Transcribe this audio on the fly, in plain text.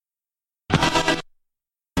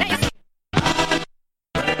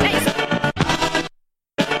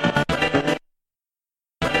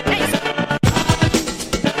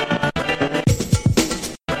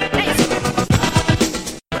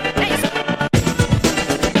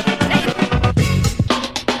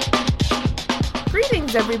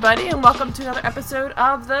Greetings, everybody, and welcome to another episode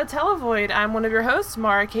of The Televoid. I'm one of your hosts,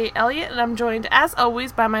 Mara Kate Elliott, and I'm joined, as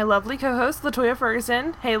always, by my lovely co-host, Latoya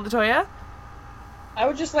Ferguson. Hey, Latoya. I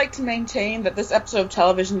would just like to maintain that this episode of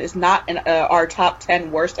television is not in our top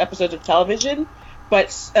 10 worst episodes of television,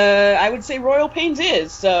 but I would say Royal Pains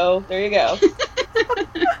is, so there you go.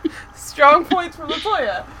 Strong points for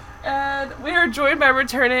Latoya. And we are joined by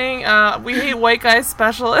returning We Hate White Guys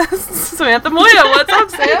specialist, Samantha Moya. What's up,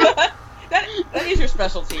 Sam? That is your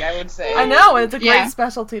specialty, I would say. I know, and it's a great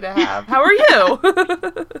specialty to have. How are you?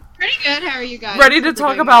 Pretty good. How are you guys? Ready to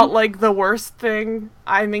talk about, like, the worst thing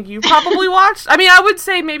I think you probably watched? I mean, I would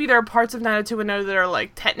say maybe there are parts of 90210 that are,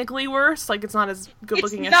 like, technically worse. Like, it's not as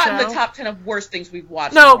good-looking a show. It's not in the top 10 of worst things we've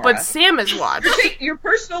watched, No, Laura. but Sam has watched. Your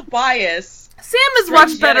personal bias. Sam has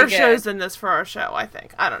watched better shows than this for our show, I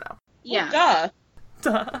think. I don't know. Yeah. Well,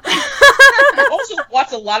 duh. We also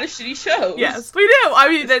watch a lot of shitty shows. Yes, we do. I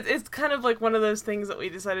mean, it's kind of like one of those things that we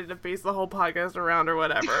decided to base the whole podcast around or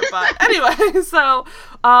whatever. But anyway, so,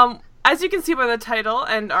 as you can see by the title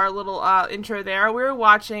and our little intro there, we were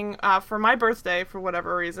watching, for my birthday, for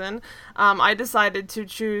whatever reason, I decided to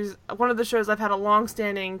choose one of the shows I've had a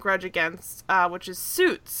long-standing grudge against, which is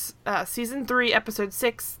Suits. Season 3, Episode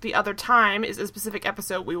 6, The Other Time, is a specific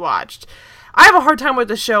episode we watched. I have a hard time with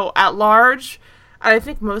the show at large. I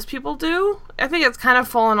think most people do. I think it's kind of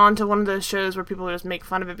fallen onto one of those shows where people just make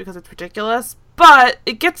fun of it because it's ridiculous. But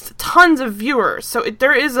it gets tons of viewers, so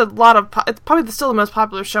there is a lot of... it's probably still the most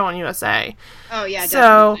popular show on USA. Oh, yeah,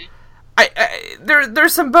 so, definitely.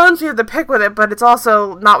 there's some bones you have to pick with it, but it's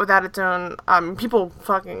also not without its own... people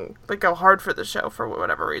fucking go hard for the show for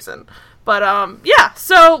whatever reason. But, yeah,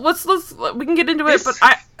 so we can get into it, but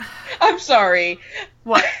I'm sorry.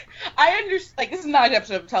 What? I understand, like, this is not an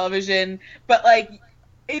episode of television, but, like,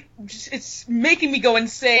 it's making me go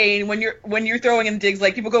insane when you're throwing in digs,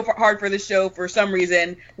 like, people go hard for the show for some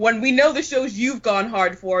reason, when we know the shows you've gone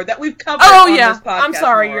hard for, that we've covered on this podcast, I'm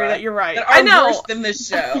sorry, Maura, you're right. that are I know. worse than this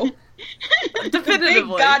show. Definitively. The big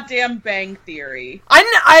goddamn Bang Theory.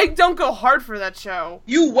 I don't go hard for that show.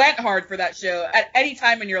 You went hard for that show at any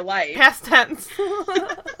time in your life. Past tense.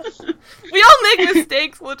 We all make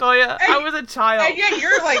mistakes, Latoya. I was a child. And yet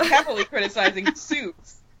you're, like, heavily criticizing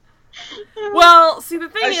Suits. Well, see, the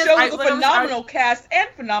thing is... A show with a phenomenal cast and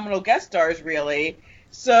phenomenal guest stars, really.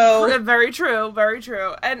 So... Very true, very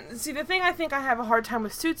true. And, see, the thing I think I have a hard time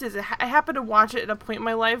with Suits is I happened to watch it at a point in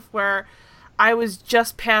my life where I was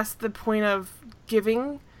just past the point of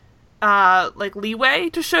giving, leeway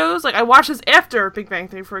to shows. Like, I watched this after Big Bang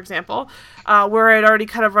Theory, for example, where I'd already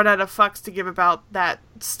kind of run out of fucks to give about that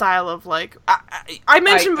style of, like... I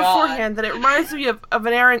mentioned beforehand that it reminds me of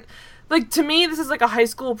an Aaron... Like, to me, this is like a high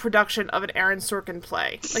school production of an Aaron Sorkin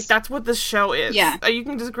play. Like, that's what this show is. Yeah. You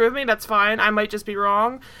can disagree with me, that's fine. I might just be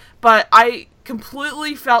wrong. But I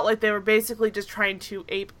completely felt like they were basically just trying to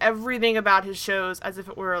ape everything about his shows as if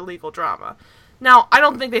it were a legal drama. Now, I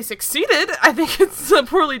don't think they succeeded. I think it's a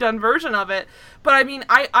poorly done version of it. But, I mean,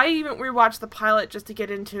 I even rewatched the pilot just to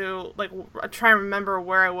get into, like, try and remember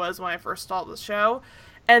where I was when I first saw the show.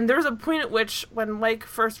 And there's a point at which, when Mike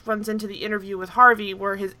first runs into the interview with Harvey,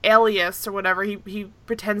 where his alias or whatever, he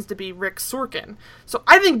pretends to be Rick Sorkin. So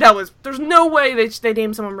I think there's no way they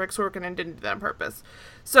named someone Rick Sorkin and didn't do that on purpose.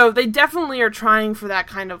 So they definitely are trying for that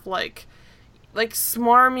kind of, like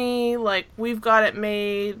smarmy, like, we've got it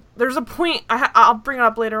made. There's a point, I'll bring it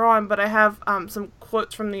up later on, but I have some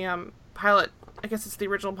quotes from the pilot, I guess it's the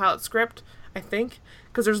original pilot script, I think.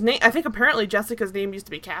 Because I think apparently Jessica's name used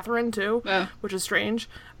to be Catherine, too, which is strange.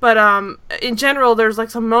 But, in general, there's, like,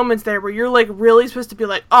 some moments there where you're, like, really supposed to be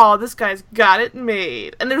like, oh, this guy's got it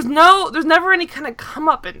made. And there's never any kind of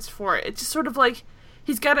comeuppance for it. It's just sort of like,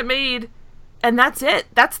 he's got it made, and that's it.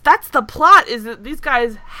 That's the plot, is that these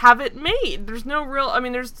guys have it made. There's no real, I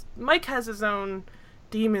mean, Mike has his own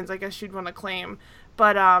demons, I guess you'd want to claim.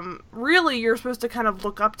 But, really, you're supposed to kind of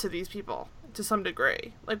look up to these people, to some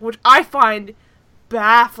degree. Like, which I find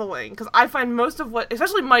baffling, because I find most of what,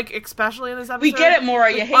 especially Mike, especially in this episode, we get it, Maura.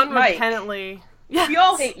 You hate Mike. Yes. We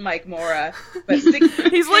all hate Mike, Maura. But he's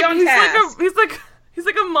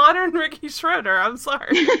like a modern Ricky Schroeder. I'm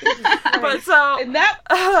sorry, but so and that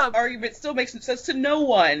argument still makes sense to no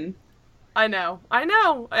one. I know.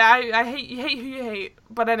 I hate who you hate.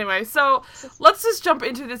 But anyway, so let's just jump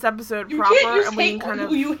into this episode proper. You can't just hate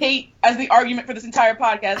who you hate as the argument for this entire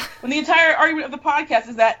podcast, when the entire argument of the podcast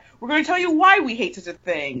is that we're going to tell you why we hate such a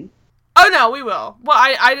thing. Oh, no, we will. Well,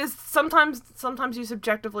 I just, sometimes you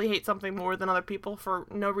subjectively hate something more than other people for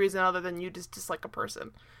no reason other than you just dislike a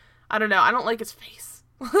person. I don't know. I don't like his face.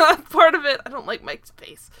 Part of it, I don't like Mike's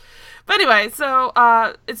face. But anyway, so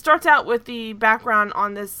it starts out with the background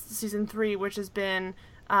on this season 3, which has been,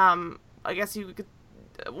 I guess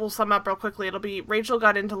we'll sum up real quickly. It'll be Rachel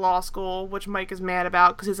got into law school, which Mike is mad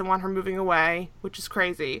about because he doesn't want her moving away, which is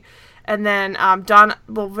crazy. And then Donna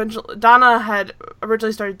had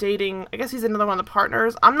originally started dating, I guess he's another one of the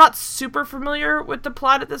partners. I'm not super familiar with the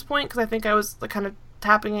plot at this point because I think I was kind of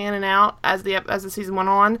tapping in and out as the season went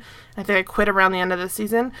on. I think I quit around the end of the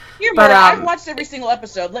season. I've watched every single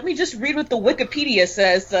episode. Let me just read what the Wikipedia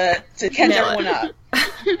says to catch everyone up.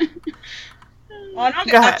 On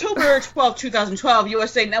October 12, 2012,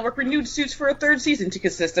 USA Network renewed Suits for a third season to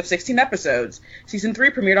consist of 16 episodes. Season 3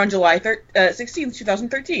 premiered on July 16,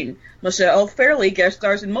 2013. Michelle Fairley guest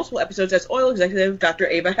stars in multiple episodes as oil executive Dr.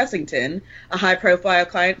 Ava Hessington, a high-profile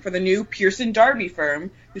client for the new Pearson Darby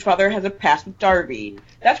firm, whose father has a past with Darby.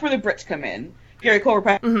 That's where the Brits come in. Gary Cole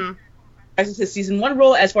reprises his Season 1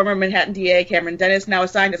 role as former Manhattan DA Cameron Dennis, now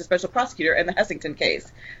assigned as a special prosecutor in the Hessington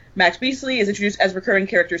case. Max Beasley is introduced as recurring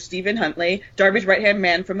character Stephen Huntley, Darby's right-hand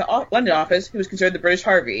man from the London office, who is considered the British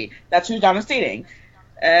Harvey. That's who Donna's dating.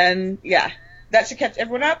 And, yeah, that should catch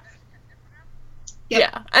everyone up.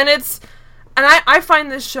 Yeah, and I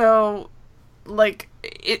find this show, like,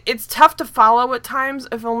 it's tough to follow at times,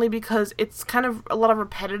 if only because it's kind of a lot of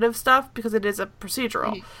repetitive stuff, because it is a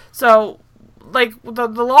procedural. Mm-hmm. So, like, the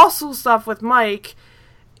law school stuff with Mike,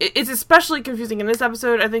 it's especially confusing in this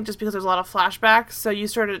episode, I think, just because there's a lot of flashbacks, so you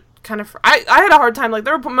started kind of... I had a hard time, like,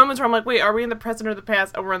 there were moments where I'm like, wait, are we in the present or the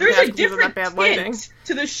past? Oh, we're in the past because of that bad lighting.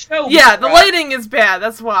 To the show. Yeah, the lighting is bad,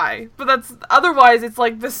 that's why. But otherwise, it's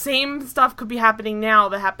like the same stuff could be happening now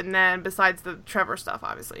that happened then, besides the Trevor stuff,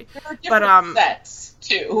 obviously. There are different sets,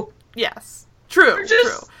 too. Yes. True.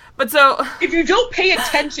 But so... If you don't pay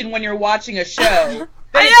attention when you're watching a show...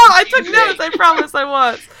 I took notes, I promise I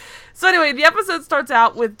was. So anyway, the episode starts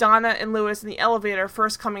out with Donna and Lewis in the elevator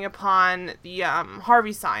first coming upon the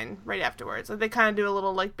Harvey sign right afterwards. So they kind of do a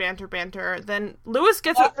little, like, banter. Then Lewis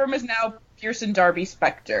gets... The firm is now Pearson Darby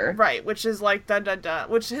Spector. Right, which is like,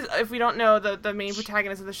 which is, if we don't know, the main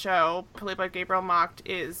protagonist of the show, played by Gabriel Macht,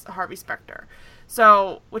 is Harvey Specter.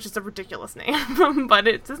 So, which is a ridiculous name, but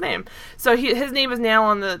it's his name. So his name is now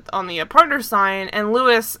on the partner sign, and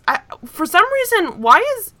Lewis, for some reason, why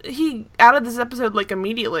is he out of this episode, like,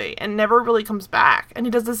 immediately, and never really comes back? And he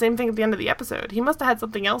does the same thing at the end of the episode. He must have had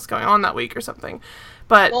something else going on that week or something.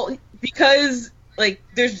 But... Well, because... Like,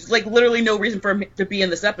 there's, like, literally no reason for him to be in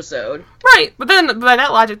this episode. Right, but then, by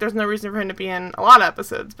that logic, there's no reason for him to be in a lot of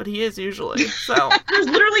episodes, but he is usually, so... There's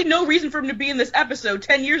literally no reason for him to be in this episode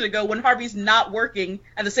 10 years ago when Harvey's not working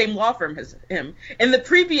at the same law firm as him. In the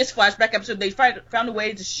previous flashback episode, they found a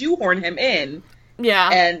way to shoehorn him in.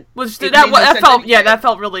 Yeah, and that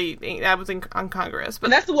felt really, that was incongruous. But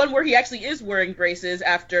and that's the one where he actually is wearing braces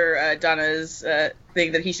after Donna's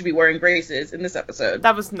thing that he should be wearing braces in this episode.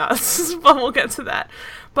 That was nuts, but we'll get to that.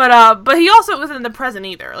 But he also wasn't in the present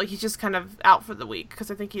either. Like, he's just kind of out for the week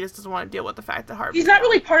because I think he just doesn't want to deal with the fact that Harvey. He's not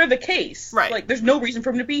really part of the case, right? Like, there's no reason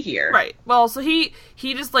for him to be here, right? Well, so he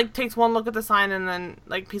just, like, takes one look at the sign and then,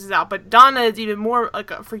 like, pieces out. But Donna is even more,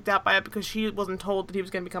 like, freaked out by it because she wasn't told that he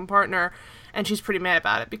was going to become partner. And she's pretty mad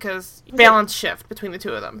about it because balance shift between the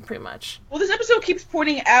two of them, pretty much. Well, this episode keeps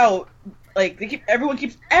pointing out, like, everyone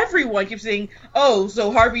keeps saying, oh,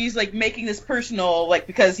 so Harvey's, like, making this personal, like,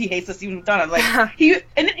 because he hates that Stephen with Donna. Like, he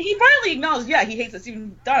finally acknowledged, yeah, he hates that Stephen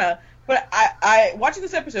with Donna. But I watching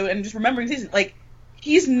this episode and just remembering this, like,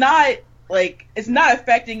 he's not, like, it's not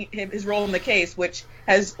affecting his role in the case, which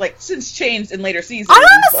has, like, since changed in later seasons.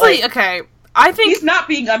 Honestly, okay, I think he's not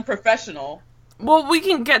being unprofessional. Well, we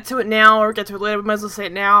can get to it now or get to it later. We might as well say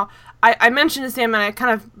it now. I mentioned to Sam, and I kind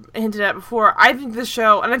of hinted at it before, I think this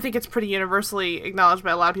show, and I think it's pretty universally acknowledged by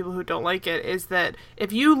a lot of people who don't like it, is that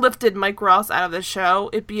if you lifted Mike Ross out of this show,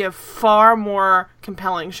 it'd be a far more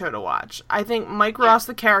compelling show to watch. I think Mike Ross,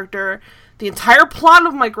 the character, the entire plot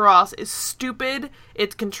of Mike Ross is stupid,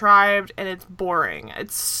 it's contrived, and it's boring.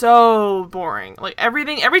 It's so boring. Like,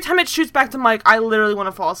 everything, every time it shoots back to Mike, I literally want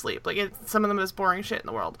to fall asleep. Like, it's some of the most boring shit in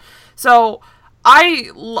the world. So...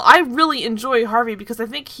 I really enjoy Harvey because I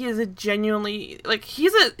think he is a genuinely, like,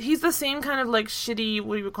 he's the same kind of, like, shitty,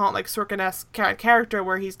 what do you call it, like, Sorkin-esque character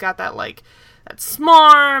where he's got that, like, that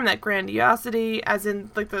smarm, that grandiosity, as in,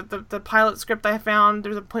 like, the pilot script I found,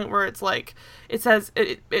 there's a point where it's, like, it says,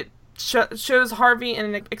 it shows Harvey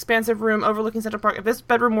in an expansive room overlooking Central Park. If this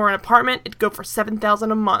bedroom were an apartment, it'd go for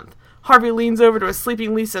 $7,000 a month. Harvey leans over to a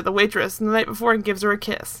sleeping Lisa, the waitress, the night before and gives her a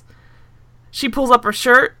kiss. She pulls up her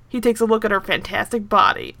shirt. He takes a look at her fantastic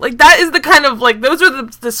body. Like, that is the kind of, like, those are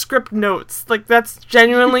the script notes. Like, that's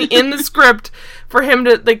genuinely in the script for him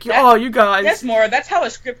to, like, oh, you guys. That's how a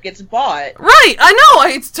script gets bought. Right, I know.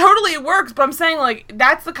 It works, but I'm saying, like,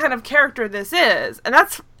 that's the kind of character this is. And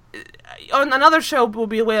that's, on another show will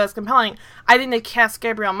be way less compelling. I think they cast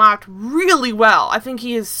Gabriel Macht really well. I think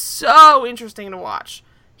he is so interesting to watch.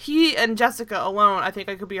 He and Jessica alone, I think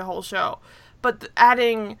I could be a whole show. But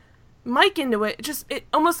adding Mike into it, it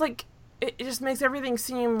almost like, it just makes everything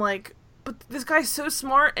seem like, but this guy's so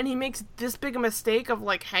smart, and he makes this big a mistake of,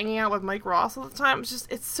 like, hanging out with Mike Ross all the time.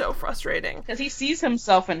 It's so frustrating. Because he sees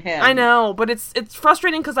himself in him. I know, but it's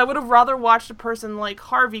frustrating because I would have rather watched a person like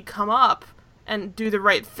Harvey come up and do the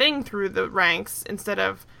right thing through the ranks instead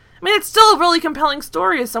of, I mean, it's still a really compelling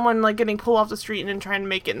story as someone, like, getting pulled off the street and then trying to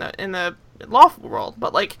make it in the law world,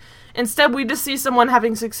 but, like, instead we just see someone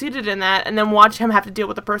having succeeded in that and then watch him have to deal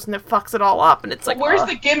with the person that fucks it all up, and it's like, where's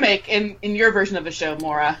the gimmick in your version of the show,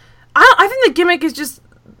 Maura? I think the gimmick is just,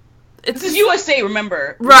 this is USA,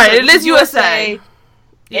 remember? Right, it is USA.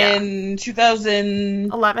 In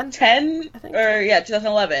 2011? 10? I think.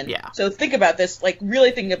 2011. Yeah. So think about this, like,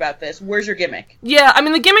 really think about this. Where's your gimmick? Yeah, I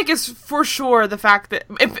mean, the gimmick is for sure the fact that,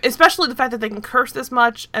 especially the fact that they can curse this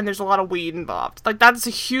much and there's a lot of weed involved. Like, that's a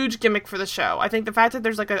huge gimmick for the show. I think the fact that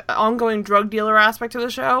there's, like, an ongoing drug dealer aspect to the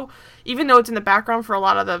show, even though it's in the background for a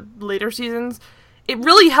lot of the later seasons, it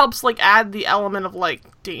really helps, like, add the element of,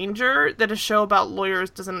 like, danger that a show about lawyers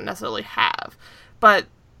doesn't necessarily have. But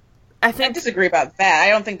I disagree about that. I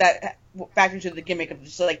don't think that factors into the gimmick of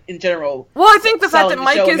just, like, in general. Well, I think the fact that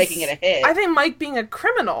Mike is making it a hit. I think Mike being a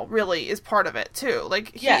criminal really is part of it too.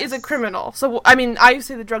 Like, he is a criminal. So I mean, I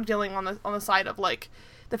say the drug dealing on the side of, like,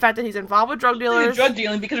 the fact that he's involved with drug dealers. Drug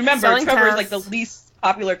dealing, because remember, Trevor is, like, the least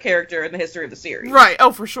popular character in the history of the series. Right.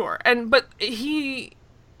 Oh, for sure. But maybe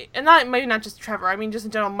not just Trevor. I mean, just in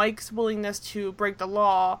general, Mike's willingness to break the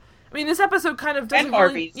law. I mean, this episode kind of doesn't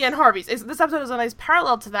Harvey's. And Harvey's. This episode is a nice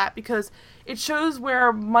parallel to that because it shows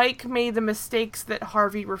where Mike made the mistakes that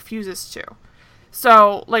Harvey refuses to.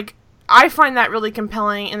 So, like, I find that really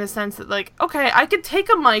compelling in the sense that, like, okay, I could take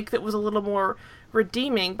a Mike that was a little more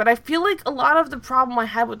redeeming, but I feel like a lot of the problem I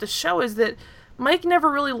have with the show is that Mike never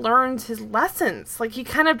really learns his lessons. Like, he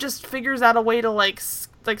kind of just figures out a way to, like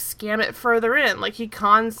scam it further in. Like, he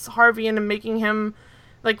cons Harvey into making him,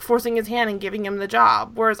 like, forcing his hand and giving him the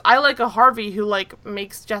job. Whereas I like a Harvey who, like,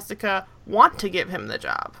 makes Jessica want to give him the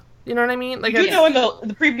job. You know what I mean? Like, you know, in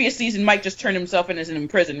the previous season, Mike just turned himself in as in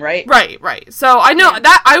prison, right? Right. So I know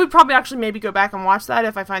that I would probably actually maybe go back and watch that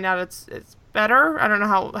if I find out it's better. I don't know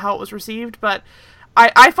how it was received, but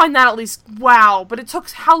I find that at least wow. But it took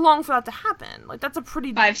how long for that to happen? Like, that's a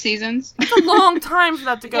pretty 5 seasons. That's a long time for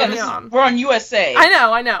that to go on. We're on USA.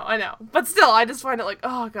 I know. But still, I just find it like,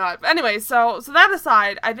 oh god. But anyway, so that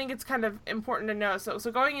aside, I think it's kind of important to know. So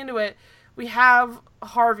going into it, we have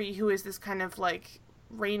Harvey, who is this kind of, like,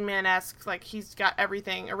 Rain Man-esque, like, he's got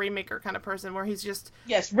everything, a Rainmaker kind of person, where he's just...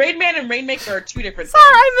 Yes, Rain Man and Rainmaker are two different things.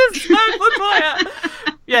 Sorry, I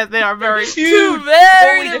missed Yeah, they are two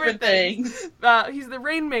very different things. He's the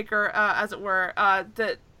Rainmaker, as it were,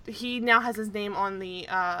 that he now has his name on the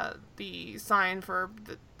sign for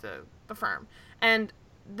the firm. And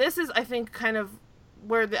this is, I think, kind of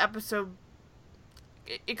where the episode,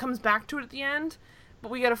 it comes back to it at the end,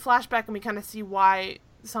 but we get a flashback and we kind of see why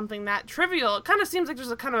something that trivial, it kind of seems like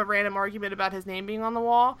there's a kind of a random argument about his name being on the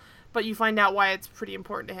wall, but you find out why it's pretty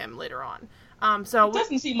important to him later on. So it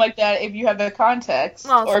doesn't seem like that if you have the context,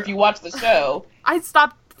 or if you watch the show. I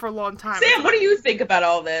stopped for a long time. Sam, what do you think about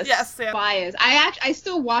all this? Yes, Sam. Bias. I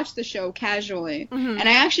still watch the show casually, and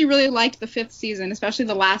I actually really liked the 5th season, especially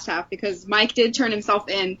the last half, because Mike did turn himself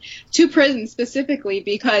in to prison specifically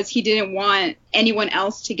because he didn't want anyone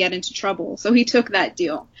else to get into trouble, so he took that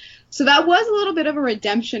deal. So that was a little bit of a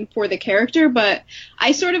redemption for the character, but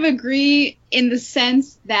I sort of agree in the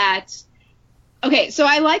sense that, okay, so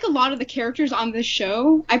I like a lot of the characters on this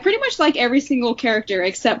show. I pretty much like every single character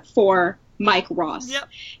except for Mike Ross. Yep.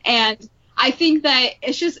 And I think that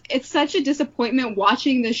it's such a disappointment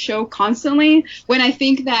watching this show constantly when I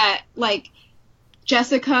think that, like,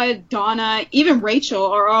 Jessica, Donna, even Rachel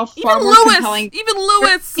are all far more compelling. Even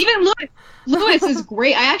Lewis. Lewis is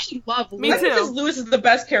great. I actually love Lewis. Me too. Because Lewis is the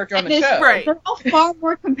best character on the show. Right. They're all far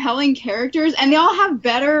more compelling characters, and they all have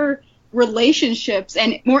better relationships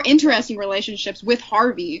and more interesting relationships with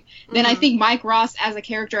Harvey than I think Mike Ross as a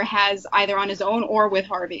character has either on his own or with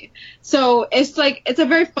Harvey. So it's a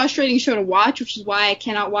very frustrating show to watch, which is why I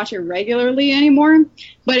cannot watch it regularly anymore.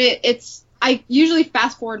 But I usually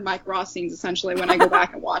fast forward Mike Ross scenes essentially when I go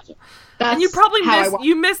back and watch it. That's and you probably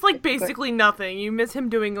miss like basically nothing. You miss him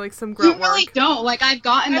doing like some grunt work. You really don't. Like I've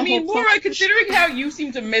gotten the whole Laura, considering how you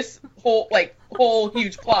seem to miss whole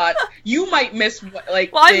huge plot, you might miss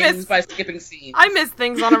things by skipping scenes. I miss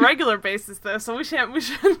things on a regular basis though, so we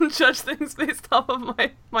shouldn't judge things based off of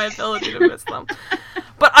my ability to miss them.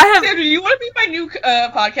 But I have. Sandra, do you want to be my new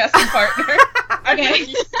podcasting partner? I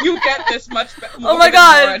think you get this much more. Oh my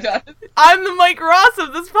god! I'm the Mike Ross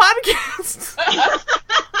of this podcast.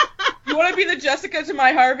 You want to be the Jessica to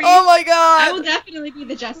my Harvey? Oh my god! I will definitely be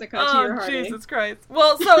the Jessica to your Harvey. Oh Jesus Christ!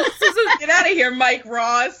 Well, so get out of here, Mike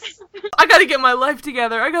Ross. I gotta get my life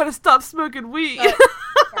together. I gotta stop smoking weed.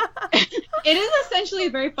 It is essentially a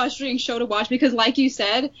very frustrating show to watch because, like you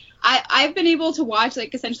said, I've been able to watch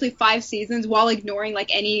like essentially 5 seasons while ignoring like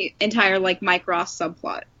any entire like Mike Ross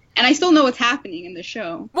subplot. And I still know what's happening in the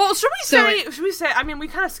show. Well, should we say, I mean, we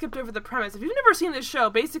kind of skipped over the premise. If you've never seen this show,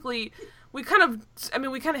 basically, we kind of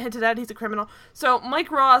hinted at he's a criminal. So,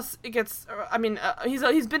 Mike Ross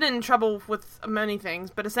he's been in trouble with many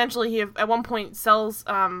things, but essentially he, at one point, sells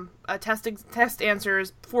test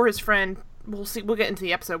answers for his friend. We'll get into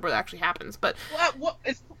the episode where that actually happens, but... Well,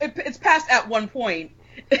 it's past at one point.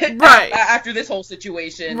 Right. After this whole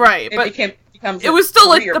situation. Right, but... It was still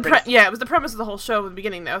like it was the premise of the whole show at the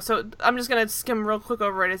beginning though. So I'm just gonna skim real quick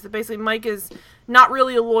over it. Is that basically Mike is not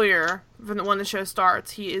really a lawyer when the show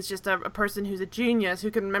starts. He is just a person who's a genius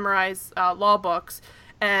who can memorize law books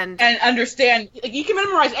and understand. Like, you can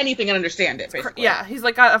memorize anything and understand it. Basically, yeah. He's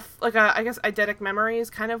like a I guess eidetic memory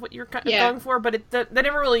is kind of what you're going for, but they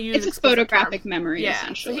never really use. It's a photographic memory. Yeah,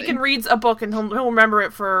 essentially. So he can read a book and he'll remember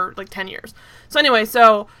it for like 10 years. So anyway,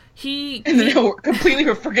 and then he'll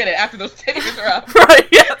completely forget it after those 10 years are up. Right,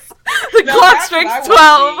 yes. The clock strikes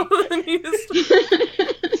 12. And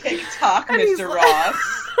he's... TikTok, Mr. Ross.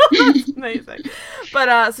 That's amazing.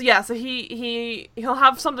 But, so he'll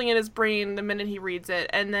have something in his brain the minute he reads it,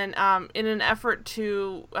 and then in an effort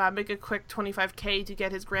to make a quick $25K to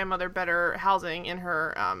get his grandmother better housing in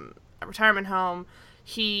her retirement home,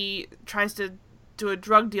 he tries to do a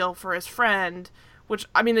drug deal for his friend. Which,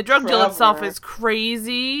 I mean, the drug deal itself is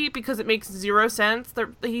crazy because it makes 0 sense.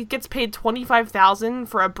 He gets paid $25,000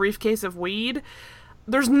 for a briefcase of weed.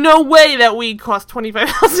 There's no way that weed cost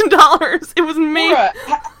 $25,000. It was made... Laura,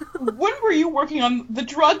 when were you working on the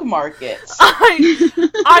drug market?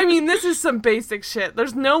 I mean, this is some basic shit.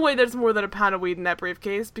 There's no way there's more than a pound of weed in that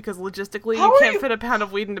briefcase because logistically you can't fit a pound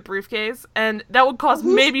of weed in a briefcase, and that would cost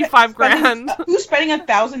maybe $5,000. Who's spending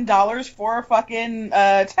 $1,000 for a fucking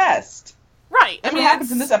test? Right. That's what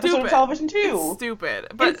happens in this episode of television, too. It's stupid.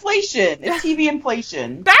 But inflation. It's TV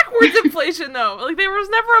inflation. Backwards inflation, though. Like, there was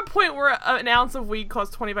never a point where an ounce of weed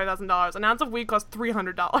cost $25,000. An ounce of weed cost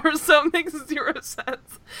 $300, so it makes 0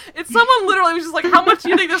 sense. It's someone literally was just like, how much do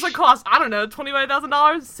you think this would cost? I don't know,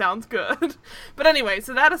 $25,000? Sounds good. But anyway,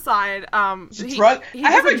 so that aside, I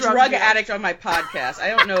have a drug addict on my podcast. I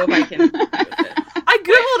don't know if I can do it. I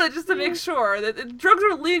googled it just to make sure that drugs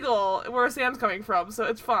are legal where Sam's coming from, so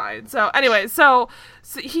it's fine. So anyway, so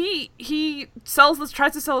he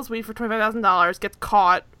tries to sell this weed for $25,000, gets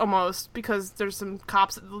caught almost because there's some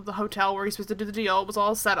cops at the hotel where he's supposed to do the deal. It was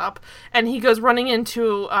all set up, and he goes running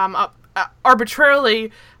into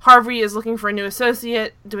arbitrarily. Harvey is looking for a new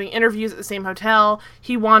associate, doing interviews at the same hotel.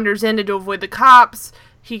 He wanders in to avoid the cops.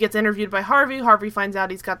 He gets interviewed by Harvey. Harvey finds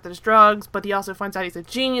out he's got those drugs, but he also finds out he's a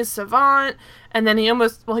genius savant. And then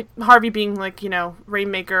Harvey being like,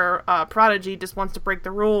 Rainmaker prodigy, just wants to break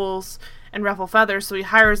the rules and ruffle feathers, so he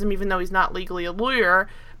hires him even though he's not legally a lawyer.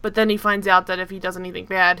 But then he finds out that if he does anything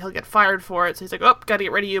bad, he'll get fired for it. So he's like, oh, gotta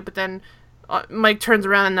get rid of you. But then Mike turns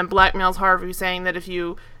around and then blackmails Harvey, saying that if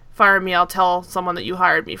you fire me, I'll tell someone that you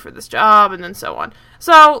hired me for this job, and then so on.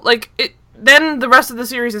 So, then the rest of the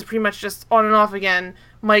series is pretty much just on and off again.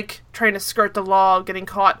 Mike trying to skirt the law, getting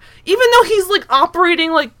caught, even though he's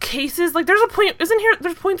operating cases. There's a point,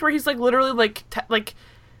 there's points where he's literally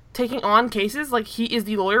taking on cases, he is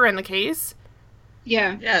the lawyer in the case.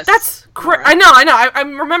 Yeah. Yes. That's correct. I know.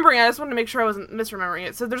 I'm remembering it. I just wanted to make sure I wasn't misremembering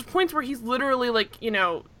it. So there's points where he's literally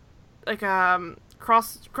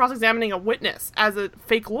cross-examining a witness as a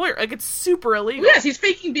fake lawyer. It's super illegal. Yes, he's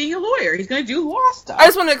faking being a lawyer. He's going to do law stuff. I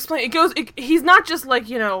just want to explain. He's not just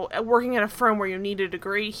working at a firm where you need a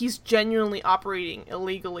degree. He's genuinely operating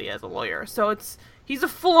illegally as a lawyer. So he's a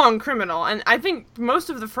full-on criminal, and I think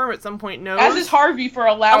most of the firm at some point knows. As is Harvey for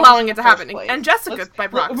allowing it to happen, and Jessica by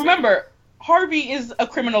proxy. Remember, Harvey is a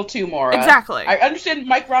criminal too, Maura. Exactly. I understand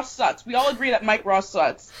Mike Ross sucks. We all agree that Mike Ross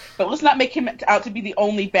sucks, but let's not make him out to be the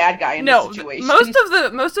only bad guy in this situation.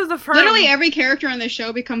 Most of the firm, literally every character on the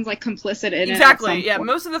show becomes like complicit in it. Exactly. Yeah,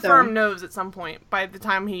 most of the firm knows at some point by the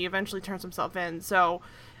time he eventually turns himself in. So,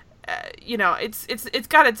 it's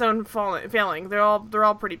got its own failing. They're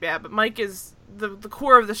all pretty bad, but Mike is. The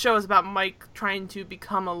core of the show is about Mike trying to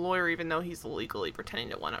become a lawyer, even though he's illegally pretending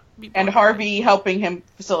to want to be. And Harvey helping him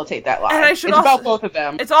facilitate that lie. And it's about both of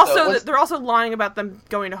them. It's also they're also lying about them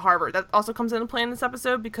going to Harvard. That also comes into play in this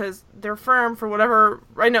episode because their firm, for whatever,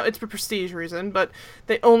 I know it's for prestige reason, but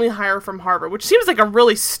they only hire from Harvard, which seems like a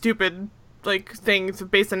really stupid thing to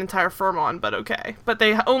base an entire firm on. But okay, but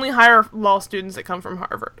they only hire law students that come from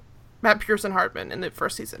Harvard. Matt Pearson Hardman in the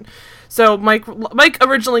first season. So Mike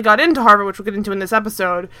originally got into Harvard, which we'll get into in this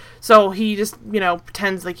episode. So he just,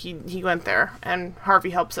 pretends like he went there, and Harvey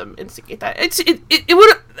helps him instigate that. It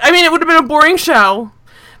would have been a boring show,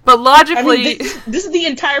 but logically, this is the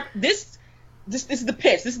entire This is the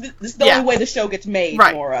pitch. This is the only way the show gets made,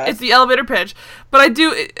 right. Maura. It's the elevator pitch. But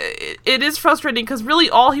it is frustrating because really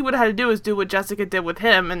all he would have had to do is do what Jessica did with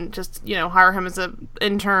him and just, hire him as an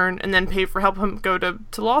intern and then pay for help him go to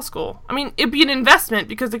law school. I mean, it'd be an investment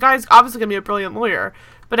because the guy's obviously going to be a brilliant lawyer.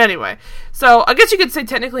 But anyway, so I guess you could say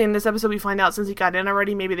technically in this episode we find out since he got in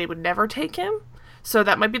already, maybe they would never take him. So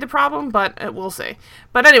that might be the problem, but we'll see.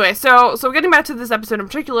 But anyway, so getting back to this episode in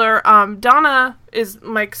particular, Donna is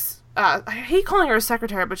Mike's. I hate calling her a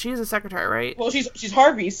secretary, but she is a secretary, right? Well, she's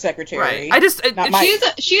Harvey's secretary. Right.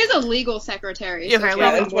 She is a legal secretary. Yeah, so okay,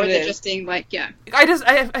 that's more than just being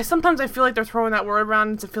I sometimes I feel like they're throwing that word around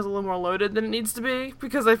and it feels a little more loaded than it needs to be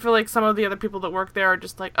because I feel like some of the other people that work there are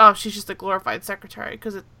just like, oh, she's just a glorified secretary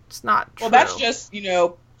because it's not true. Well, that's just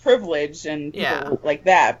privilege and people like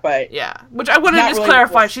that, but which I want to just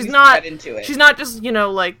clarify. She's not just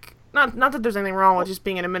Not that there's anything wrong with just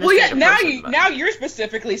being an administrative person. Now you're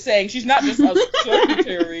specifically saying she's not just a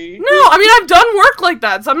secretary. No, I mean I've done work like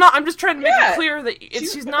that, so I'm just trying to make it clear that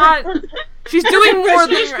she's not. She's doing more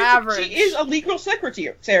than your average. She is a legal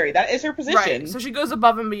secretary. That is her position. Right. So she goes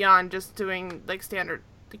above and beyond just doing standard,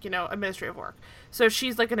 administrative work. So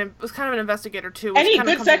she's kind of an investigator too. Any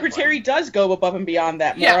good secretary does go above and beyond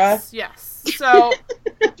that, Maura. Yes. So,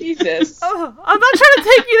 Jesus. Oh, I'm not trying to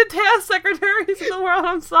take you to task, secretaries in the world.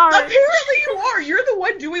 I'm sorry. Apparently you are. You're the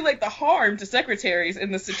one doing the harm to secretaries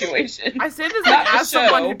in this situation. I say this as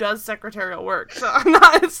someone who does secretarial work, so I'm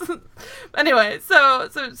not. Anyway, so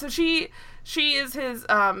she is his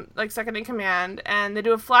second in command, and they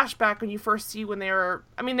do a flashback when you first see when they were.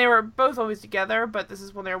 I mean, they were both always together, but this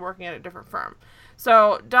is when they were working at a different firm.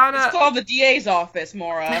 So Donna. It's called the DA's office,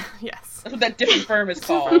 Maura. Yes. That's what that different firm is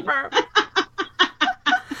called.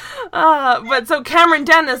 But so Cameron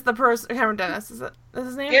Dennis, Cameron Dennis, is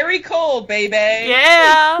his name? Gary Cole, baby.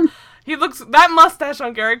 Yeah. That mustache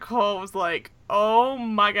on Gary Cole was like, oh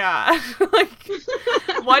my god.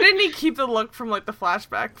 Why didn't he keep the look from the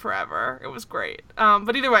flashback forever? It was great.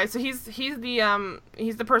 But either way, so he's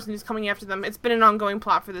the person who's coming after them. It's been an ongoing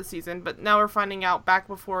plot for this season, but now we're finding out back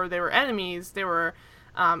before they were enemies, they were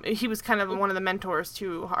he was kind of one of the mentors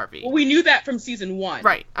to Harvey. Well, we knew that from season 1.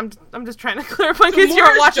 Right. I'm just trying to clarify because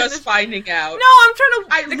you're watching just finding out. No, I'm trying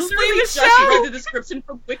to explain the show. Read the description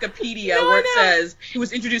from Wikipedia where it says he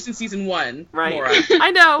was introduced in season 1. Right. Maura.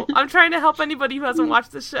 I know. I'm trying to help anybody who hasn't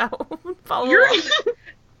watched the show. Follow along.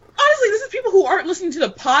 Honestly, this is people who aren't listening to the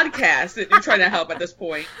podcast that you're trying to help at this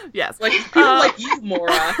point. Yes. People like you,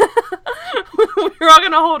 Maura. We're all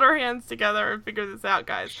gonna hold our hands together and figure this out,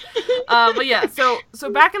 guys. But yeah, so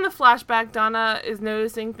back in the flashback, Donna is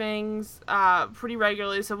noticing things pretty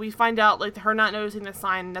regularly. So we find out her not noticing the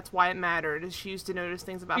sign, that's why it mattered. Is she used to notice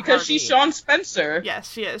things about because Harvey. She's Sean Spencer.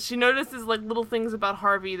 Yes, she is. She notices little things about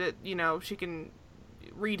Harvey that she can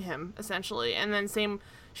read him essentially, and then same.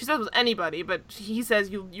 She says with anybody, but he says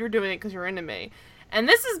you're doing it because you're into me. And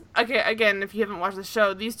this is, okay, again, if you haven't watched the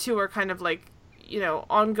show, these two are kind of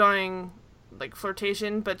ongoing,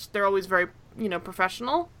 flirtation, but they're always very,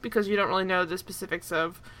 professional because you don't really know the specifics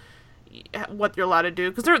of what you're allowed to do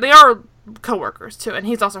because they are coworkers too, and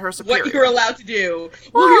he's also her superior. What you're allowed to do.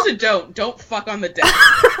 Well, here's a don't. Don't fuck on the desk.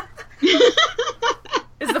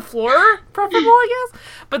 Is the floor preferable, I guess?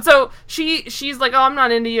 But so she's like, oh, I'm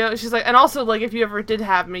not into you. She's like, and also if you ever did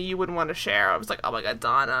have me, you wouldn't want to share. I was like, oh my god,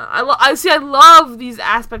 Donna. I love these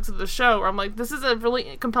aspects of the show where I'm like, this is a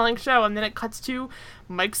really compelling show, and then it cuts to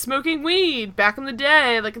Mike smoking weed back in the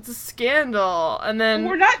day, it's a scandal, and then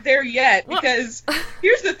we're not there yet because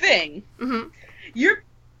here's the thing. Mm-hmm.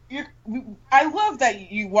 I love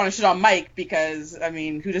that you want to shit on Mike because, I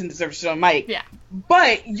mean, who doesn't deserve to shit on Mike? Yeah.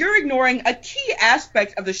 But you're ignoring a key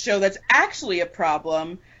aspect of the show that's actually a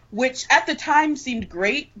problem, which at the time seemed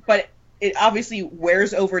great, but it obviously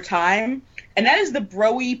wears over time, and that is the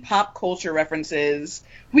bro-y pop culture references.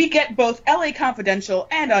 We get both LA Confidential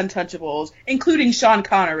and Untouchables, including Sean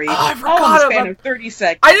Connery, I all in forgot the span about- of 30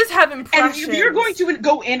 seconds. I just have And impressions. if you're going to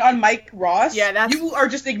go in on Mike Ross, Yeah, that's- you are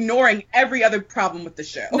just ignoring every other problem with the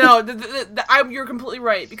show. No, you're completely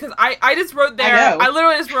right, because I just wrote there. I know. I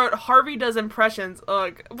literally just wrote Harvey does impressions.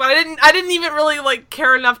 Ugh, but I didn't even really like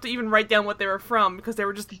care enough to even write down what they were from, because they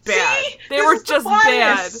were just bad. See? They This were is the just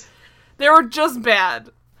bad. bias. They were just bad.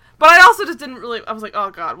 But I also just didn't really. I was like,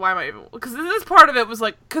 oh god, why am I even? Because this part of it was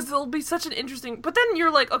like, because it'll be such an interesting. But then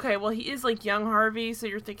you're like, okay, well he is like young Harvey, so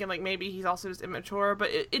you're thinking like maybe he's also just immature,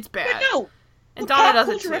 but it's bad. But no, And the Donna pop does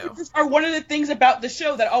it culture too. references are one of the things about the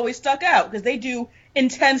show that always stuck out, because they do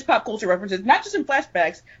intense pop culture references, not just in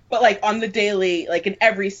flashbacks, but like on the daily, like in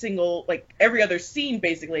every single, like every other scene,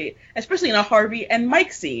 basically, especially in a Harvey and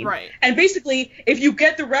Mike scene. Right. And basically, if you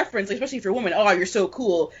get the reference, like, especially if you're a woman, oh, you're so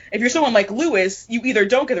cool. If you're someone like Lewis, you either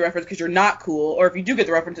don't get the reference because you're not cool, or if you do get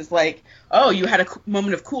the reference, it's like, oh, you had a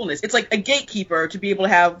moment of coolness. It's like a gatekeeper to be able to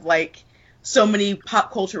have like so many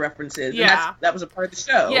pop culture references. Yeah. And that was a part of the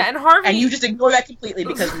show. Yeah, and Harvey. And you just ignore that completely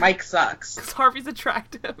because Mike sucks. because Harvey's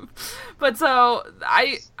attractive. But so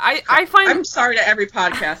I find I'm sorry to every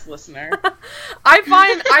podcast listener. I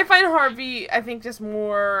find Harvey, I think, just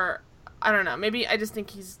more. I don't know. Maybe I just think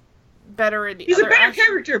he's better in the He's a other better action-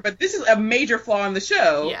 character, but this is a major flaw in the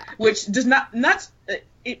show, Yeah. which does not.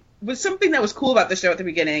 It was something that was cool about the show at the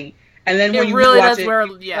beginning, and then when It you really watch does it, wear.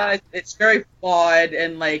 Yeah, it's very flawed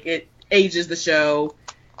and like it ages the show.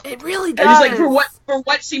 it really And does. just like for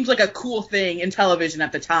what seems like a cool thing in television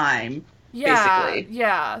at the time. Yeah, basically.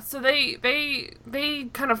 yeah. So they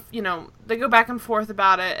kind of, you know, they go back and forth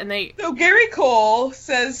about it, and they. So Gary Cole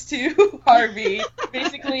says to Harvey,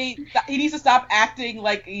 basically, that he needs to stop acting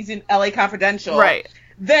like he's in LA Confidential. Right.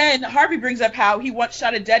 Then Harvey brings up how he once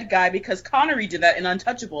shot a dead guy because Connery did that in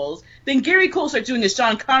Untouchables. Then Gary Cole starts doing his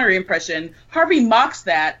Sean Connery impression. Harvey mocks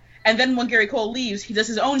that, and then when Gary Cole leaves, he does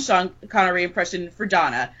his own Sean Connery impression for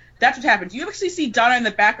Donna. That's what happens. You actually see Donna in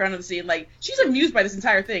the background of the scene, like, she's amused by this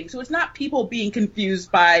entire thing. So it's not people being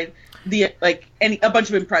confused by a bunch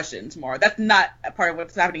of impressions more. That's not a part of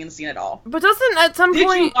what's happening in the scene at all. But doesn't at some Did you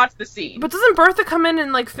point? watch the scene? But doesn't Bertha come in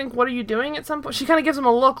and like think, "What are you doing?" At some point, she kind of gives him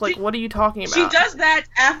a look, like, "What are you talking about?" She does that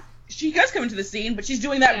after. She does come into the scene, but she's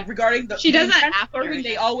doing that Yeah. regarding the She does that intense after, flirting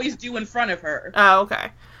they yeah. always do in front of her. Oh,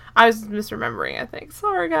 okay. I was misremembering, I think.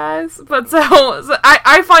 Sorry, guys. But so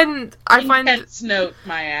I find Intense note,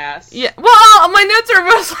 my ass. yeah. Well, my notes are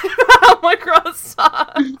mostly about how Mike Ross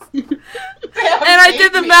sucks, and I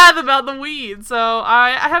did the math about the weed, so I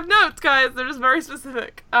have notes, guys. They're just very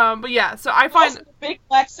specific. But yeah. So I find Also, the big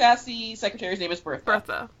black sassy secretary's name is Bertha.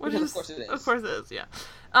 Bertha, which Because is of course it is. Of course it is.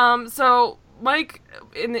 Yeah. So Mike,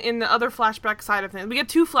 in the other flashback side of things, we get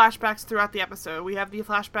two flashbacks throughout the episode. We have the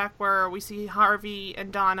flashback where we see Harvey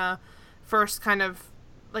and Donna first kind of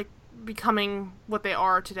like becoming what they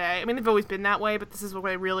are today. I mean, they've always been that way, but this is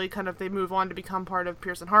where they really kind of they move on to become part of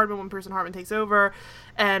Pearson Hardman when Pearson Hardman takes over.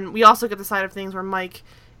 And we also get the side of things where Mike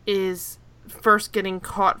is first getting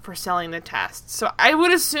caught for selling the tests. So I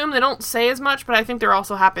would assume they don't say as much, but I think they're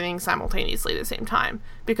also happening simultaneously at the same time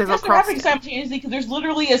because Yes, they'll they're cross. happening simultaneously because there's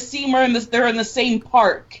literally a scene where they're in the same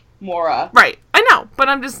park, Maura. Right, I know, but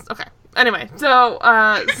I'm just okay. Anyway, so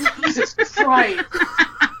Jesus Christ.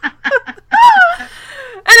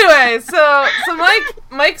 anyway, so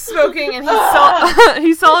Mike's smoking and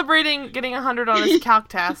he's celebrating getting 100 on his calc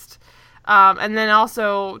test, and then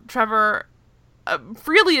also Trevor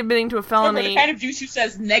freely admitting to a Remember, felony. the kind of juice who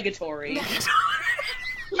says negatory.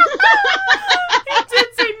 He did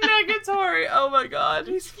say negatory. Oh my god,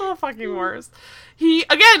 he's the fucking worst. He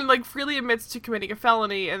again like freely admits to committing a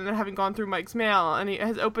felony and then having gone through Mike's mail, and he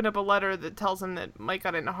has opened up a letter that tells him that Mike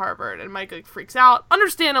got into Harvard, and Mike like freaks out,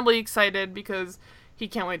 understandably excited because he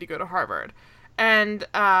can't wait to go to Harvard. And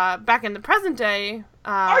back in the present day,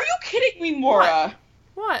 Are you kidding me, Maura?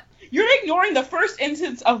 what? You're ignoring the first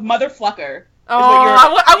instance of Motherflucker.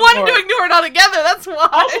 Oh, I wanted to ignore it altogether. That's why.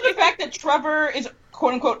 Also, the fact that Trevor is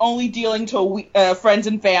 "quote unquote" only dealing to friends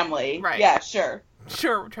and family. Right. Yeah, sure.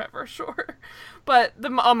 Sure, Trevor, sure. But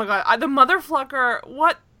oh my god, the motherflucker,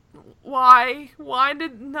 what? Why? Why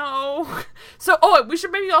did no? So, we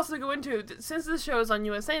should maybe also go into, since this show is on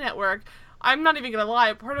USA Network, I'm not even gonna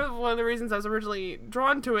lie. Part of one of the reasons I was originally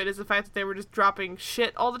drawn to it is the fact that they were just dropping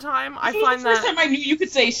shit all the time. I find the first time I knew you could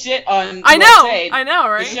say shit on I USA, know,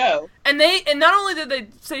 right? The show. And not only did they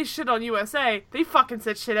say shit on USA, they fucking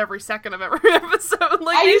said shit every second of every episode.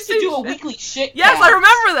 Like I used to do shit. a weekly shit. Yes, count. I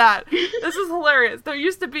remember that. This is hilarious. There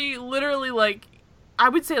used to be literally like, I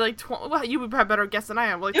would say like 20. Well, you would have better guess than I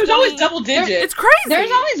am. Like it was 20, always double digits. It's crazy. There's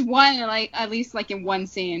always one, like, at least, like, in one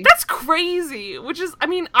scene. That's crazy. Which is, I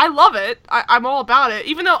mean, I love it. I'm all about it.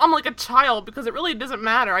 Even though I'm like a child, because it really doesn't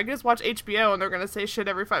matter. I can just watch HBO and they're gonna say shit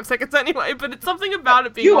every 5 seconds anyway. But it's something about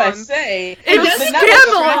it being USA. It does was seem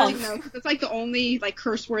scandalous. distracting, though, 'cause it's like the only like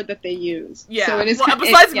curse word that they use. Yeah. So it is. Well,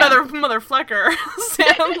 besides Mother Flecker,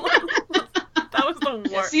 Sam. That was the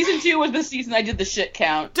Yeah, worst. season 2 was the season I did the shit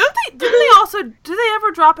count. Didn't they also, do they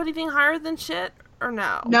ever drop anything higher than shit? Or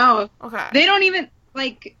no? No, Okay. they don't even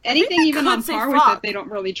like anything they even could on say par with fuck. it. They don't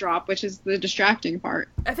really drop, which is the distracting part.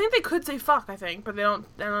 I think they could say fuck, I think, but they don't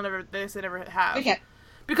ever, they never have. Okay.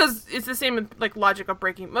 Because it's the same like logic of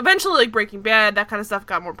eventually like Breaking Bad, that kind of stuff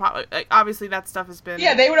got more popular. Like, obviously that stuff has been.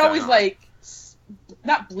 Yeah, they would going always on. like,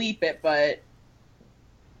 not bleep it, but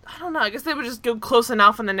I don't know, I guess they would just go close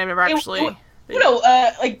enough and then they never actually.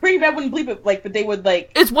 like Breaking Bad wouldn't bleep it, like, but they would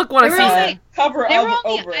like It's what one They a were season. only- cover They were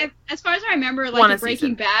only, over it. as far as I remember, like One in a Breaking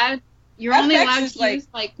season. Bad, you're only FX allowed is, to use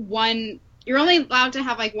like one. You're only allowed to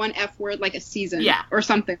have like one F word like a season, Yeah. or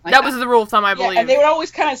something like That that. was the rule of thumb, I Yeah, believe. and they would always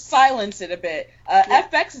kind of silence it a bit.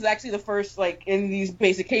 FX is actually the first, like, in these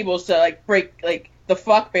basic cables to like break like the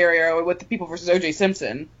fuck barrier with the People versus O.J.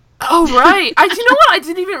 Simpson. Oh right, you know what? I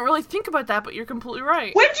didn't even really think about that, but you're completely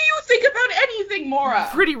right. When do you think about anything, Maura?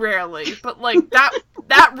 Pretty rarely, but like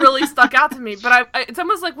that really stuck out to me. But it's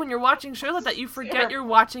almost like when you're watching shows like that, you forget you're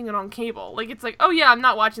watching it on cable. Like it's like, oh yeah, I'm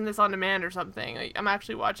not watching this on demand or something. Like, I'm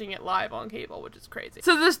actually watching it live on cable, which is crazy.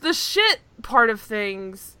 So the shit part of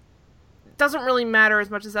things doesn't really matter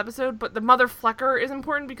as much as episode, but the Mother Flecker is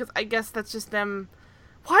important because I guess that's just them.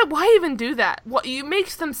 Why even do that? What it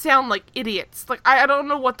makes them sound like idiots. Like I don't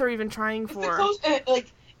know what they're even trying It's for. close, and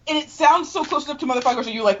it sounds so close enough to motherfuckers,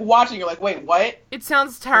 so you're like watching, you're like, wait, what? It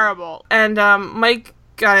sounds terrible. And Mike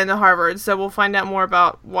got into Harvard, so we'll find out more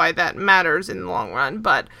about why that matters in the long run.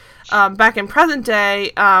 But back in present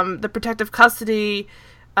day, the protective custody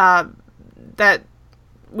that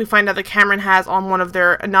we find out that Cameron has on one of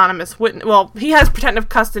their anonymous witness. Well, he has protective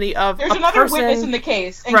custody of There's a another person. witness in the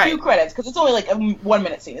case, and Right. cue credits, because it's only like a 1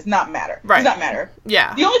 minute scene. It's not matter. Right. Does not matter.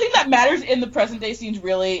 Yeah. The only thing that matters in the present day scenes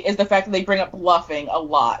really is the fact that they bring up bluffing a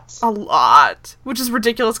lot. A lot. Which is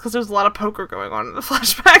ridiculous because there's a lot of poker going on in the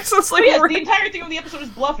flashbacks. It's like, But yes, we're- the entire thing of the episode is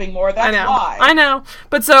bluffing more. That's I know. why. I know.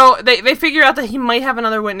 But so they figure out that he might have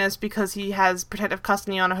another witness because he has protective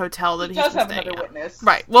custody on a hotel that He he's does been have staying another at. witness.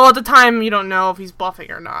 Right. Well, at the time, you don't know if he's bluffing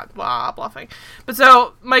or not. Blah, bluffing. But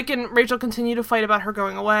so Mike and Rachel continue to fight about her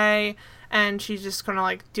going away, and she's just gonna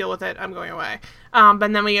like deal with it. I'm going away. But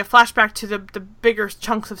then we get flashback to the bigger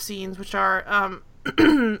chunks of scenes, which are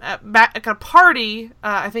back at a party.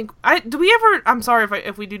 I think do we ever? I'm sorry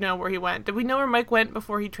if we do know where he went. Did we know where Mike went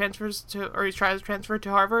before he transfers to, or he tries to transfer to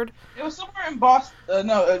Harvard? It was somewhere in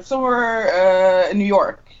Boston. Somewhere in New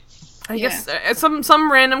York. I guess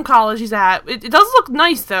some random college he's at. It does look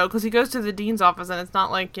nice though, because he goes to the dean's office and it's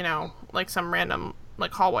not like, like some random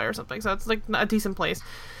like hallway or something. So it's like a decent place.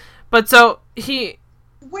 But so he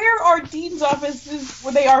Where are dean's offices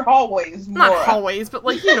where they are hallways, Maura? not hallways, but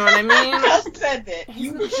like you know what I mean. You just said it.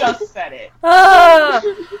 You just said it. Ah!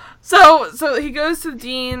 So he goes to the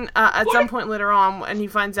dean at some point later on, and he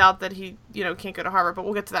finds out that he can't go to Harvard. But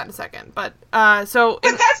we'll get to that in a second. But But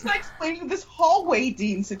that's not explaining this hallway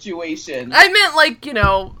dean situation. I meant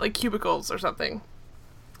like cubicles or something.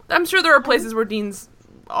 I'm sure there are places where dean's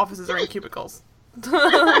offices are in cubicles.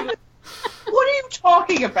 What are you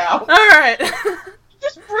talking about? All right.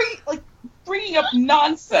 Just bringing up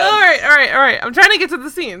nonsense. All right. I'm trying to get to the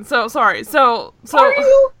scene. So sorry. So Are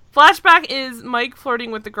you? flashback is Mike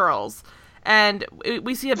flirting with the girls, and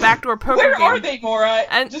we see a backdoor poker Where game are they, Maura?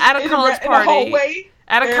 And Just at a college in party. a hallway?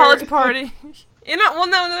 at a They're- college party. No, they're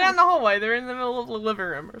not in the hallway. They're in the middle of the living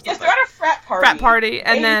room or something. Yes, they're at a frat party. Frat party,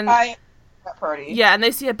 and then Frat party. yeah, and they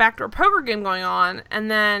see a backdoor poker game going on, and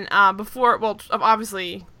then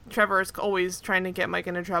obviously Trevor is always trying to get Mike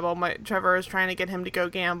into trouble. Trevor is trying to get him to go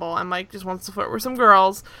gamble, and Mike just wants to flirt with some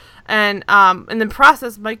girls. And in the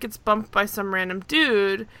process, Mike gets bumped by some random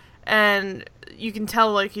dude, and you can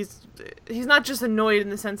tell like he's not just annoyed in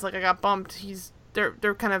the sense like I got bumped.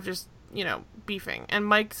 They're kind of just beefing. And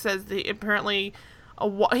Mike says that apparently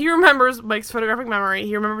he remembers Mike's photographic memory.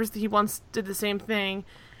 He remembers that he once did the same thing.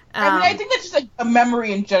 I think that's just a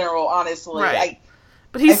memory in general, honestly. Right.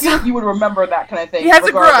 But he's I feel like you would remember that kind of thing. he has a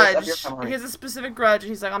regardless of your grudge. memory. He has a specific grudge, and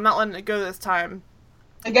he's like, I'm not letting it go this time.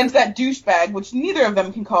 Against that douchebag, which neither of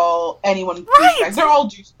them can call anyone Right! douchebags. They're all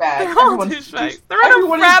douchebags. They're all Everyone's douchebags. They're at a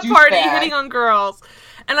everyone is frat party douchebag. hitting on girls.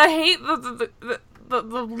 And I hate the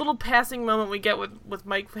little passing moment we get with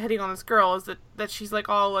Mike hitting on this girl is that she's like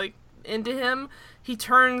all like into him. He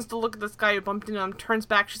turns to look at this guy who bumped into him, turns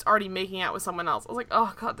back, she's already making out with someone else. I was like,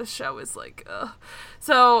 oh god, this show is like, ugh.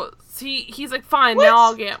 So he's like, fine, What? now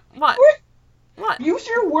I'll get what? What? Use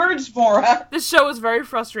your words, Maura. This show is very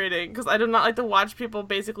frustrating because I do not like to watch people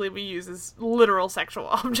basically be used as literal sexual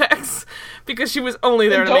objects because she was only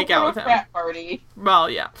there to make out with him. Frat party. Well,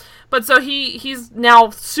 yeah. But so he's now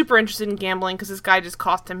super interested in gambling because this guy just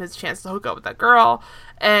cost him his chance to hook up with that girl.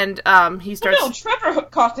 And he starts... No, Trevor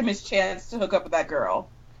cost him his chance to hook up with that girl.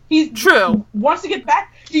 He True. wants to get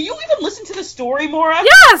back. Do you even listen to the story, Maura?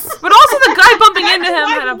 Yes! But also the guy bumping into him That's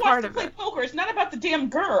why had a he part wants of to play it. poker. It's not about the damn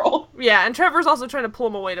girl. Yeah, and Trevor's also trying to pull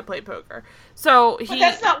him away to play poker. So he... But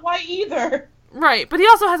that's not why either. Right, but he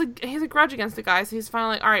also has a grudge against the guy, so he's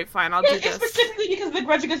finally like, alright, fine, I'll do It's this. specifically because of the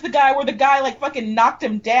grudge against the guy where the guy, like, fucking knocked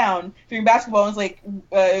him down during basketball and was like,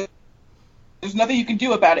 there's nothing you can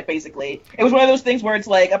do about it, basically. It was one of those things where it's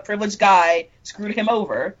like a privileged guy screwed him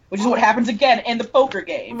over, which is what happens again in the poker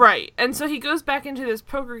game. Right, and so he goes back into this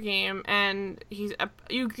poker game, and he's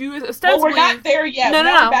you ostensibly... Well, we're not there yet. No.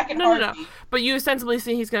 We're back in Harvey. But you ostensibly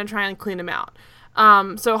see he's going to try and clean him out.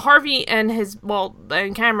 So Harvey and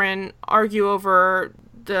and Cameron argue over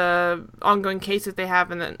the ongoing case that they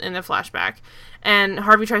have in the flashback, and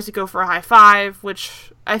Harvey tries to go for a high five,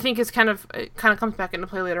 which I think is kind of comes back into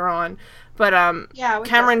play later on. But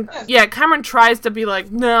Cameron tries to be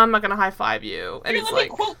like, no, I'm not gonna high five you, and Here, it's let me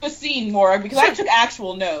quote the scene, Maura, because I took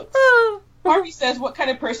actual notes. Harvey says, "What kind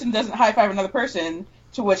of person doesn't high five another person?"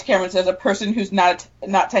 To which Cameron says, "A person who's not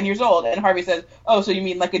 10 years old." And Harvey says, "Oh, so you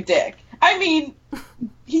mean like a dick?" I mean,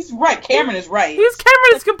 he's right. Cameron is right.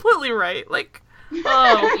 Cameron is completely right. Like,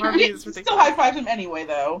 oh, Harvey is ridiculous. Still high fives him anyway,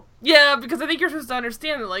 though. Yeah, because I think you're supposed to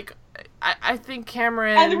understand that. Like, I think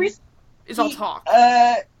Cameron and the reason is all talk.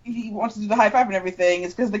 He wants to do the high five and everything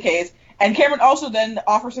is because of the case. And Cameron also then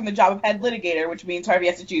offers him the job of head litigator, which means Harvey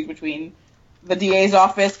has to choose between the DA's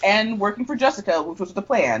office and working for Jessica, which was the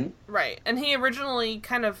plan. Right, and he originally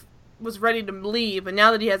kind of was ready to leave, but now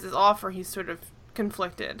that he has his offer, he's sort of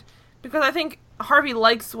conflicted. Because I think Harvey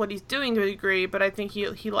likes what he's doing to a degree, but I think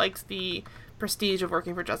he likes the prestige of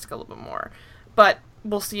working for Jessica a little bit more. But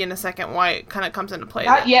we'll see in a second why it kind of comes into play.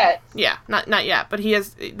 Not yet. Yeah, not yet. But he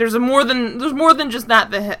has. There's more than just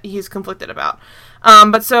that he's conflicted about.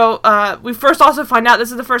 But so we first also find out this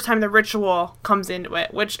is the first time the ritual comes into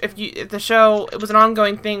it. Which if the show, it was an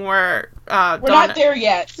ongoing thing where we're not there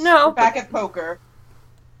yet. No, we're back at poker.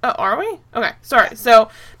 Oh, are we? Okay, sorry. So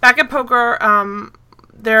back at poker,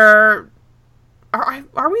 there.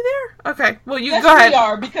 Are we there? Okay. Well, yes, go ahead. we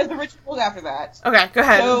are, because the ritual's after that. Okay, go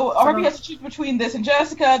ahead. So Harvey has to choose between this and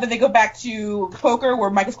Jessica. Then they go back to poker, where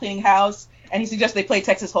Mike is cleaning house, and he suggests they play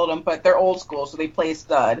Texas Hold'em, but they're old school, so they play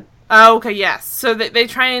stud. Oh, okay, yes. So they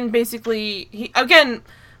try and basically...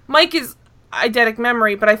 Mike is eidetic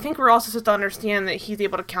memory, but I think we're also supposed to understand that he's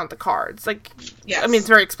able to count the cards. Like, yes. I mean, it's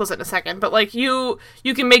very explicit in a second, but like you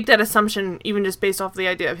can make that assumption even just based off the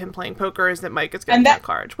idea of him playing poker is that Mike is going to count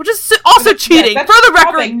cards, which is also cheating. Yes, for the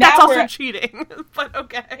record, that's also cheating. But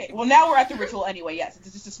okay. Well, now we're at the ritual anyway. Yes,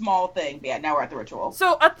 it's just a small thing. But yeah, now we're at the ritual.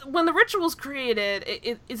 So when the ritual's created,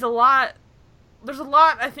 it is a lot. There's a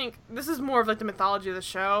lot. I think this is more of like the mythology of the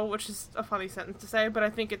show, which is a funny sentence to say, but I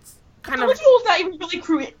think it's kind the of... ritual's not even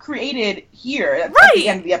really created here. That's right. At the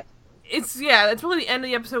end of the episode. It's really the end of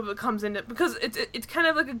the episode that comes into, because it's kind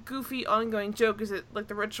of like a goofy ongoing joke. Is it like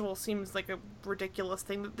the ritual seems like a ridiculous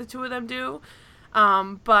thing that the two of them do,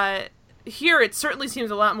 but here it certainly seems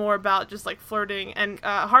a lot more about just like flirting and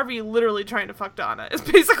Harvey literally trying to fuck Donna is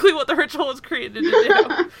basically what the ritual was created to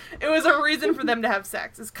do. It was a reason for them to have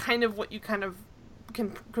sex. Is kind of what you kind of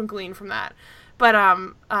can glean from that. But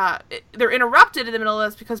they're interrupted in the middle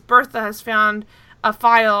of this because Bertha has found a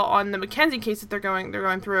file on the Mackenzie case that they're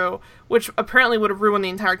going through, which apparently would have ruined the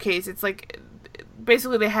entire case. It's like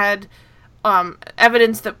basically they had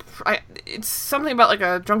evidence that it's something about like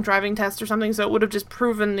a drunk driving test or something, so it would have just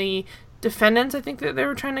proven the defendants, I think, that they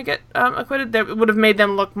were trying to get acquitted. That would have made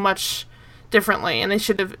them look much differently, and they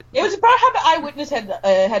should have... It was about how the eyewitness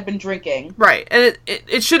had been drinking. Right, and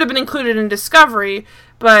it should have been included in discovery,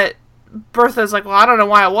 but Bertha's like, well, I don't know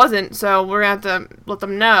why it wasn't, so we're going to have to let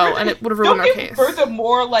them know, and it would have ruined our case. Bertha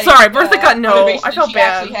more, like... Sorry, Bertha got no. I felt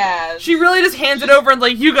bad. Has. She really just hands it over and,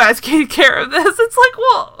 like, you guys take care of this. It's like,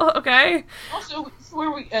 well, okay. Also,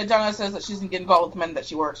 where Donna says that she doesn't get involved with the men that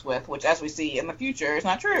she works with, which, as we see in the future, is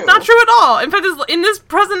not true. It's not true at all. In fact, it's in this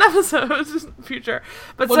present episode, future.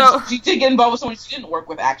 But she did get involved with someone she didn't work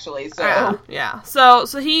with, actually. So yeah. So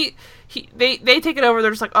they take it over.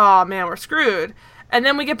 They're just like, oh man, we're screwed. And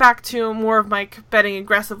then we get back to more of Mike betting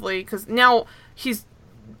aggressively because now he's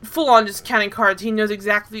full on just counting cards. He knows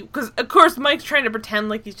exactly, because of course Mike's trying to pretend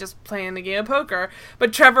like he's just playing the game of poker,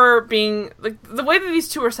 but Trevor being like, the way that these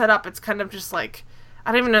two are set up, it's kind of just like,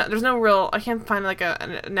 I don't even know, there's no real, I can't find like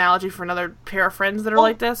an analogy for another pair of friends that are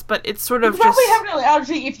like this, but it's sort of you probably have an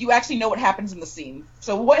analogy if you actually know what happens in the scene.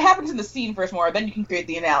 So what happens in the scene first, Maura, then you can create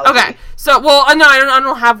the analogy. Okay, so, well, no, I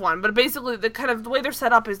don't have one, but basically the way they're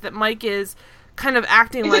set up is that Mike is kind of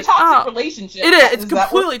acting it's like, a toxic relationship. It is. It's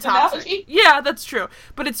completely toxic. Analogy? Yeah, that's true.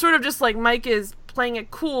 But it's sort of just like Mike is playing it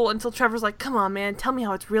cool until Trevor's like, come on, man, tell me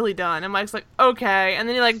how it's really done. And Mike's like, okay. And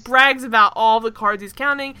then he like brags about all the cards he's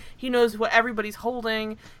counting. He knows what everybody's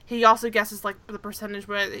holding. He also guesses like the percentage,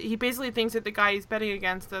 but he basically thinks that the guy he's betting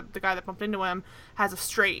against, the guy that bumped into him, has a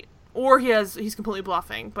straight. Or he's completely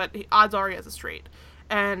bluffing, but odds are he has a straight.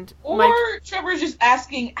 Or Trevor's just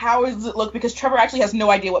asking how does it look, because Trevor actually has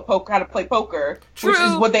no idea how to play poker, True. Which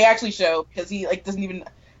is what they actually show, because he like doesn't even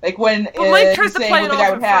like when Mike tries he's to saying play what it the guy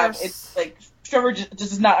off would have. first. It's like Trevor just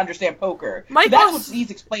does not understand poker. Mike so that's also, what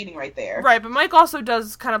he's explaining right there. Right, but Mike also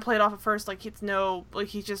does kind of play it off at first like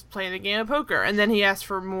he's just playing a game of poker, and then he asks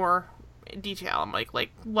for more detail. I'm like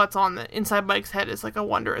what's on the inside Mike's head is like a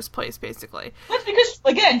wondrous place, basically. That's because,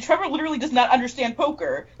 again, Trevor literally does not understand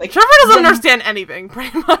poker. Like, Trevor doesn't understand anything,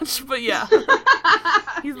 pretty much, but yeah.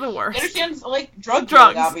 He's the worst. He understands, like, drugs,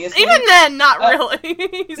 dealing, obviously. Even then, not really.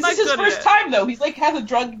 He's this not is his good first at it. time, though. He's, like, has a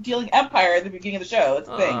drug-dealing empire at the beginning of the show. That's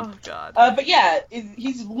the thing. Oh, God. But yeah,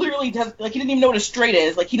 he's literally, he doesn't even know what a straight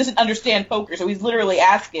is. Like, he doesn't understand poker, so he's literally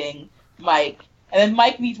asking Mike. And then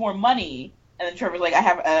Mike needs more money. And then Trevor's like, I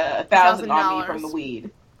have $1,000 on me from the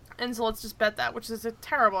weed. And so let's just bet that, which is a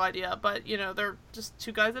terrible idea. But, they're just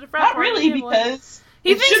two guys at a frat Not party. really, because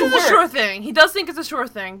he thinks it's a sure thing. He does think it's a sure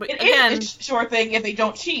thing. But again, it's a sure thing if they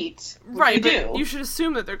don't cheat. Right, they but do. you should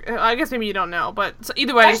assume that they're... I guess maybe you don't know, but so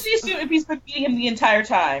either way... I actually assume if he's been beating him the entire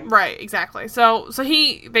time. Right, exactly. So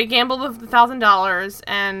they gamble the $1,000,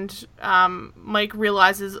 and Mike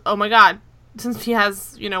realizes, oh my god, since he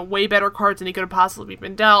has, way better cards than he could have possibly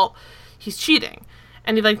been dealt, he's cheating.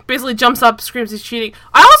 And he, basically jumps up, screams he's cheating.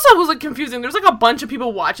 I also was, confusing. There's, a bunch of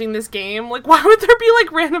people watching this game. Why would there be,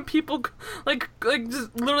 random people,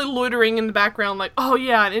 just literally loitering in the background, oh,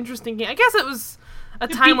 yeah, an interesting game. I guess it was a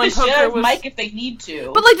time when poker was... Mike if they need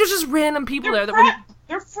to. But, there's just random people there that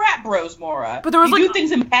They're frat bros, Maura. But there was, do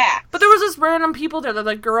things in packs. But there was just random people there.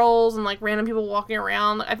 They're girls and random people walking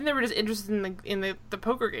around. I think they were just interested in the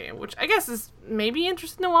poker game, which I guess is maybe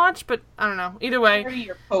interesting to watch. But I don't know. Either way,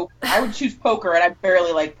 I would choose poker, and I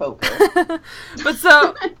barely like poker. But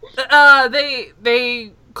so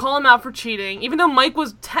they call him out for cheating, even though Mike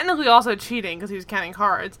was technically also cheating because he was counting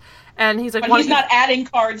cards. And he's like, but he's not adding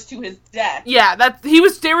cards to his deck. Yeah,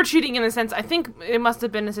 they were cheating in a sense. I think it must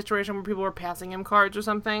have been a situation where people were passing him cards or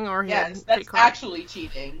something, or that's actually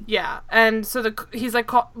cheating. Yeah, and so he's like,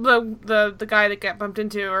 the guy that bumped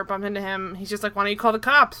into him. He's just like, why don't you call the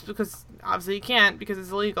cops? Because obviously you can't because it's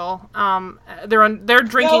illegal. They're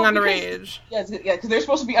drinking underage. Because they're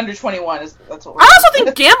supposed to be under 21. That's what. I also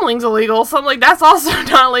think gambling's illegal, so I'm like, that's also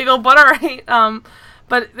not legal. But all right.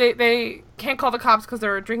 But they can't call the cops because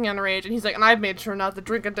they're drinking underage, and he's like, and I've made sure not to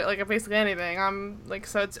drink basically anything. I'm like,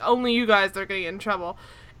 so it's only you guys that are gonna get in trouble.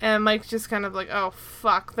 And Mike's just kind of like, oh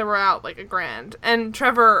fuck, they were out $1,000. And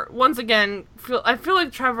Trevor, once again, I feel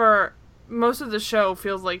like Trevor, most of the show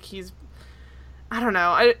feels like he's, I don't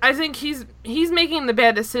know. I think he's making the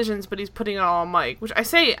bad decisions, but he's putting it all on Mike. Which I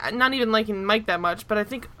say, not even liking Mike that much, but I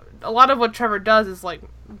think a lot of what Trevor does is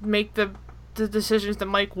make the decisions that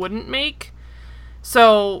Mike wouldn't make.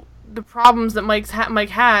 So the problems that Mike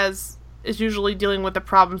has is usually dealing with the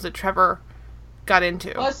problems that Trevor got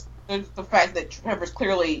into. Plus, there's the fact that Trevor's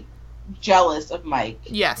clearly jealous of Mike.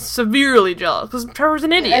 Yes, severely jealous, because Trevor's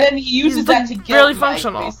an idiot. And then he uses that to get barely Mike,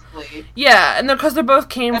 functional. Basically. Yeah, and because they both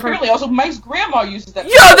came from. Apparently, also Mike's grandma uses that.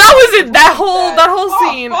 Yeah, that was it. That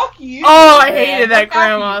whole scene. Fuck you. Oh, I hated that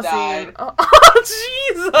grandma scene. Oh,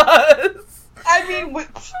 Jesus. I mean,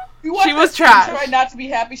 she was trash. Try not to be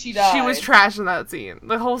happy she died. She was trash in that scene.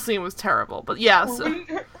 The whole scene was terrible. But yeah, she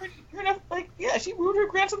ruined her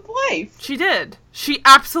grandson's life. She did. She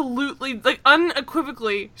absolutely,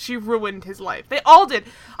 unequivocally, she ruined his life. They all did.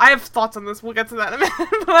 I have thoughts on this. We'll get to that in a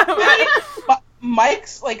minute.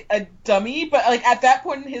 Mike's a dummy, but at that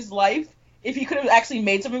point in his life, if he could have actually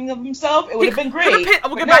made something of himself, it would have been great.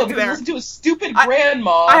 We'll get back to there. Listen to a stupid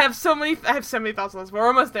grandma. I have so many thoughts on this. We're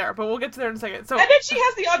almost there, but we'll get to there in a second. So, and then she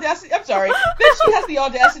has the audacity. I'm sorry. Then she has the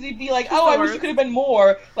audacity to be like, "Oh, I wish you could have been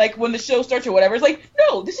more." Like when the show starts or whatever. It's like,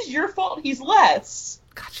 no, this is your fault. He's less.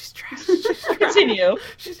 God, she's trash. She's trash. Continue.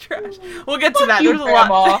 She's trash. We'll get to that. You, there's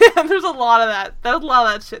Grandma. a lot. There's a lot of that. There's a lot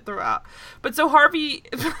of that shit throughout. But so Harvey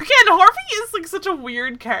is like such a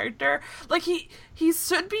weird character. Like he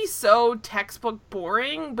should be so textbook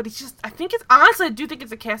boring, but he's just. I do think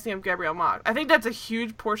it's a casting of Gabriel Macht. I think that's a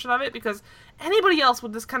huge portion of it because anybody else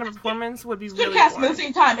with this kind of performance would be really casting boring. at the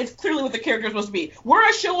same time. It's clearly what the character is supposed to be. We're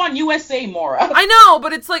a show on USA, Maura. I know,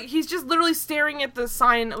 but it's like he's just literally staring at the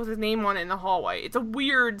sign with his name on it in the hallway. It's a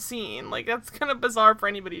weird scene. Like that's kind of bizarre for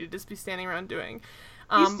anybody to just be standing around doing.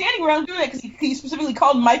 He's standing around doing it because he specifically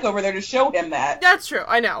called Mike over there to show him that. That's true,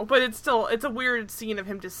 I know, but it's a weird scene of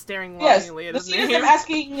him just staring longingly at his name. Yes, the scene is him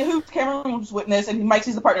asking who Cameron's witness, and Mike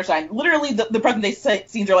sees the partner sign. Literally, the present day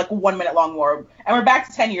scenes are like 1 minute long more, and we're back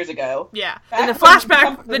to 10 years ago. Yeah, in the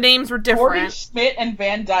flashback, the names were different. Gordon, Schmidt, and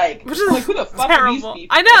Van Dyke. Which is like, who the fuck terrible. are these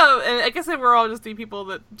people? I know, and I guess they were all just the people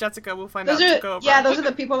that Jessica will find out to go over. Yeah, those are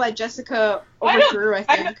the people that Jessica overthrew, I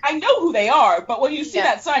think. I know who they are, but when you see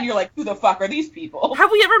that sign, you're like, who the fuck are these people? Have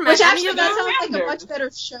we ever met any of that them? sounds like a much better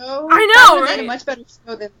show. I know, right? A much better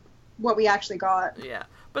show than what we actually got. Yeah.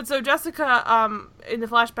 But so Jessica, in the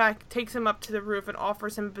flashback, takes him up to the roof and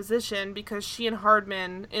offers him a position because she and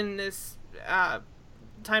Hardman in this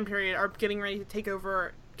time period are getting ready to take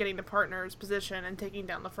over getting the partner's position and taking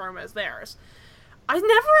down the firm as theirs. I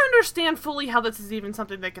never understand fully how this is even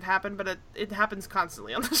something that could happen, but it happens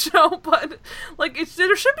constantly on the show. But like,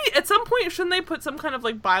 there should be at some point, shouldn't they put some kind of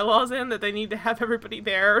like bylaws in that they need to have everybody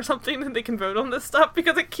there or something that they can vote on this stuff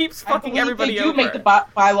because it keeps fucking everybody over. They do make the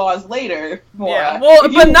bylaws later. Maura. Yeah, well,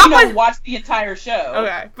 but not watch the entire show.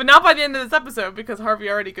 Okay, but not by the end of this episode because Harvey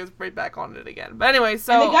already goes right back on it again. But anyway,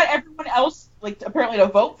 so and they got everyone else like apparently to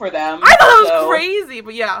vote for them. I thought it was crazy,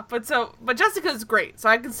 but yeah, but Jessica's great, so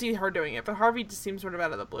I can see her doing it. But Harvey just seems sort of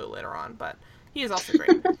out of the blue later on, but he is also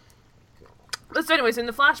great. So anyways, in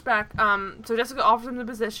the flashback, so Jessica offers him the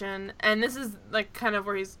position, and this is like kind of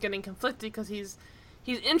where he's getting conflicted because he's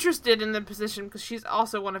interested in the position because she's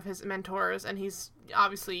also one of his mentors, and he's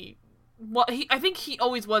obviously I think he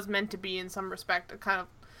always was meant to be in some respect a kind of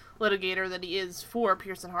litigator that he is for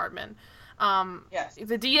Pearson Hardman. Yes.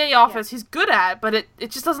 The DA office he's good at, but it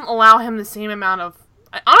just doesn't allow him the same amount of,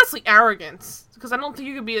 honestly, arrogance. Because I don't think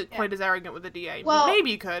you could be quite as arrogant with the DA. Well, maybe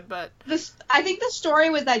you could, but... I think the story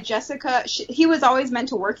was that Jessica, he was always meant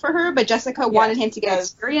to work for her, but Jessica wanted him to get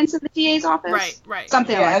experience in the DA's office. Right.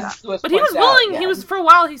 Something like that. But he was willing, for a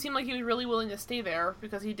while, he seemed like he was really willing to stay there,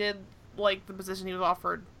 because he did like the position he was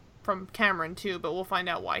offered from Cameron, too, but we'll find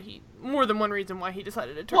out more than one reason why he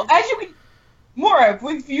decided to turn. Well, as you can... Maura, if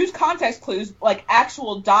we've used context clues, like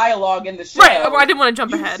actual dialogue in the show... Right, I didn't want to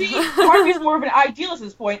jump ahead. See, Harvey's more of an idealist at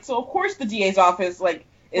this point, so of course the DA's office,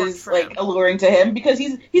 is alluring to him because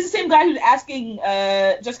he's the same guy who's asking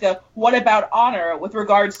Jessica what about honor with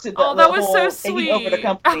regards to the that was whole so sweet. Taking over the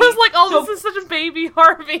company. I was like, this is such a baby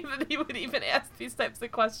Harvey that he would even ask these types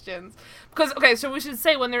of questions. Because so we should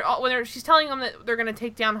say when she's telling him that they're going to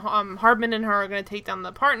take down Hardman and her are going to take down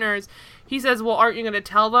the partners. He says, "Well, aren't you going to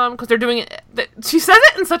tell them?" Because they're doing it. She says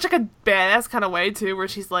it in such like a badass kind of way too, where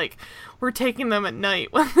she's like, "We're taking them at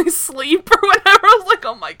night when they sleep or whatever." I was like,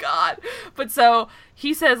 "Oh my god!" But so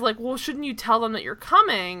he says, like, "Well, shouldn't you tell them that you're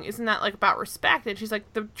coming? Isn't that like about respect?" And she's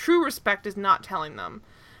like, "The true respect is not telling them."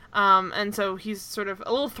 And so he's sort of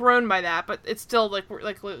a little thrown by that, but it's still like what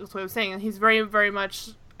I was saying. He's very, very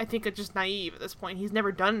much, I think, just naive at this point. He's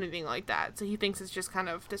never done anything like that, so he thinks it's just kind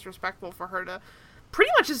of disrespectful for her to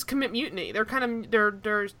pretty much just commit mutiny. They're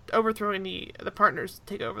overthrowing the partners to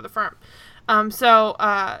take over the firm.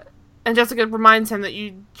 And Jessica reminds him that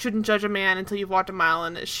you shouldn't judge a man until you've walked a mile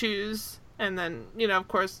in his shoes. And then, of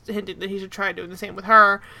course, hinted that he should try doing the same with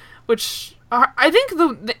her, which I think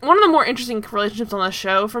one of the more interesting relationships on the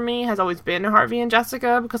show for me has always been Harvey and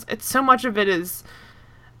Jessica, because it's so much of it is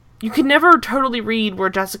you can never totally read where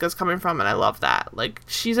Jessica's coming from, and I love that. Like,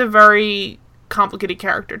 she's a very complicated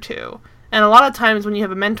character too. And a lot of times when you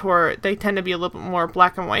have a mentor, they tend to be a little bit more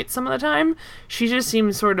black and white some of the time. She just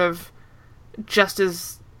seems sort of just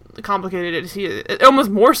as complicated as he is, almost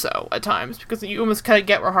more so at times, because you almost kind of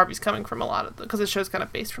get where Harvey's coming from a lot because the show's kind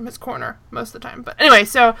of based from his corner most of the time. But anyway,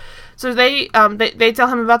 so they tell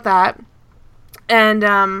him about that,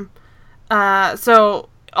 and so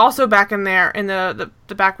also back in there in the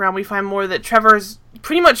background we find more that Trevor's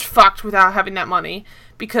pretty much fucked without having that money,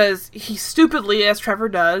 because he stupidly, as Trevor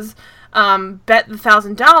does, bet the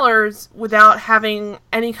 $1,000 without having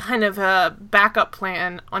any kind of a backup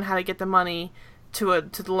plan on how to get the money to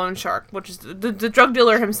the loan shark, which is the drug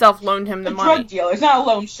dealer himself loaned him the money. The drug dealer, it's not a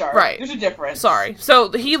loan shark. Right. There's a difference. Sorry.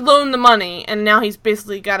 So he loaned the money, and now he's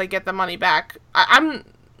basically got to get the money back. I'm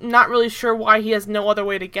not really sure why he has no other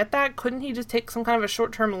way to get that. Couldn't he just take some kind of a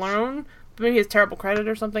short-term loan? Maybe he has terrible credit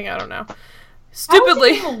or something. I don't know.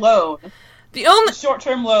 Stupidly, how is it a loan? The only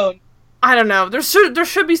short-term loan. I don't know. There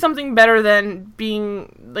should be something better than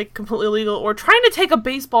being like completely illegal or trying to take a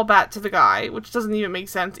baseball bat to the guy, which doesn't even make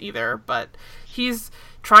sense either. But he's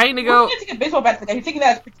trying to go. He's taking a baseball bat to the guy. He's taking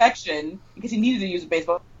that as protection because he needed to use a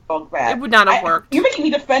baseball bat. It would not have worked. You're making me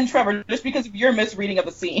defend Trevor just because of your misreading of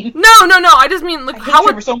the scene. No. I just mean, like, how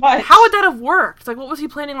would so much. How would that have worked? Like, what was he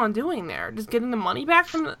planning on doing there? Just getting the money back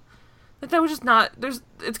from the. Like, that was just not.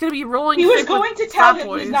 It's going to be rolling. He was going to tell him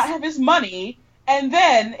he does not have his money, and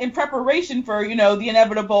then in preparation for the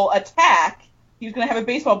inevitable attack, he was going to have a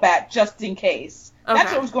baseball bat just in case. Okay.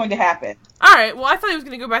 That's what was going to happen. All right. Well, I thought he was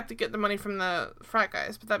going to go back to get the money from the frat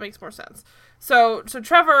guys, but that makes more sense. So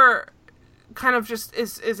Trevor kind of just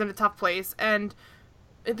is in a tough place, and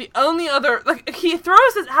the only other he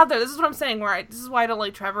throws this out there. This is what I'm saying. This is why I don't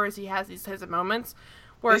like Trevor, is he has these types of moments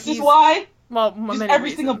where this is why. Well, just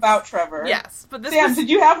everything reasons. About Trevor. Yes, but this Sam, did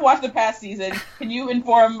you have watched the past season? Can you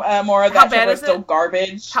inform Maura that Trevor is still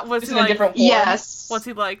garbage? Was he in a different form? Yes. What's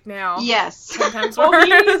he like now? Yes. Well,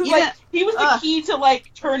 he was the key to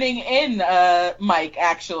turning in Mike.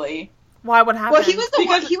 Actually, why? What happened? Well, he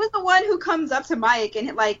was the one who comes up to Mike and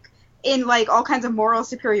in all kinds of moral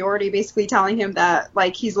superiority, basically telling him that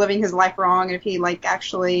he's living his life wrong, and if he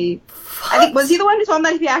actually, I think, was he the one who told him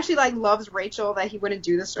that if he actually loves Rachel, that he wouldn't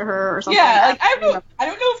do this to her or something? Yeah, I don't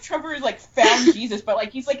know if Trevor is found Jesus, but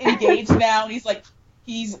he's engaged now, and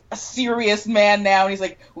he's a serious man now, and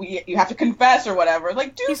he's you have to confess or whatever.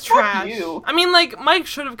 Dude, he's fuck trash. You. I mean, Mike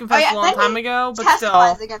should have confessed a long time ago, but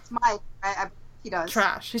testifies still. Against Mike. He does.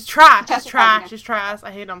 Trash. He's trash. He's trash. He's trash. I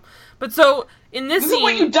hate him. But so in this scene, is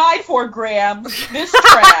what you died for, Graham. This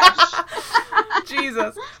trash.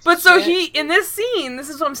 Jesus. But so in this scene, this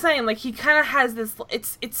is what I'm saying. He kind of has this.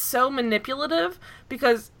 It's so manipulative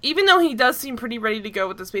because even though he does seem pretty ready to go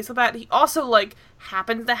with this baseball bat, he also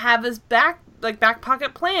happens to have this back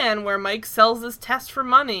pocket plan where Mike sells this test for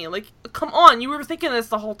money. Come on, you were thinking this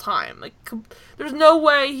the whole time. There's no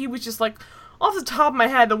way he was just off the top of my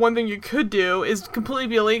head, the one thing you could do is completely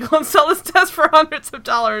be illegal and sell this test for hundreds of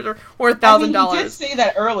dollars or $1,000. He did say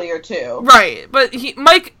that earlier too, right? But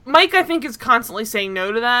Mike, I think, is constantly saying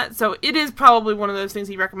no to that, so it is probably one of those things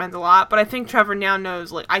he recommends a lot. But I think Trevor now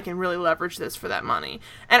knows I can really leverage this for that money,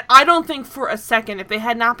 and I don't think for a second, if they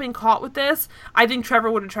had not been caught with this, I think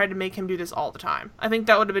Trevor would have tried to make him do this all the time. I think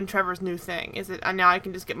that would have been Trevor's new thing. Is that now I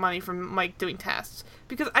can just get money from Mike doing tests.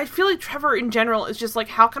 Because I feel like Trevor in general is just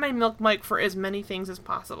how can I milk Mike for as many things as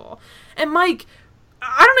possible? And Mike,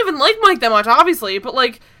 I don't even like Mike that much, obviously, but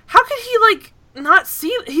how could he not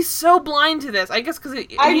see? He's so blind to this. I guess because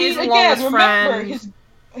he's a longest friend.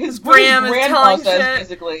 His Graham is telling shit.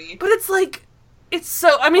 Basically. But it's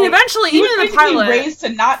so. I mean, eventually, even in the pilot, raised to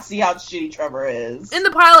not see how shitty Trevor is. In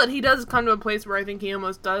the pilot, he does come to a place where I think he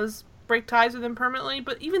almost does break ties with him permanently,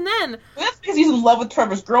 but even then... That's because he's in love with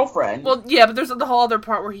Trevor's girlfriend. Well, yeah, but there's the whole other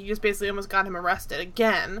part where he just basically almost got him arrested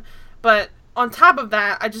again. But on top of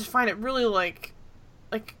that, I just find it really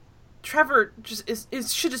Trevor just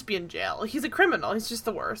should just be in jail. He's a criminal. He's just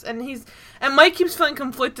the worst. And Mike keeps feeling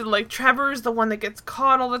conflicted, Trevor's the one that gets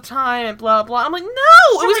caught all the time and blah blah. I'm no, it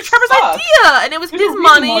was Trevor's idea, and it was his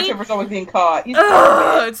money. Trevor's always being caught.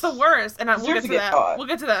 It's the worst. And we'll get to that. Caught. We'll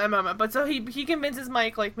get to that in a moment. But so he convinces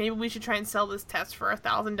Mike maybe we should try and sell this test for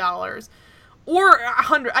 $1,000. Or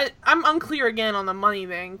 $100. I'm unclear again on the money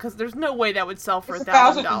thing because there's no way that would sell for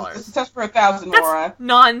 $1,000. It's a test for $1,000, Nora. That's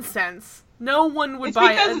nonsense. No one would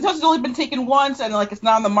buy it. It's because the test has only been taken once, and it's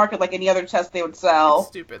not on the market like any other test they would sell. It's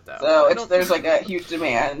stupid though. So there's a huge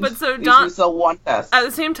demand. But so Donna sell one test. At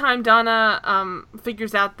the same time, Donna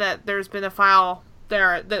figures out that there's been a file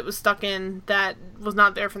there that was stuck in that was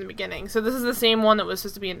not there from the beginning. So this is the same one that was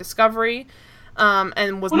supposed to be in Discovery,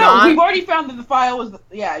 and was not. No, we've already found that the file was.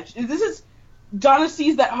 Yeah, this is. Donna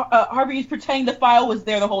sees that Harvey is pretending the file was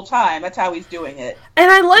there the whole time. That's how he's doing it. And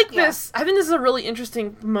I like this. I think this is a really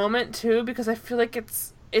interesting moment, too, because I feel like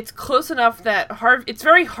it's close enough that it's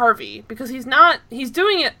very Harvey, because he's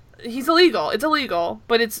doing it, he's illegal. It's illegal,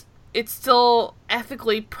 but it's still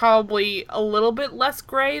ethically probably a little bit less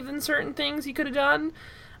gray than certain things he could have done.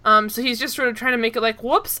 So he's just sort of trying to make it like,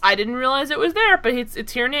 whoops, I didn't realize it was there, but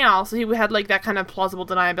it's here now. So he had like that kind of plausible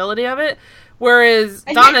deniability of it. Whereas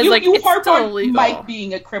Donna's like, it's still illegal. Mike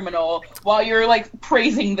being a criminal while you're like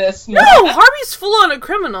praising this. No, Harvey's full on a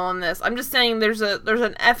criminal in this. I'm just saying there's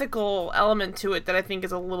an ethical element to it that I think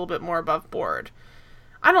is a little bit more above board.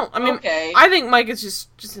 I think Mike is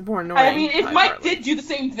just more annoying. I mean, if Mike did do the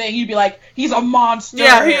same thing, you'd be like, he's a monster.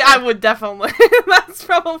 Yeah, I would definitely. That's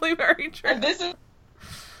probably very true. And this is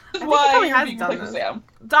why you're being like Sam.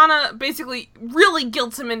 Donna basically really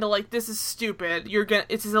guilts him into like, this is stupid.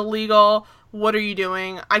 This is illegal. What are you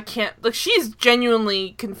doing? I can't, like, she's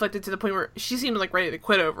genuinely conflicted to the point where she seems like ready to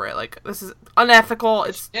quit over it. Like, this is unethical.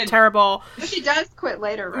 It's terrible. But she does quit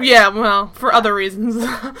later, right? Yeah, well, for other reasons.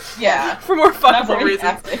 Yeah. For more fuckable reasons.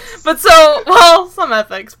 Ethics. But so, well, some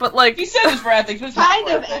ethics, but like. He said it's for ethics, but it's kind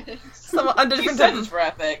not of for ethics. He said it's for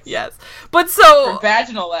ethics. Yes. But so. For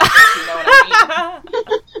vaginal ethics, you know what I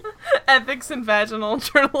mean? Ethics and vaginal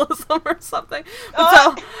journalism or something.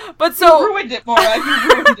 But so. You ruined it, Maura.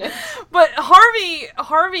 You ruined it. But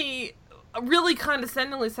Harvey really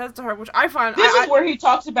condescendingly says to her, which I find... This is where he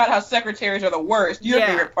talks about how secretaries are the worst. Your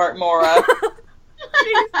favorite part, Maura.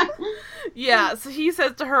 Yeah, so he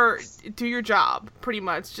says to her, do your job, pretty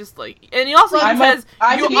much, just like... And he also says,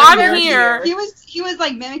 I'm here. He was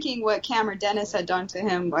like mimicking what Cameron Dennis had done to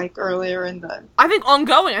him like earlier in the... I think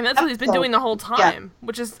ongoing, and that's what he's been doing the whole time,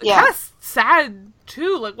 which is kind of sad,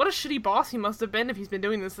 too. Like, what a shitty boss he must have been if he's been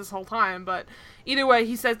doing this whole time, but either way,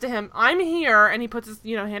 he says to him, I'm here, and he puts his,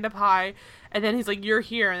 hand up high, and then he's like, you're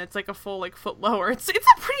here, and it's like a full, like, foot lower. It's a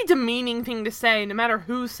pretty demeaning thing to say, no matter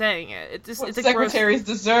who's saying it. It's secretaries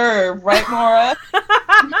deserve, right, Maura?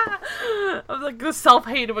 Like, the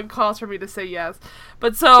self-hate it would cause for me to say yes.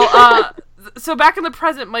 But so back in the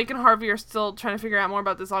present, Mike and Harvey are still trying to figure out more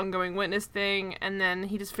about this ongoing witness thing, and then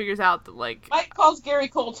he just figures out that, like... Mike calls Gary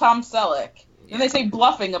Cole Tom Selleck. And they say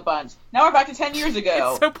bluffing a bunch. Now we're back to 10 years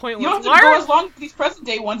ago. It's so pointless. You don't have to go as long with these present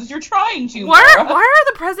day ones as you're trying to. Why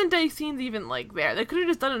are the present day scenes even like there? They could have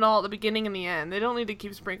just done it all at the beginning and the end. They don't need to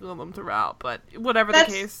keep sprinkling them throughout. But whatever the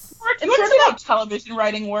case. Do you understand how television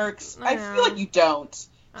writing works? I feel like you don't.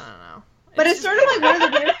 I don't know. But it's sort of like one of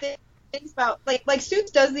the weird things about like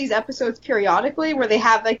Suits does these episodes periodically where they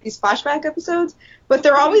have like these flashback episodes, but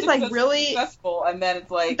they're always like really successful, and then it's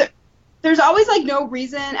like. There's always like no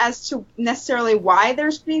reason as to necessarily why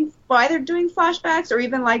they're doing flashbacks or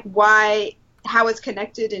even like how it's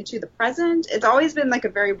connected into the present. It's always been like a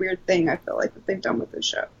very weird thing, I feel like, that they've done with this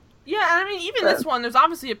show. Yeah, I mean, even this one, there's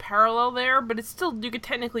obviously a parallel there, but it's still, you could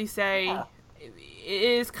technically say it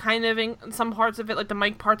is kind of in some parts of it, like the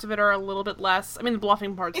Mike parts of it are a little bit less. I mean, the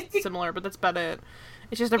bluffing part's similar, but that's about it.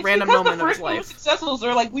 It's just a random moment of his life. The successfuls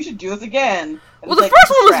are like, we should do this again. Well, the first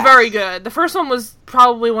one was very good. The first one was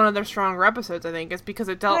probably one of their stronger episodes, I think. It's because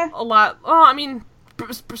it dealt a lot... Oh, I mean,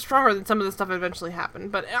 stronger than some of the stuff that eventually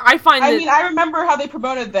happened. But I find I remember how they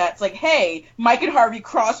promoted that. It's like, hey, Mike and Harvey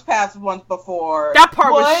crossed paths once before. That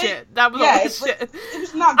part was shit. That was always shit. It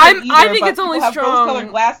was not good either, I think it's only have strong... rose-colored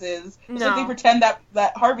glasses. It's like they pretend that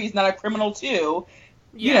Harvey's not a criminal, too.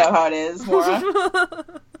 Yeah. You know how it is, Maura.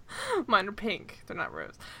 Mine are pink. They're not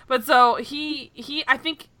rose. But so I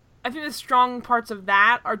think the strong parts of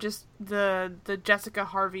that are just the Jessica,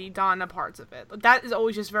 Harvey, Donna parts of it. That is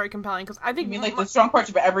always just very compelling because I think you mean like the strong parts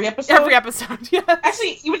of every episode. Every episode, yeah.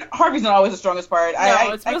 Actually, even Harvey's not always the strongest part.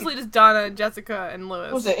 No, it's mostly just Donna, Jessica, and Lewis.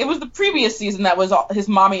 What was it? It was the previous season that was his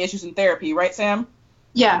mommy issues in therapy, right, Sam?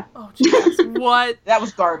 Yeah. Oh, Jesus. What? That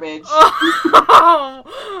was garbage.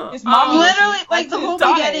 Oh. His mom literally, like, the whole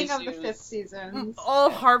beginning of the 5th season. All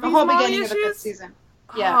Harvey's The whole mommy beginning issues? of the 5th season.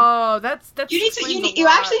 Yeah. Oh, that's you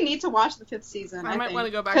actually need to watch the 5th season. I might want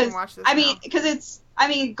to go back and watch this. I mean, because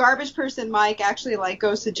garbage person Mike actually, like,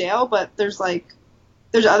 goes to jail, but there's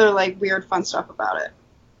other, like, weird fun stuff about it.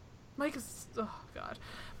 Mike is, oh, God.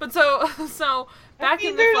 But so back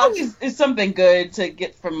in the there always is something good to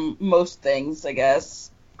get from most things, I guess.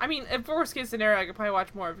 I mean, in worst case scenario, I could probably watch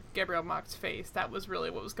more of Gabrielle Mock's face. That was really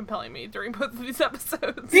what was compelling me during both of these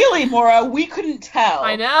episodes. Really, Maura? We couldn't tell.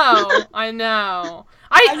 I know.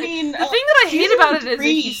 I mean, the thing that I hate about it is that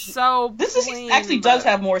he's so actually does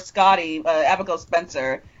have more Scotty, Abigail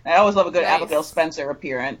Spencer. And I always love a good Abigail Spencer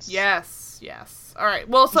appearance. Yes. All right.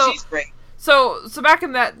 Well, so she's great. So back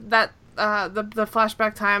in the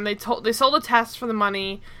flashback time, they sold a test for the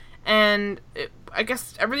money, and I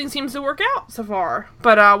guess everything seems to work out so far.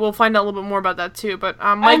 But we'll find out a little bit more about that too. But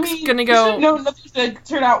Mike's gonna go. Nothing's gonna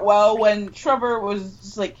turn out well when Trevor was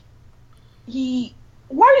just like Why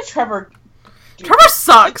did Trevor? Trevor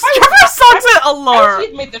sucks. Trevor sucks at Allure.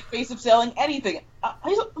 He'd made the face of selling anything.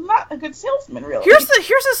 he's not a good salesman, really.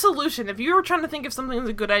 Here's a solution. If you were trying to think if something was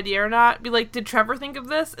a good idea or not, be like, did Trevor think of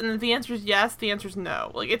this? And if the answer is yes, the answer is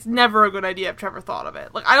no. Like, it's never a good idea if Trevor thought of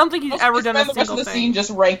it. Like, I don't think he's ever done a single thing. The rest of the scene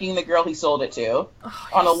just ranking the girl he sold it to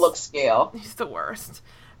on a look scale. He's the worst.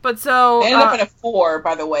 But so... They ended up at a 4,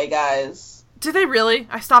 by the way, guys. Did they really?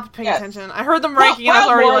 I stopped paying attention. I heard them ranking and I was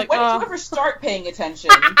already like, when did you ever start paying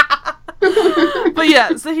attention? But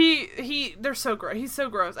yeah, so they're so gross. He's so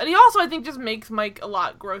gross. And he also, I think, just makes Mike a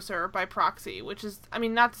lot grosser by proxy, which is, I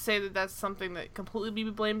mean, not to say that that's something that completely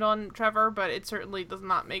be blamed on Trevor, but it certainly does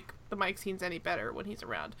not make the Mike scenes any better when he's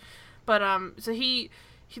around. But, so they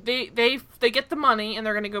get the money and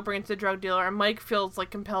they're going to go bring it to the drug dealer, and Mike feels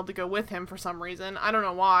like compelled to go with him for some reason. I don't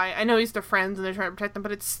know why. I know he's their friends and they're trying to protect them,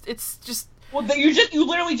 but it's just... Well, you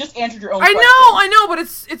literally just answered your own question. I know, but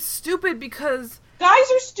it's stupid because...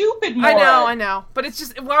 Guys are stupid, Maura. I know. But it's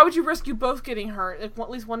just, why would you risk you both getting hurt? Like,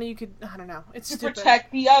 at least one of you could, I don't know. It's to stupid.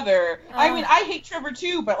 Protect the other. I mean, I hate Trevor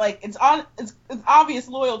too, but, like, it's obvious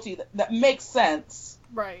loyalty that makes sense.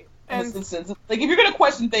 Right. In this instance. Like, if you're gonna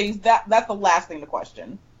question things, that's the last thing to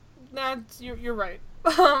question. You're right.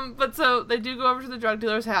 But so, they do go over to the drug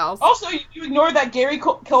dealer's house. Also, you ignore that Gary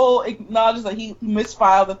Cole acknowledges that he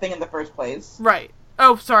misfiled the thing in the first place. Right.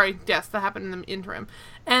 Oh, sorry. Yes, that happened in the interim.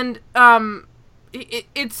 And,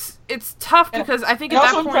 it's tough because I think at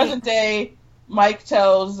that point... Also in present day, Mike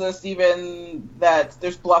tells Steven that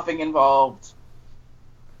there's bluffing involved.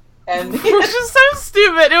 And which is so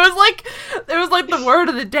stupid. It was like the word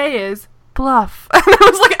of the day is bluff. And it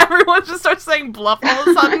was like everyone just starts saying bluff all of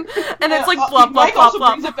a sudden. And it's like bluff, bluff, Mike bluff, also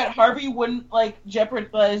bluff. brings up that Harvey wouldn't, like,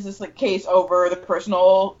 jeopardize this, like, case over the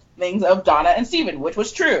personal things of Donna and Steven, which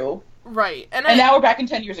was true. Right. And now we're back in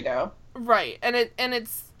 10 years ago. Right. And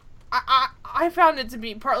it's... I found it to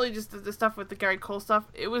be partly just the stuff with the Gary Cole stuff.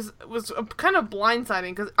 It was kind of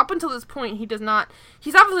blindsiding because up until this point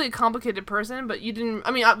he's obviously a complicated person, but you didn't,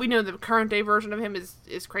 I mean, we know the current day version of him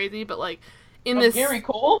is crazy, but like this Gary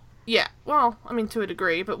Cole? Yeah, well, I mean, to a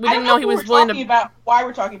degree, but we didn't know he was willing to... Why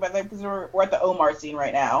we're talking about that, because we're at the Omar scene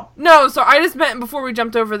right now. No, so I just meant before we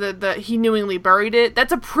jumped over the he knowingly buried it,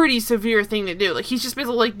 that's a pretty severe thing to do. Like, he's just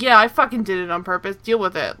basically like, yeah, I fucking did it on purpose, deal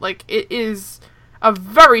with it. Like, it is a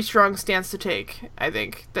very strong stance to take, I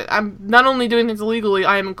think. That I'm not only doing things illegally,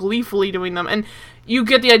 I am gleefully doing them, and you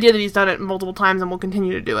get the idea that he's done it multiple times and will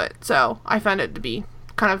continue to do it. So, I found it to be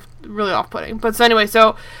kind of really off-putting. But so anyway,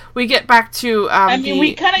 so we get back to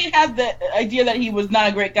we kind of had the idea that he was not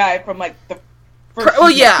a great guy from like the first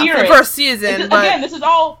the first season. But again, this is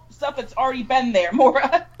all stuff that's already been there,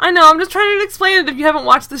 Maura. I know, I'm just trying to explain it if you haven't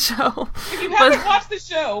watched the show. If you haven't watched the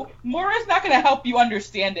show, Maura's not going to help you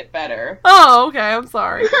understand it better. Oh, okay, I'm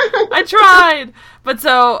sorry. I tried. But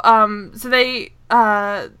so they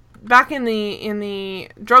back in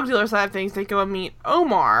the drug dealer side of things, they go and meet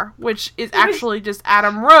Omar, which is actually just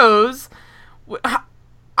Adam Rose. I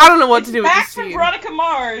don't know what to do with this scene. Back to Veronica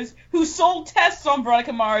Mars, who sold tests on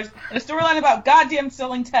Veronica Mars, and a storyline about goddamn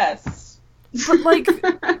selling tests. But, like...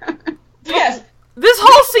 yes. This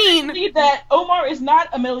whole scene... That Omar is not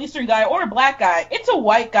a Middle Eastern guy or a black guy. It's a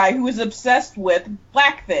white guy who is obsessed with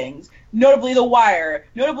black things. Notably The Wire.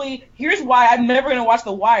 Notably, here's why I'm never going to watch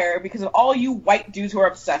The Wire, because of all you white dudes who are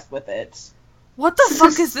obsessed with it. What the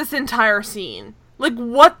fuck is this entire scene? Like,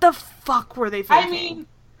 what the fuck were they thinking? I mean,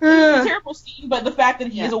 it's a terrible scene, but the fact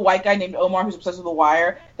that he is a white guy named Omar who's obsessed with The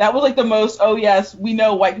Wire, that was like the most, oh yes, we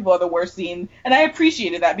know white people are the worst scene. And I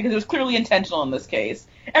appreciated that, because it was clearly intentional in this case.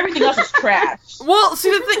 Everything else is trash. Well,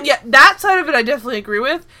 see, the thing, yeah, that side of it I definitely agree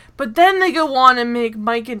with, but then they go on and make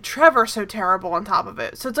Mike and Trevor so terrible on top of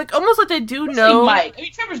it. So it's like, almost like they do know... Mike. I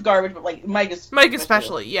mean, Trevor's garbage, but like, Mike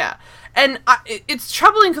especially, yeah. And it's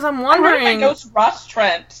troubling, because I'm wondering... I know Ross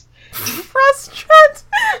Trent. Ross Trent!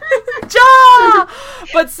 Ja!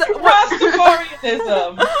 But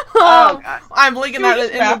Rastafarianism. Oh, God. I'm linking that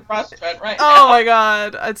in the... Ross Trent right now. Oh my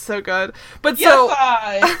God, it's so good. But yes,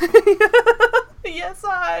 yes,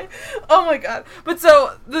 I. Oh my God. But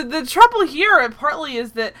so the trouble here partly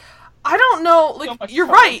is that I don't know. Like, so you're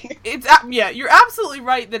right. You're absolutely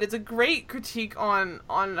right that it's a great critique on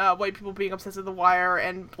white people being obsessed with The Wire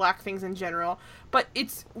and black things in general. But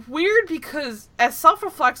it's weird because as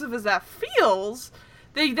self-reflexive as that feels,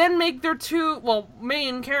 they then make their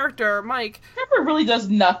main character, Mike. Trevor really does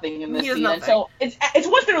nothing in this scene. And so it's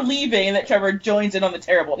once they're leaving that Trevor joins in on the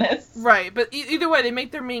terribleness. Right, but either way, they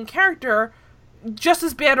make their main character just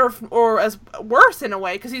as bad or as worse in a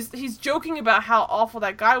way, because he's joking about how awful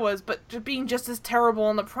that guy was, but being just as terrible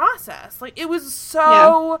in the process. Like, it was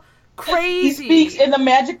so crazy. He speaks in the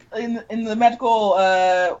magical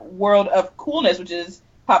world of coolness, which is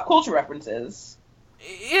pop culture references.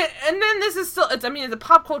 and then this is still, it's a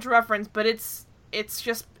pop culture reference, but it's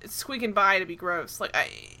squeaking by to be gross. Like,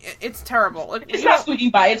 it's terrible. Like, it's not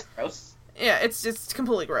squeaking by, it's gross. Yeah, it's just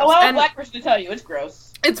completely gross. Allow a black person to tell you, it's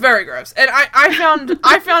gross. It's very gross. And I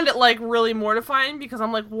found it, like, really mortifying, because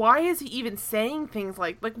I'm like, why is he even saying things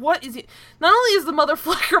like, what is he, not only is the mother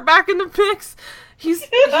flicker back in the mix,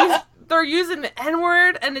 they're using the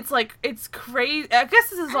N-word, and it's like, it's crazy. I guess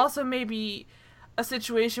this is also maybe a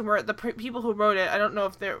situation where the people who wrote it, I don't know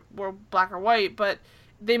if they were black or white, but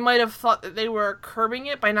they might have thought that they were curbing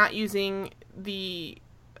it by not using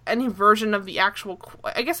any version of the actual,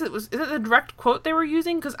 I guess is it the direct quote they were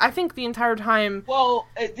using? Because I think the entire time... Well,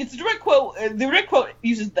 it's a direct quote. The direct quote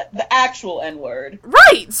uses the actual N-word.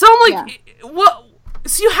 Right! So I'm like, what?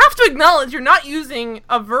 So you have to acknowledge you're not using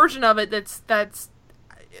a version of it that's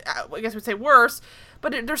I guess we'd say worse,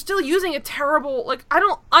 but they're still using a terrible, like, I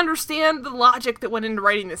don't understand the logic that went into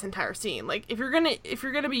writing this entire scene. Like, if you're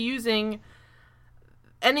gonna be using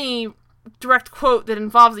any direct quote that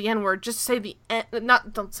involves the N-word, just say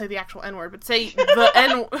don't say the actual N-word, but say the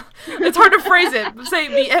N, it's hard to phrase it, but say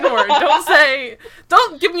the N-word.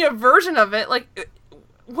 Don't give me a version of it. Like,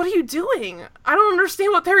 what are you doing? I don't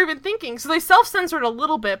understand what they're even thinking. So they self-censored a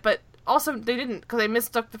little bit, but also they didn't, because they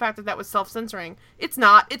mistook the fact that was self-censoring. It's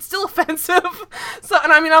not. It's still offensive. So,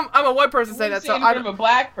 and I mean, I'm a white person saying that, so I'm a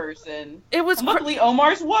black person. It was luckily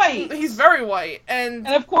Omar's white. He's very white, and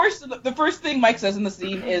of course the first thing Mike says in the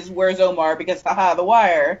scene is, "Where's Omar?" Because haha, The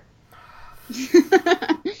Wire.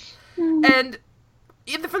 And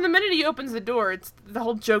from the minute he opens the door, the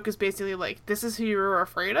whole joke is basically like, "This is who you were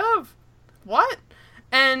afraid of?" What?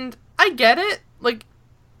 And I get it. Like,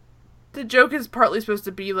 the joke is partly supposed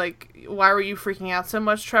to be like, why were you freaking out so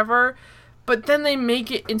much, Trevor? But then they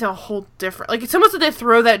make it into a whole different... Like, it's almost like they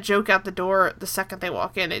throw that joke out the door the second they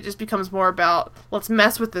walk in. It just becomes more about, let's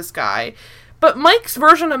mess with this guy. But Mike's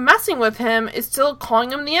version of messing with him is still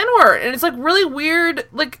calling him the N-word. And it's, like, really weird.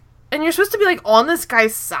 Like, and you're supposed to be, like, on this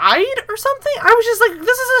guy's side or something? I was just like,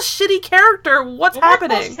 this is a shitty character. What's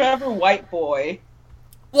happening? Trevor white boy.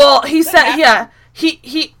 Well, he said, yeah.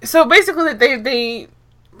 He so basically they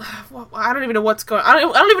I don't even know what's going on. I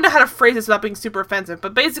don't even know how to phrase this without being super offensive,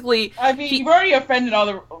 but basically... I mean, you've already offended all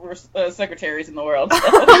the secretaries in the world. So.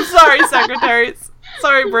 I'm sorry, secretaries.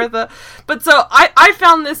 Sorry, Bertha. But so, I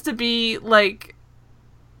found this to be, like,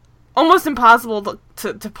 almost impossible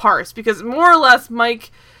to parse, because more or less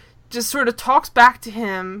Mike just sort of talks back to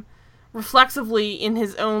him reflexively in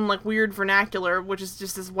his own, like, weird vernacular, which is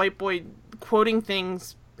just this white boy quoting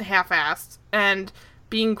things half-assed, and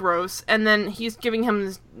being gross, and then he's giving him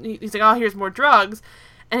this, he's like, oh, here's more drugs,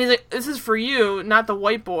 and he's like, this is for you, not the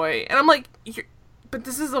white boy, and I'm like, but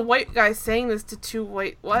this is a white guy saying this to two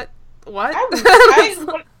white, what? I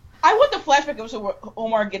want the flashback episode where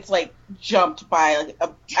Omar gets, like, jumped by, like,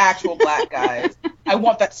 an actual black guy. I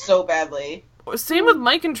want that so badly. Same with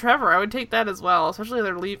Mike and Trevor. I would take that as well, especially if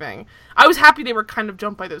they're leaving. I was happy they were kind of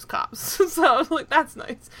jumped by those cops. So I was like, that's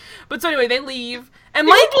nice. But so anyway, they leave. And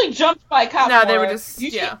they Mike... weren't really jumped by cops. No, they were just,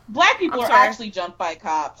 Black people are actually jumped by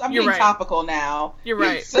cops. I'm getting topical now. You're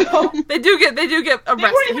right. So, they do get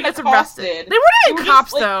arrested. He gets arrested. They weren't even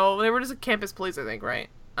cops, though. They were just campus police, I think, right?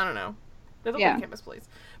 I don't know. They look like campus police.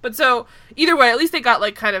 But so, either way, at least they got,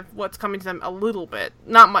 like, kind of what's coming to them a little bit.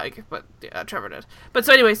 Not Mike, but Trevor did. But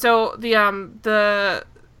so anyway, so the...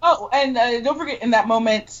 Oh, and don't forget, in that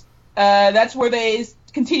moment, that's where they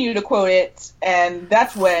continue to quote it, and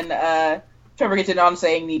that's when Trevor gets in on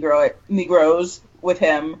saying Negroes with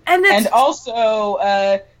him. And also,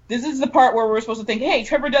 this is the part where we're supposed to think, hey,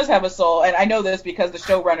 Trevor does have a soul, and I know this because the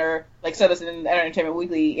showrunner, like, said this in an Entertainment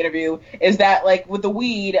Weekly interview, is that, like, with the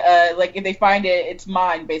weed, like, if they find it, it's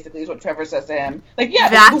mine, basically, is what Trevor says to him. Like, yeah,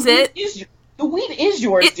 that's it. The weed is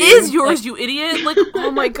yours, dude. It is yours, like, you idiot. Like,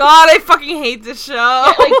 oh my god, I fucking hate this show.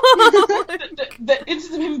 Yeah, like, the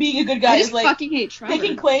instance of him being a good guy is, like, fucking hate Trevor.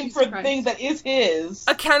 Taking claim for things that is his.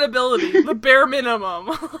 Accountability, the bare minimum.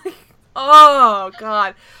 Like, oh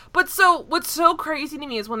god. But so, what's so crazy to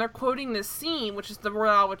me is when they're quoting this scene, which is the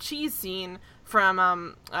Royale with Cheese scene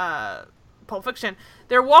from Pulp Fiction,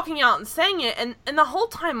 they're walking out and saying it, and the whole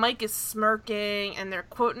time Mike is smirking, and they're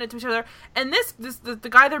quoting it to each other, and the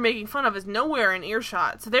guy they're making fun of is nowhere in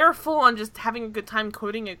earshot, so they're full on just having a good time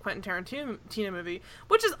quoting a Quentin Tarantino movie,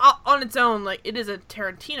 which is on its own, like, it is a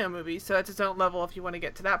Tarantino movie, so it's its own level if you want to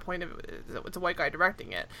get to that point of it's a white guy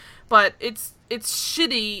directing it, but it's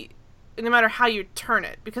shitty no matter how you turn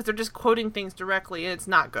it, because they're just quoting things directly, and it's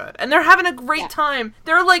not good. And they're having a great time.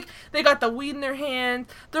 They're like, they got the weed in their hand.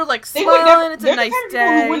 They're like smiling. It's a nice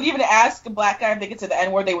day. Who wouldn't even ask a black guy if they get to the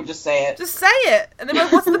N-word. They would just say it. Just say it, and they're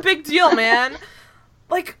like, "What's the big deal, man?"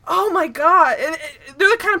 Like, oh my god, they're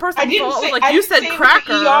the kind of person you said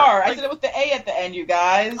cracker. ER. I said it with the A at the end, you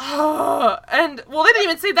guys. And well, they didn't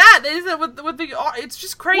even say that. They said with the it's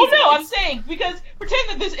just crazy. Well, no, I'm saying because pretend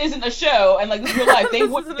that this isn't a show and like this is real life. They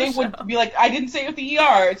would be like, I didn't say it with the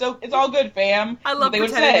ER. It's all good, fam. I love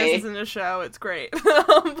pretending this isn't a show. It's great.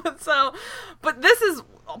 but this is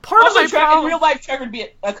part also, of my problem. In real life, Trevor would be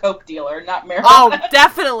a coke dealer, not marijuana. Oh,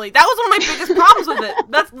 definitely. That was one of my biggest problems with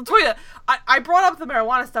it. That's Latoya. I brought up the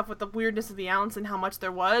marijuana stuff with the weirdness of the ounce and how much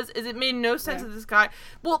there was. Is it made no sense that this guy?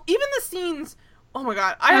 Well, even the scenes. Oh my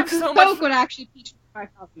god, I have so much. Coke would actually teach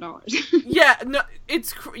 $5,000. Yeah, no,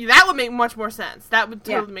 that would make much more sense. That would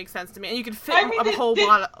totally make sense to me, and you could fit a whole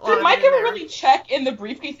lot. Did Mike ever really check in the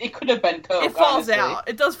briefcase? It could have been Coke. It falls out.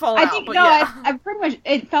 It does fall out. I think but I pretty much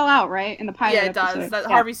it fell out right in the pilot. Yeah, it does. Episode.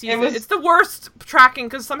 Harvey sees it. It's the worst tracking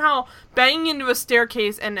because somehow banging into a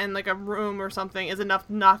staircase and like a room or something is enough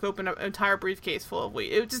to knock open an entire briefcase full of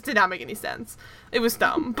weed. It just did not make any sense. It was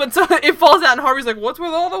dumb. But so it falls out, and Harvey's like, "What's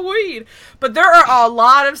with all the weed?" But there are a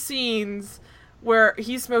lot of scenes where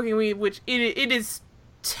he's smoking weed, which it is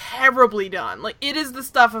terribly done. Like, it is the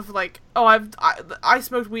stuff of like, oh, I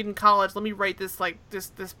smoked weed in college. Let me write this like this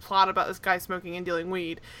plot about this guy smoking and dealing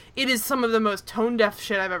weed. It is some of the most tone deaf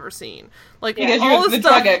shit I've ever seen. Like, because all you're the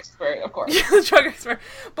drug expert, of course. Yeah, the drug expert.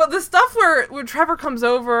 But the stuff where Trevor comes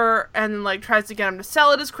over and like tries to get him to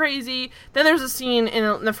sell it is crazy. Then there's a scene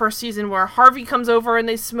in the first season where Harvey comes over and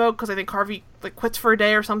they smoke because I think Harvey like quits for a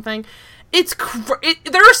day or something.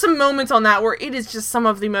 There are some moments on that where it is just some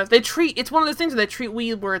of the most, it's one of those things where they treat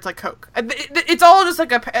weed where it's like Coke. It's all just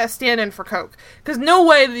like a stand-in for Coke. Because no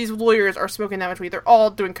way that these lawyers are smoking that much weed. They're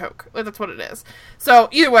all doing Coke. Like, that's what it is. So,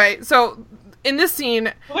 either way, in this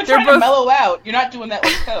scene, they're trying to mellow out. You're not doing that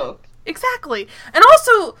with Coke. Exactly. And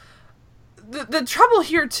also, the trouble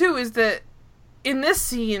here, too, is that in this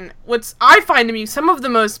scene, what's I find to be some of the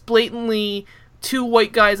most blatantly two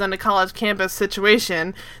white guys on a college campus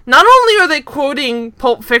situation, not only are they quoting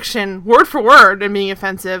Pulp Fiction word for word and being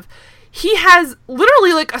offensive, he has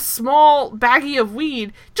literally like a small baggie of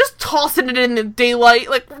weed, just tossing it in the daylight,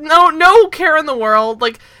 like no care in the world.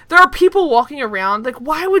 Like, there are people walking around, like,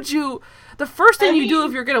 why would you... The first thing you do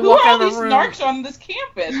if you're gonna walk out of the room... Who are all these narcs on this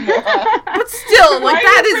campus? But still, like,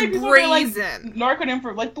 that is brazen. Like, narking him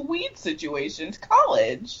for, like, the weed situation. It's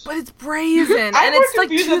college. But it's brazen, and it's like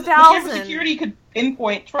 2000. The campus security could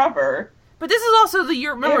pinpoint Trevor. But this is also the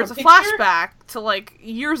year... Remember, it's a flashback to, like,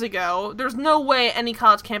 years ago. There's no way any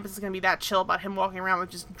college campus is gonna be that chill about him walking around with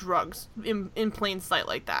just drugs in plain sight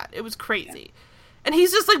like that. It was crazy. Yeah. And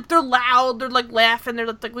he's just, like, they're loud, they're, like, laughing, they're,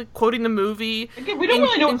 like quoing the movie. Again, we don't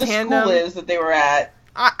really know what the school is that they were at.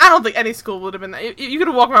 I don't think any school would have been that. You could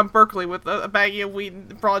have walked around Berkeley with a baggie of weed in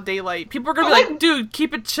broad daylight. People are going to be like, dude,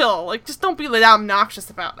 keep it chill. Like, just don't be, like,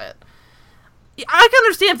 obnoxious about it. I can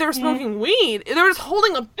understand if they were smoking weed. If they were just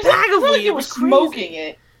holding a bag of weed. They were smoking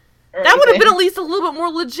it. That would have been at least a little bit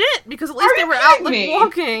more legit, because at least they were out, like,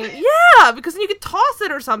 walking. Yeah, because then you could toss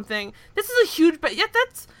it or something. This is a huge... But yet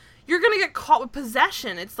that's... You're gonna get caught with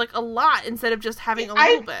possession. It's like a lot instead of just having a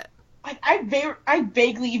little bit. I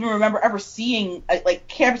vaguely even remember ever seeing like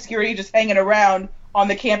campus security just hanging around on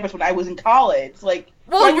the campus when I was in college. Like,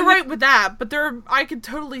 well, you're right with that, but I could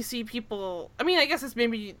totally see people. I mean, I guess it's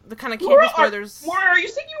maybe the kind of campus where there's. Maura, are you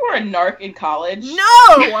saying you were a narc in college? No,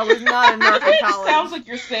 I was not a narc in college. It sounds like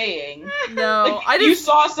you're saying. No, like, you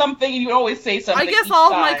saw something and you would always say something. I guess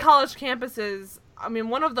all of my college campuses. I mean,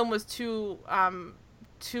 one of them was too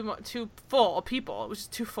full of people. It was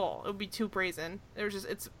just too full. It would be too brazen.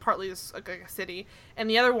 It's partly just like a city, and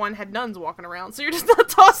the other one had nuns walking around. So you're just not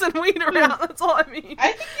tossing weed around. That's all I mean.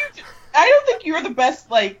 I don't think you're the best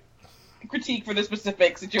critique for the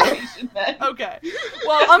specific situation. Then. Okay.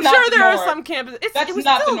 Well, I'm sure there are some campuses. That's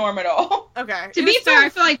not the norm at all. Okay. To be fair, I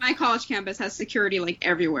feel like my college campus has security like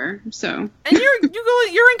everywhere. So. And you're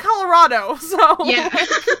in Colorado, so. Yeah.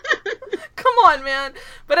 Come on, man.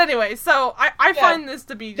 But anyway, so I find this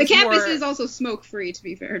to be just the campus is also smoke free. To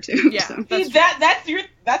be fair, too. Yeah. So.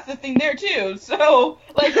 That's the thing there too. So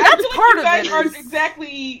like that's I feel part like you guys of it. Aren't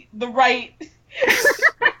exactly the right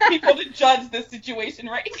people to judge this situation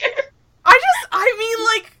right here. I mean,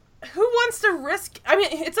 like, who wants to risk... I mean,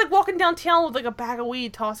 it's like walking downtown with, like, a bag of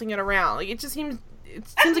weed, tossing it around. Like, it just seems... It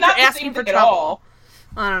seems like you're asking for trouble. All.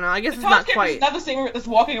 I don't know. I guess it's not quite... It's not the same as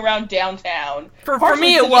walking around downtown. For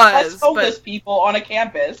me, it was, homeless people on a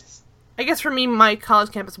campus. I guess for me, my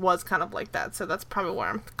college campus was kind of like that, so that's probably where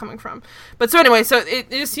I'm coming from. But so anyway, so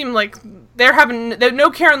it just seemed like they're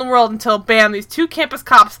no care in the world until, bam, these two campus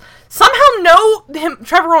cops somehow know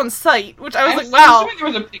Trevor on sight, which I was like, wow. I'm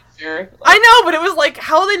assuming there was a picture teenager. I know, but it was like,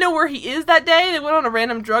 how do they know where he is that day? They went on a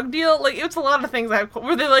random drug deal. Like, it was a lot of things.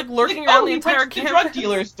 Were they like lurking around the entire went to campus? the drug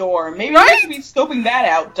dealer's door. Maybe Right? you should be scoping that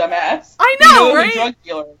out, dumbass. I know, You right? The drug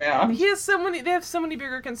dealer around. He has so many. They have so many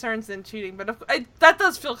bigger concerns than cheating. But that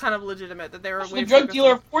does feel kind of legitimate that they were. The drug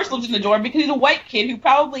dealer, of course, lived in the dorm because he's a white kid who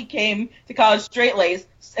probably came to college straight-laced,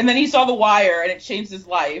 and then he saw The Wire, and it changed his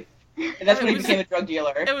life. And that's when he became a drug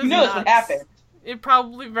dealer. It was Who knows nuts. what happened? It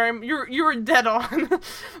probably very. You were dead on. But He it's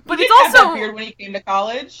didn't have also. that beard when he came to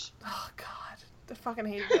college. Oh God, I fucking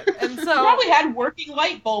hated it. And He so probably had working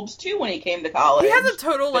light bulbs too when he came to college. he has a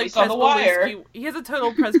total But he like saw The Wire. Presbelusky. He has a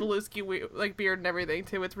total Presbelusky like beard and everything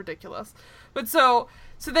too. It's ridiculous. But so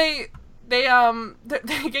they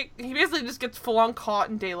get, he basically just gets full on caught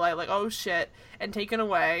in daylight, like, oh shit, and taken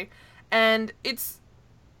away. And it's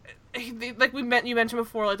like you mentioned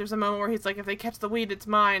before, like there's a moment where he's like, if they catch the weed, it's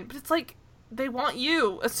mine. But it's like, they want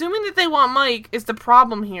you. Assuming that they want Mike is the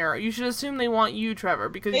problem here. You should assume they want you, Trevor,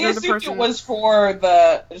 because They you're the assumed person. it was for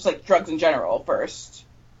just like drugs in general first.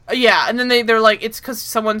 Yeah, and then they're like, it's because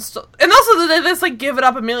someone and also they just like give it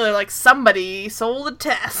up immediately. They're like, somebody sold a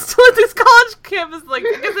test. Like this college campus, like,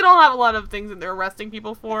 I guess they don't have a lot of things that they're arresting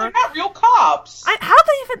people for. They're not real cops. How do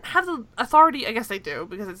they even have the authority? I guess they do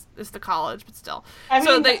because it's the college, but still. I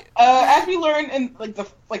So mean, as we learn in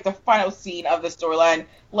the final scene of the storyline,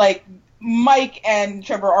 like Mike and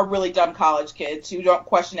Trevor are really dumb college kids who don't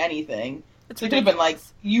question anything. It's So it could have been like,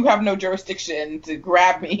 you have no jurisdiction to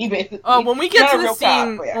grab me, basically. Oh, when we get Not to a the real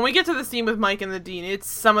scene, cop, yeah. when we get to the scene with Mike and the dean, it's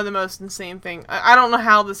some of the most insane thing. I don't know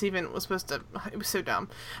how this even was supposed to. It was so dumb.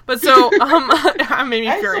 But so, I made me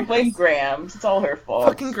I furious. still blame Grams. It's all her fault.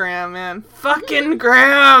 Fucking Graham, man. Fucking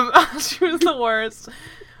Graham. She was the worst.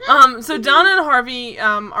 So Donna and Harvey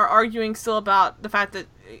are arguing still about the fact that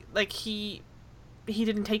like he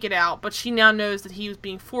didn't take it out, but she now knows that he was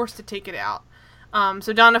being forced to take it out.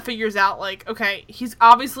 So Donna figures out, like, okay, he's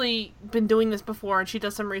obviously been doing this before, and she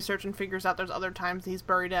does some research and figures out there's other times he's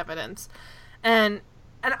buried evidence. And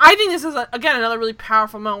I think this is, again, another really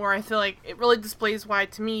powerful moment where I feel like it really displays why,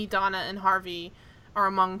 to me, Donna and Harvey are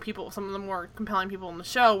among people, some of the more compelling people in the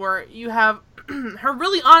show, where you have her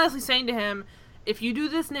really honestly saying to him, if you do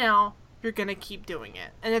this now, you're gonna keep doing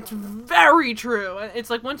it. And it's very true. It's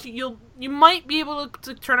like once you might be able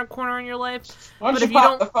to turn a corner in your life, Once but you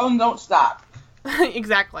pop, the phone don't stop.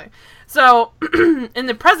 Exactly. So, in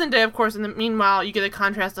the present day, of course, in the meanwhile, you get a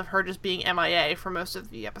contrast of her just being MIA for most of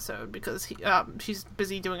the episode because she's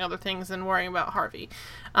busy doing other things and worrying about Harvey,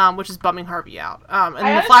 which is bumming Harvey out. And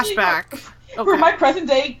then the flashback. For my present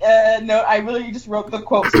day note, I really just wrote the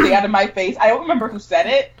quote stay out of my face. I don't remember who said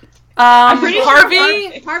it. I'm pretty sure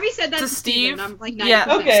Harvey Harvey said that to to Steve. I'm like,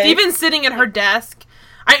 Yeah, okay. Steven's sitting at her desk.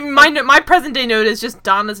 My present day note is just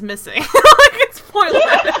Donna's missing. Like, it's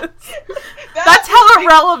pointless. That's how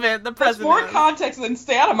irrelevant the present more is. context than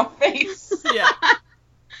stay out of my face. Yeah.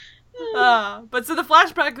 But so the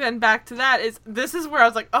flashback then back to that this is where I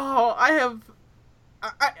was like, oh,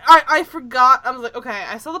 I forgot. I was like, okay,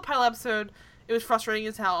 I saw the pilot episode. It was frustrating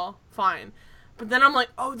as hell. Fine. But then I'm like,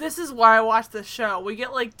 oh, this is why I watched this show. We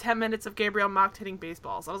get like 10 minutes of Gabriel Macht hitting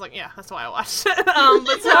baseballs. I was like, yeah, that's why I watched it.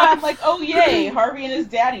 But so, I'm like, oh yay, Harvey and his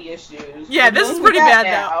daddy issues. yeah, We're this dealing is with pretty that bad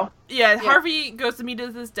now. though. Yeah, Harvey goes to meet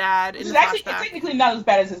his dad in It's the actually flashback. technically not as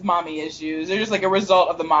bad as his mommy issues. They're just like a result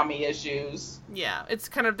of the mommy issues. Yeah, it's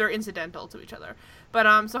kind of, they're incidental to each other.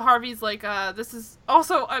 But, so Harvey's like, this is,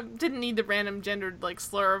 also, I didn't need the random gendered, like,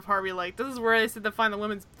 slur of Harvey, like, this is where they said to find the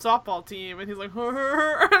women's softball team, and he's like,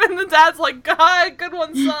 and the dad's like, God, good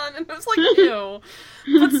one, son, and it was like, ew.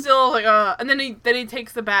 But still, like, and then he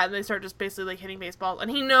takes the bat, and they start just basically, like, hitting baseballs, and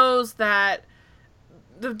he knows that,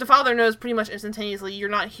 the father knows pretty much instantaneously, you're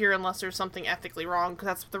not here unless there's something ethically wrong, because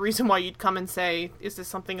that's the reason why you'd come and say, is this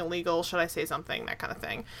something illegal, should I say something, that kind of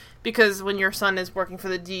thing. Because when your son is working for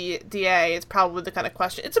the DA, it's probably the kind of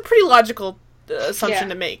question, it's a pretty logical assumption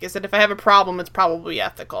to make, is that if I have a problem, it's probably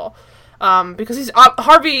ethical. Because he's,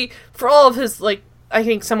 Harvey, for all of his, like, I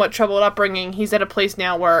think somewhat troubled upbringing, he's at a place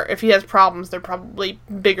now where if he has problems, they're probably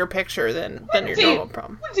bigger picture than your normal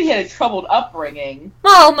problem. Once he had a troubled upbringing.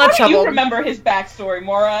 Well, not How do troubled. you remember his backstory,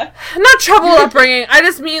 Mora? Not troubled upbringing. I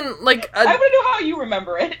just mean, like, I want to know how you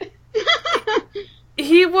remember it.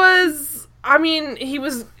 he was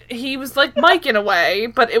like Mike in a way,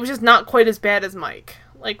 but it was just not quite as bad as Mike.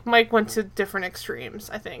 Like, Mike went to different extremes,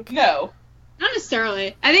 I think. No. Not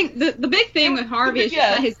necessarily. I think the big thing with Harvey is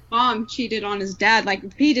just that his mom cheated on his dad, like,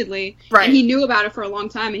 repeatedly. Right. And he knew about it for a long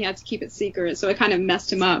time, and he had to keep it secret, so it kind of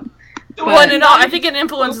messed him up. Well, no, I think it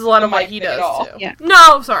influences a lot of what he does, too. Yeah.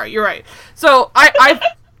 No, sorry, you're right. So,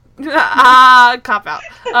 cop out.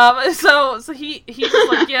 So he's just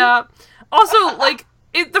like, yeah. Also, like,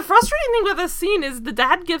 The frustrating thing with this scene is the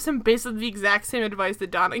dad gives him basically the exact same advice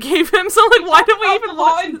that Donna gave him. So like, why do we even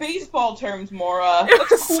law watch in this? baseball terms, Maura?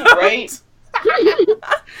 That's cool, right?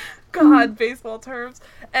 God, baseball terms.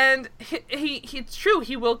 And he it's true,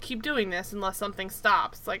 he will keep doing this unless something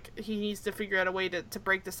stops. Like, he needs to figure out a way to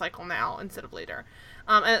break the cycle now instead of later.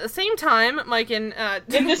 And at the same time, Mike and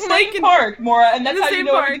in the same park, Maura, and that's how you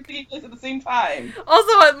know everything's taking place at the same time.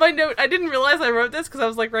 Also, my note, I didn't realize I wrote this because I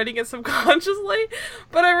was like writing it subconsciously,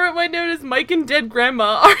 but I wrote my note as Mike and dead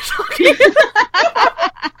grandma are talking.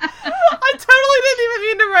 I totally didn't even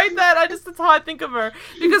mean to write that. That's how I think of her,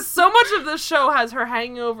 because so much of the show has her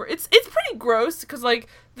hanging over. It's pretty gross because like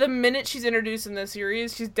the minute she's introduced in the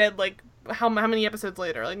series, she's dead like. How many episodes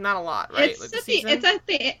later? Like, not a lot, right? It's at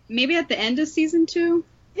the maybe at the end of season 2.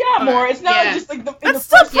 Yeah, Maura. It's not just like that's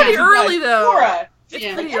still pretty early, though. Maura,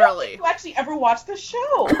 it's pretty early. I don't think you actually ever watched the show.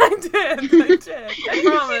 I did. I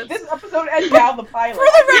promise. This episode and now the pilot. For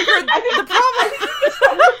the record, the problem. You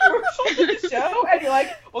saw the commercial to the show, and you're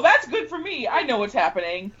like, "Well, that's good for me. I know what's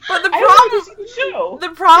happening." But the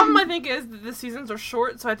problem, I think, is that the seasons are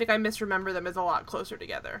short, so I think I misremember them as a lot closer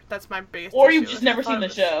together. That's my biggest. Or you've just never seen the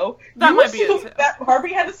show. That might be it. That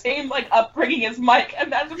Harvey had the same like upbringing as Mike,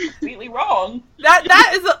 and that's completely wrong.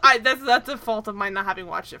 That's a fault of mine not having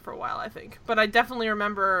watched it for a while, I think. But I definitely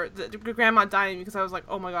remember the grandma dying because I was like,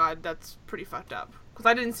 oh my god, that's pretty fucked up. Because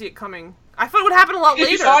I didn't see it coming. I thought it would happen a lot later.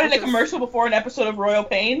 You saw it in a commercial before an episode of Royal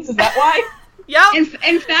Pains? Is that why? Yep.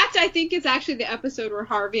 In fact, I think it's actually the episode where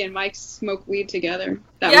Harvey and Mike smoke weed together.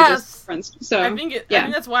 That yes. was just friends. So I think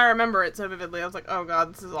that's why I remember it so vividly. I was like, oh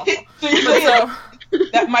god, this is awful. So you're saying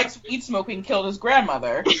that Mike's weed smoking killed his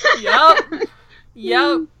grandmother.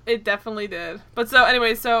 Yep, it definitely did. But so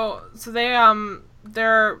anyway, so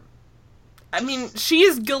they're. I mean,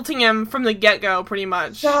 she's guilting him from the get-go, pretty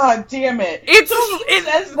much. God damn it.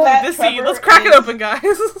 Let's crack it open, guys.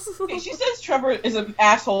 She says Trevor is an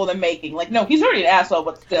asshole in the making. Like, no, he's already an asshole,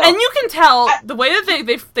 but still. And you can tell, the way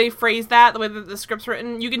that they phrase that, the way that the script's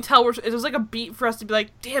written, you can tell it was like a beat for us to be like,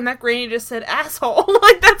 damn, that granny just said asshole.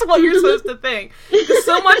 Like, that's what you're supposed to think. Because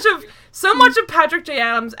so much of Patrick J.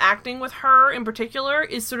 Adams' acting with her, in particular,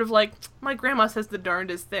 is sort of like, my grandma says the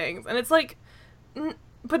darndest things. And it's like...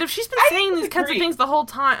 But if she's been saying these kinds of things the whole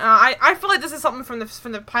time, I feel like this is something from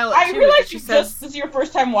the pilot. I too, realize this is your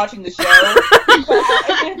first time watching the show.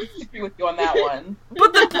 I disagree with you on that one.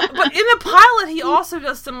 But in the pilot, he also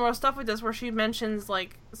does similar stuff like this, where she mentions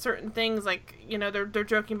like certain things, like they're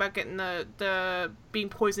joking about getting the being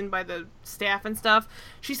poisoned by the staff and stuff.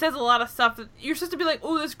 She says a lot of stuff that you're supposed to be like,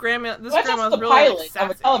 oh, this grandma's really the pilot sassy.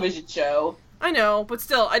 of a television show. I know, but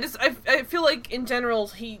still, I feel like in general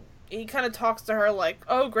he kind of talks to her like,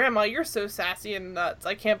 oh, Grandma, you're so sassy and nuts.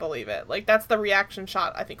 I can't believe it. Like, that's the reaction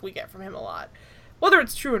shot I think we get from him a lot. Whether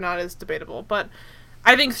it's true or not is debatable, but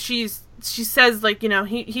I think she says, like,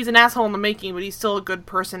 he's an asshole in the making, but he's still a good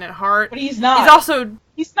person at heart. But he's not.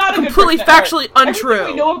 He's not completely factually untrue.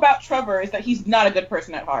 Everything we know about Trevor is that he's not a good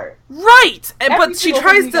person at heart. Right! But she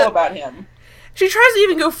tries to... know about him. She tries to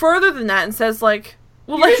even go further than that and says, like,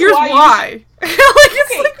 well, here's why.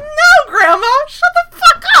 Like, no, Grandma, shut the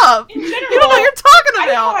fuck up. In general, you don't know what you're talking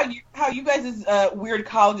about. I know how you guys' weird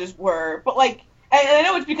colleges were, but like, and I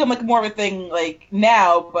know it's become like more of a thing like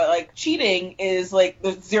now, but like cheating is like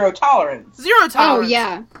there's zero tolerance. Zero tolerance. Oh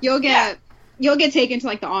yeah, you'll get taken to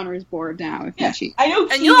like the honors board now if you cheat. I know,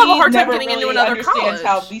 and you'll have a hard time getting really into another understands college.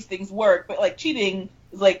 How these things work, but like cheating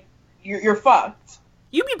is like you're fucked.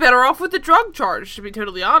 You'd be better off with the drug charge, to be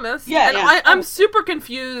totally honest. Yeah, I'm super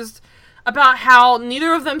confused about how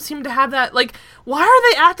neither of them seem to have that, like, why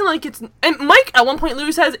are they acting like it's... And Mike, at one point,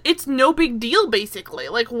 Louis says, it's no big deal, basically.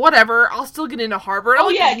 Like, whatever, I'll still get into Harvard. Oh,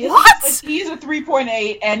 like, yeah, what? Like, he's a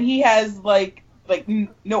 3.8, and he has, like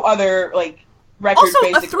no other, like, records,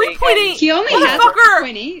 also, basically. A 3.8... He only has a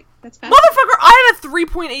 3.8. That's fast. Motherfucker, I had a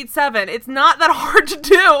 3.87. It's not that hard to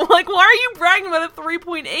do. Like, why are you bragging about a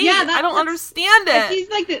 3.8? Yeah, I don't understand it. If he's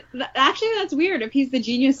like actually, that's weird. If he's the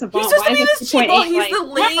genius of all, he's supposed to be this cheap. He's the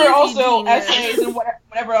lazy remember also genius. essays and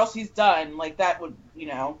whatever else he's done. Like that would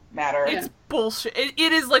matter. It's bullshit.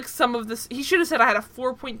 It is like some of this. He should have said I had a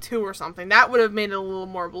 4.2 or something. That would have made it a little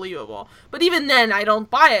more believable. But even then, I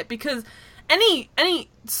don't buy it because any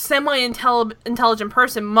semi-intelligent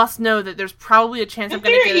person must know that there's probably a chance I'm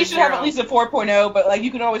going to get a 0. You should have at least a 4.0, but like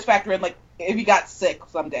you can always factor in like if you got sick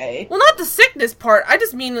someday. Well, not the sickness part. I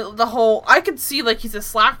just mean the whole. I could see like he's a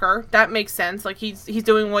slacker. That makes sense. Like he's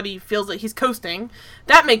doing what he feels like he's coasting.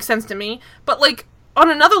 That makes sense to me. But like on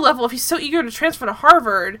another level, if he's so eager to transfer to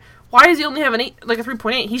Harvard, why does he only have a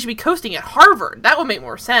 3.8? He should be coasting at Harvard. That would make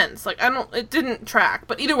more sense. Like it didn't track.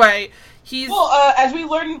 But either way, he's... Well, as we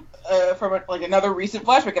learn like another recent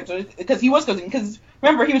flashback episode because he was coaching. Because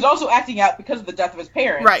remember, he was also acting out because of the death of his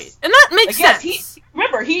parents. Right, and that makes sense.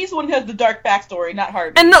 Remember, he's the one who has the dark backstory, not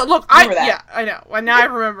Harvey. And no, look, I know. Well, now I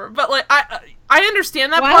remember, but like I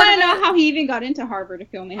understand that part. I don't know how he even got into Harvard if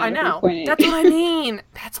he only had a 3.8. That's what I mean.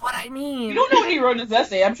 That's what I mean. You don't know what he wrote in his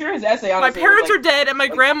essay. I'm sure his essay. Honestly, my parents are dead, and my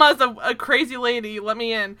grandma's a crazy lady. Let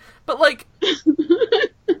me in. But like,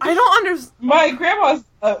 I don't understand. My grandma's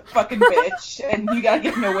a fucking bitch, and you gotta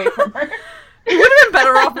get me away from her. He would have been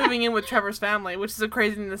better off moving in with Trevor's family, which is a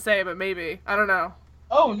crazy thing to say, but maybe. I don't know.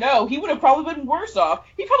 Oh no, he would have probably been worse off.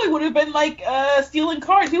 He probably would have been like stealing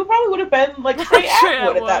cars. He probably would have been like Trey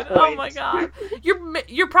Atwood at that point. Oh my god,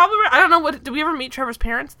 you're probably right. I don't know what. Did we ever meet Trevor's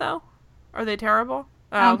parents though? Are they terrible?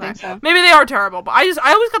 I don't think so. Maybe they are terrible, but I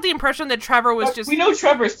always got the impression that Trevor was just. We know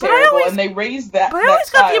Trevor's terrible, and they raised that. But I always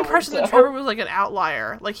got the impression that Trevor was like an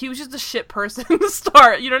outlier. Like he was just a shit person to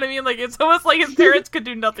start. You know what I mean? Like it's almost like his parents could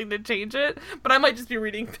do nothing to change it. But I might just be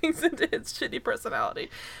reading things into his shitty personality.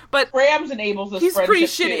 But Grams enables this. He's pretty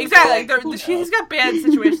shitty. Too, exactly. so like, he's got bad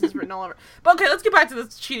situations written all over. But okay, let's get back to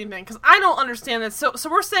this cheating thing because I don't understand this. So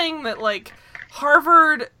we're saying that like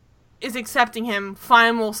Harvard is accepting him,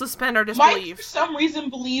 fine, we'll suspend our disbelief. Mike, for some reason,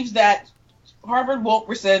 believes that Harvard won't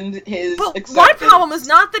rescind his acceptance. My problem is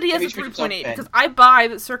not that he has a 3.8, because I buy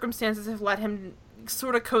that circumstances have let him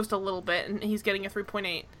sort of coast a little bit, and he's getting a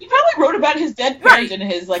 3.8. He probably wrote about his dead parents in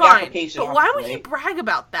his application. But why would he brag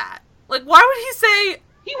about that? Like, why would he say...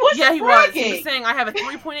 He was he was saying, I have a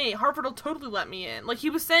 3.8, Harvard will totally let me in. Like, he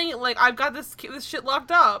was saying, like, I've got this shit locked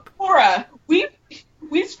up. Laura,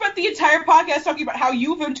 We've spent the entire podcast talking about how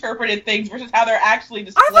you've interpreted things versus how they're actually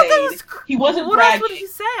displayed. I thought that was... He wasn't what bragging. What else would he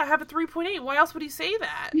say? I have a 3.8. Why else would he say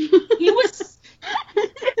that? He was...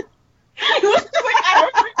 He was just like, I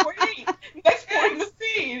have a 3.8. Next point in the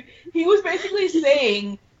scene. He was basically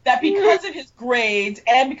saying that because of his grades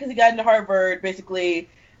and because he got into Harvard, basically,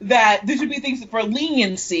 that there should be things for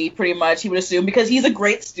leniency, pretty much, he would assume, because he's a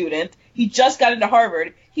great student. He just got into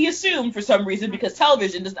Harvard. He assumed, for some reason, because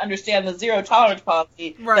television doesn't understand the zero tolerance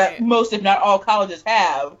policy that most, if not all, colleges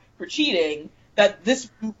have for cheating, that this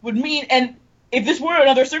would mean, and if this were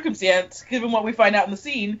another circumstance, given what we find out in the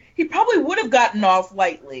scene, he probably would have gotten off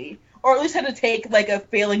lightly, or at least had to take, like, a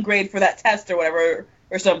failing grade for that test or whatever,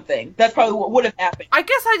 or something. That's probably what would have happened. I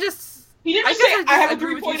guess I just... He didn't say, I have a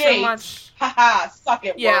 3.8. So haha, suck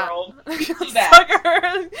it, world.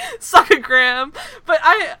 Suck it, Graham. But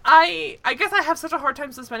I guess I have such a hard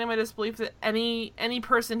time suspending my disbelief that any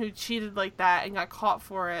person who cheated like that and got caught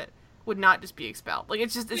for it would not just be expelled. Like,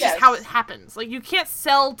 it's just how it happens. Like, you can't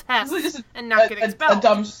sell tests and not get expelled. A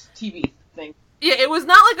dumb TV thing. Yeah, it was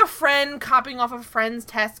not like a friend copying off a friend's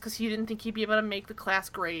test because he didn't think he'd be able to make the class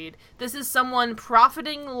grade. This is someone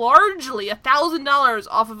profiting largely $1,000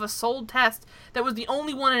 off of a sold test that was the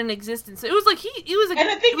only one in existence. It was like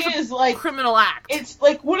a criminal act. It's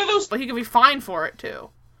like one of those. But he could be fined for it too.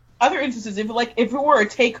 Other instances, if it were a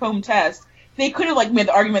take-home test, they could have like made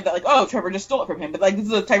the argument that like, oh, Trevor just stole it from him. But like this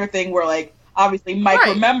is the type of thing where like obviously Mike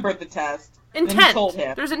remembered the test. Intent. He told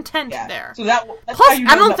him. There's intent there. So that's plus, how you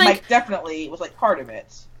know I don't that think Mike definitely was like part of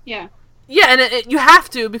it. Yeah. Yeah, and you have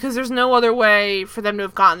to because there's no other way for them to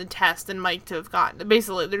have gotten the test than Mike to have gotten it.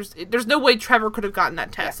 Basically, there's no way Trevor could have gotten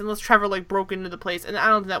that test unless Trevor like broke into the place, and I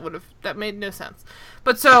don't think that made no sense.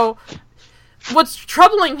 But so, what's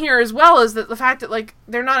troubling here as well is that the fact that like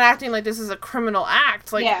they're not acting like this is a criminal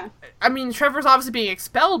act. Like, I mean, Trevor's obviously being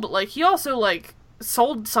expelled, but like he also like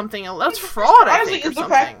sold something else. That's fraud, I think, or something. The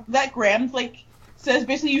fact that Graham like says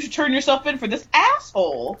basically you should turn yourself in for this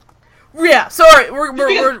asshole. Yeah, sorry, we're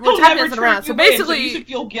tapping around. So basically, so you should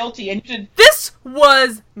feel guilty and you should... This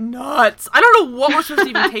was nuts. I don't know what we're supposed to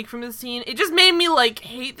even take from this scene. It just made me like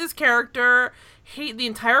hate this character, hate the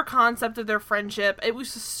entire concept of their friendship. It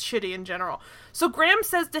was just shitty in general. So Graham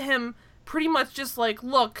says to him pretty much just like,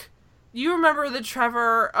 look, you remember the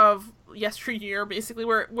Trevor of yesteryear, basically,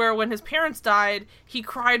 where when his parents died, he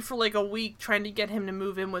cried for like a week trying to get him to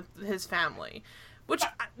move in with his family. Which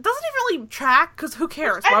doesn't even really track, because who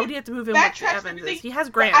cares? Why would he have to move in with Evans? He has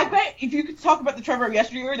Graham. I bet if you could talk about the Trevor of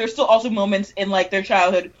yesteryear, there's still also moments in like their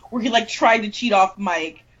childhood where he like tried to cheat off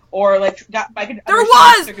Mike, or like got Mike. There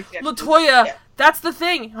was LaToya. Yeah. That's the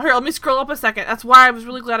thing. Here, let me scroll up a second. That's why I was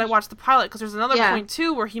really glad I watched the pilot, because there's another point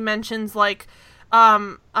too where he mentions like, I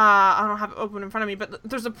don't have it open in front of me, but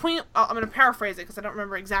there's a point. I'm going to paraphrase it because I don't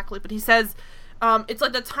remember exactly, but he says. It's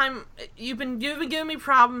like the time you've been giving me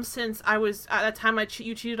problems since I was at that time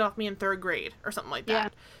you cheated off me in 3rd grade or something like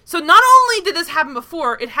that. Yeah. So not only did this happen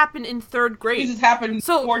before, it happened in 3rd grade. This has happened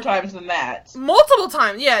more times than that. Multiple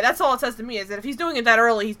times. Yeah, that's all it says to me is that if he's doing it that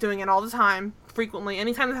early, he's doing it all the time. frequently.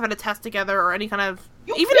 Anytime they've had a test together or any kind of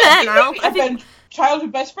I think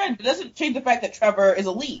childhood best friend. It doesn't change the fact that Trevor is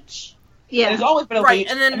a leech. Yeah, and has always been a leech.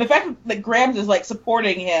 And the fact that Grams is like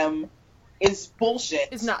supporting him is bullshit.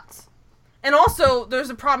 It's nuts. And also, there's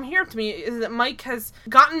a problem here to me, is that Mike has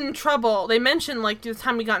gotten in trouble. They mentioned, like, the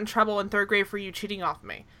time he got in trouble in 3rd grade for you cheating off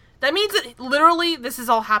me. That means that, literally, this has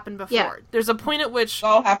all happened before. Yeah. There's a point at which... It's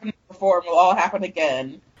all happened before, and will all happen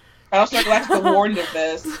again. Battlestar Galactica warned of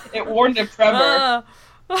this. It warned of Trevor.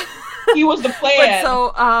 He was the plan.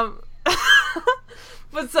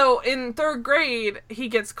 But so, in 3rd grade, he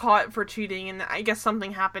gets caught for cheating, and I guess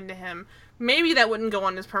something happened to him. Maybe that wouldn't go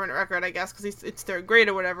on his permanent record, I guess, because it's 3rd grade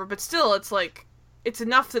or whatever, but still, it's like, it's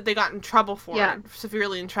enough that they got in trouble for it,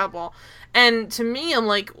 severely in trouble. And to me, I'm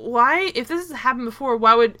like, why, if this has happened before,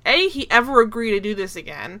 why would, A, he ever agree to do this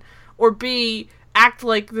again, or B, act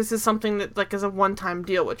like this is something that, like, is a one-time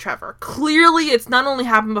deal with Trevor? Clearly, it's not only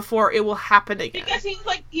happened before, it will happen again. Because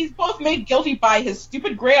he's both made guilty by his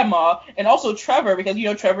stupid grandma, and also Trevor, because,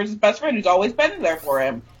 Trevor's his best friend who's always been there for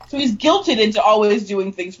him. So he's guilted into always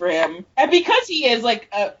doing things for him. And because he is,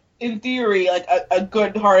 like, in theory, like, a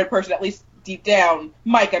good-hearted person, at least deep down,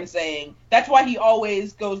 Mike, I'm saying, that's why he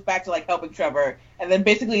always goes back to, like, helping Trevor. And then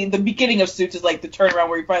basically the beginning of Suits is, like, the turnaround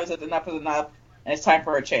where he finally says enough is enough, and it's time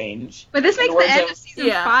for a change. But this makes the end of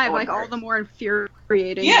season 5, like, all the more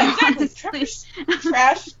infuriating. Yeah, exactly. Trevor's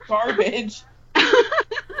trash garbage.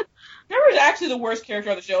 Trevor's actually the worst character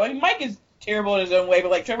on the show. I mean, Mike is terrible in his own way,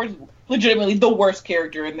 but, like, Trevor's legitimately the worst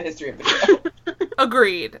character in the history of the show.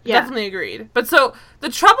 Agreed. Yeah. Definitely agreed. But so, the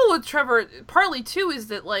trouble with Trevor, partly, too, is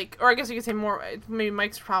that, like, or I guess you could say more, maybe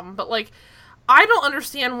Mike's problem, but, like, I don't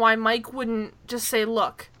understand why Mike wouldn't just say,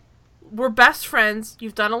 look, we're best friends,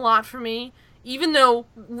 you've done a lot for me, even though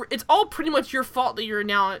it's all pretty much your fault that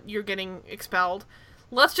you're getting expelled.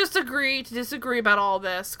 Let's just agree to disagree about all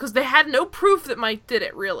this, because they had no proof that Mike did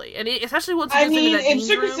it, really. And especially once he gets into that it's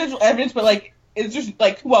circumstantial evidence, but, like, it's just,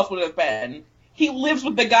 like, who else would it have been? He lives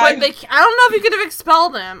with the guy I don't know if you could have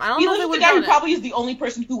expelled him. I don't know if they would have done it. He lives with the guy who probably is the only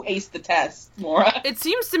person who aced the test, Maura. It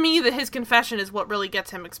seems to me that his confession is what really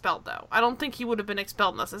gets him expelled, though. I don't think he would have been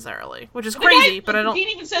expelled necessarily, which is crazy, but I don't... Dean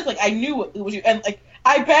even says, like, I knew it was you, and, like,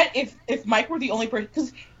 I bet if Mike were the only person...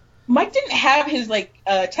 Because Mike didn't have his, like,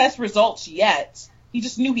 test results yet. He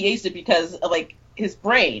just knew he aced it because of, like, his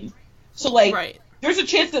brain. So, like, There's a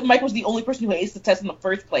chance that Mike was the only person who aced the test in the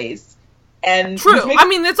first place. And true. I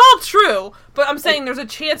mean, it's all true, but I'm saying there's a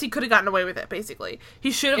chance he could have gotten away with it, basically. He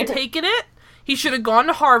should have taken it, he should have gone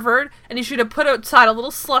to Harvard, and he should have put aside a little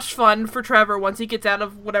slush fund for Trevor once he gets out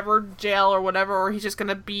of whatever jail or whatever, or he's just going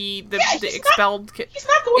to be the expelled kid. He's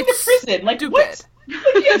not going to prison. Like, stupid. What?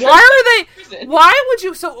 Why are they... Why would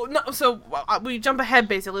you... So we jump ahead,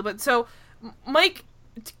 basically, but so Mike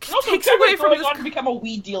takes away from this... on to become a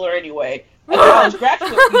weed dealer anyway. A college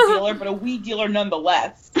graduate weed dealer, but a weed dealer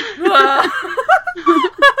nonetheless.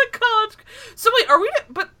 College. So wait, are we?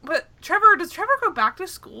 But Trevor, does Trevor go back to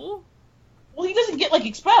school? Well, he doesn't get, like,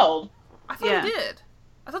 expelled. I thought he did.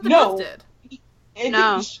 I thought they both did.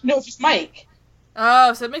 No, it's just Mike.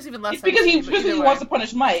 Oh, so it makes even less sense. Because he wants to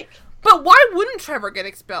punish Mike. But why wouldn't Trevor get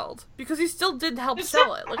expelled? Because he still did help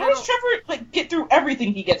sell it. Like, how does Trevor, like, get through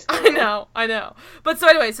everything he gets through? I know. But so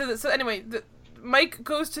anyway, Mike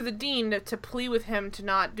goes to the dean to plead with him to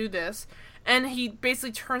not do this, and he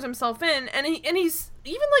basically turns himself in, and he's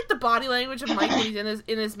even, like, the body language of Mike when he's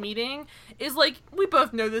in his meeting is like, we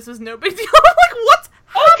both know this is no big deal. I'm like, what's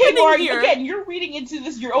happening Laura, here? Again, you're reading into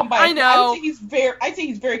this your own bias. I know. I'd say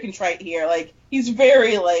he's very contrite here. Like, he's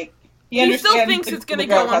very, like, he still thinks it's gonna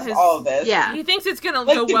go on his... all of this. Yeah. He thinks it's gonna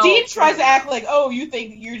like, go the well. The dean tries to act like, oh, you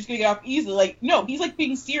think you're just gonna get off easily. Like, no, he's, like,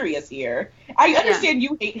 being serious here. I understand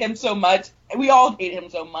you hate him so much, and we all hate him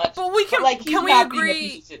so much. But we can, like, he's can we not agree... being a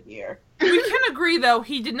piece of shit here. We can agree, though,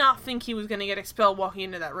 he did not think he was gonna get expelled walking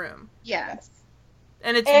into that room. Yeah.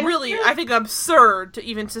 And it's really, I think, absurd to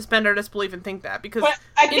even suspend our disbelief and think that, because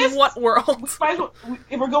in what world?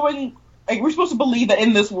 If we're going, like, we're supposed to believe that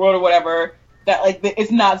in this world or whatever, that, like,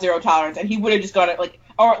 it's not zero tolerance, and he would have just gone, like,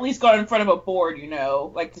 or at least gone in front of a board,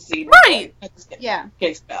 like, to see, right? Get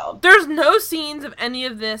expelled. There's no scenes of any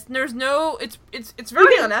of this. There's no, it's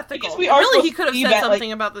very unethical. Really, he could have said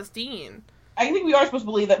something about this dean. I think we are supposed to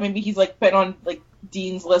believe that maybe he's, like, been on, like,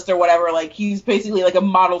 Dean's list or whatever, like, he's basically, like, a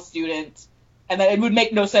model student, and that it would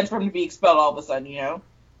make no sense for him to be expelled all of a sudden,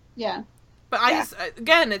 Yeah. But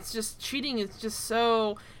again, it's just, cheating is just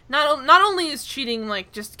so... Not only is cheating,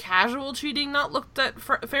 like, just casual cheating not looked at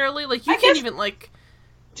fairly, like, you can't even, like...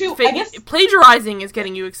 plagiarizing is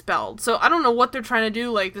getting you expelled. So I don't know what they're trying to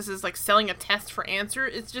do. Like, this is like selling a test for answer.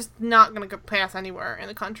 It's just not going to pass anywhere in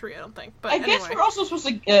the country, I don't think. But I guess we're also supposed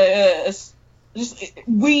to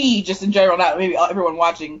we just in general, not maybe everyone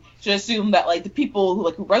watching, should assume that like the people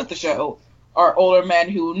who wrote the show are older men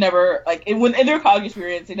who never in their college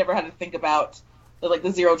experience they never had to think about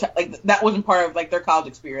the zero that wasn't part of like their college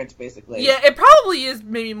experience basically. Yeah, it probably is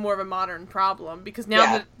maybe more of a modern problem because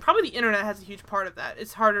now probably the internet has a huge part of that.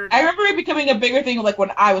 It's harder. I remember it becoming a bigger thing like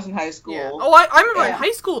when I was in high school. Yeah. Oh, I remember in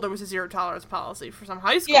high school there was a zero tolerance policy for some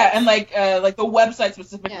high schools. Yeah, and like the website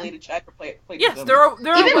specifically to check for plagiarism. Yes, there are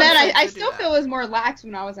even then I still feel it was more lax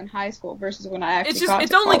when I was in high school versus when I actually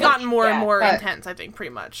it's only gotten more and more intense, I think,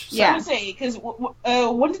 pretty much. So. Yeah, I would say because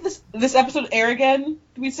when did this episode air again?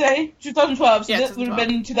 Did we say 2012? So this would have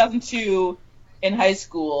been 2002 in high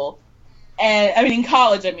school, and I mean in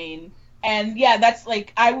college. And yeah, that's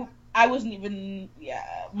like I wasn't even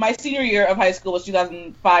my senior year of high school was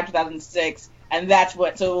 2005 2006, and that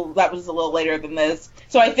was a little later than this.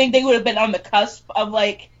 So I think they would have been on the cusp of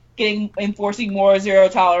like enforcing more zero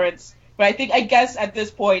tolerance, but I guess at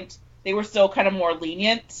this point they were still kind of more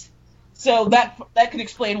lenient. So that could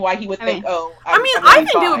explain why he would think, I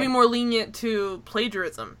think they would be more lenient to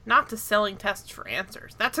plagiarism, not to selling tests for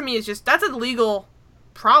answers. That to me is that's a legal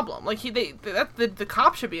problem. Like the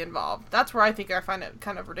cops should be involved. That's where I find it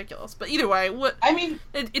kind of ridiculous. But either way,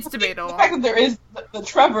 it's debatable. The fact that there is the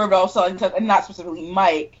Trevor about selling tests and not specifically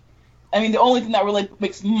Mike. I mean, the only thing that really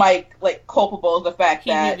makes Mike like culpable is the fact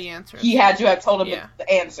that he had to have told him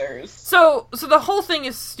the answers. So the whole thing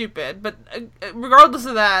is stupid. But regardless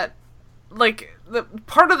of that. Like, the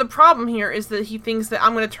part of the problem here is that he thinks that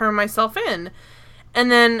I'm going to turn myself in. And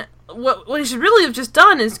then what he should really have just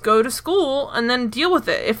done is go to school and then deal with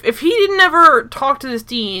it. If he didn't ever talk to this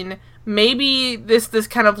dean, maybe this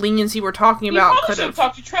kind of leniency we're talking about could have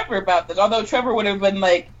talked to Trevor about this. Although Trevor would have been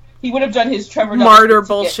like, he would have done his Trevor martyr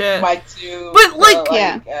bullshit. Mike to,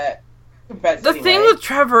 but the thing with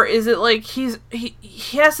Trevor is that like he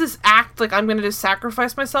has this act like I'm gonna just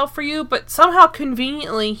sacrifice myself for you, but somehow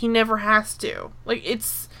conveniently he never has to. Like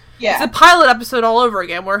it's a pilot episode all over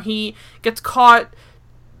again where he gets caught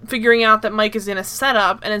figuring out that Mike is in a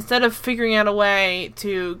setup, and instead of figuring out a way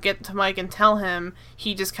to get to Mike and tell him,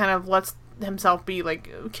 he just kind of lets himself be like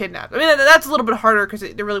kidnapped. I mean that's a little bit harder because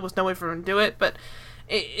there really was no way for him to do it, but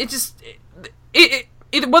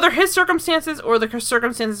either whether his circumstances or the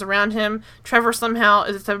circumstances around him, Trevor somehow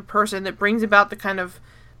is the type of person that brings about the kind of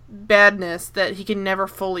badness that he can never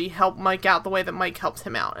fully help Mike out the way that Mike helps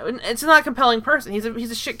him out. It's not a compelling person. He's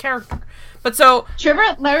a shit character. But so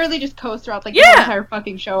Trevor literally just coasts throughout the entire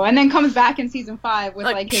fucking show, and then comes back in season 5 with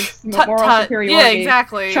like his moral superiority. Yeah,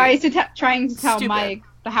 exactly. Trying to tell Mike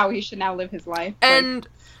how he should now live his life. And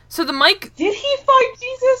so the Mike... Did he find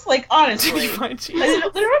Jesus? Like, honestly. Did he find Jesus? They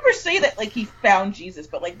don't ever say that, like, he found Jesus,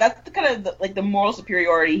 but, like, that's the kind of, the moral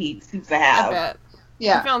superiority he seems to have. I bet.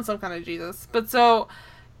 Yeah. He found some kind of Jesus. But so...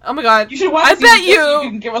 Oh my god. You should watch you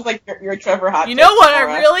can give us, like, your Trevor hot You know what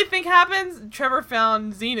I really think happens? Trevor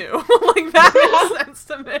found Xenu. Like, that makes sense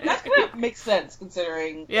to me. That's what makes sense,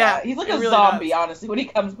 considering... Yeah. He's like a really zombie, honestly, when he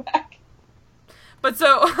comes back. But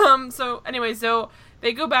so, anyway,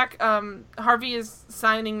 they go back, Harvey is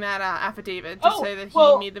signing that affidavit to say that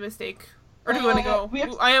he made the mistake. Or do we want to go?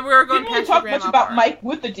 We're going past talk much about Mike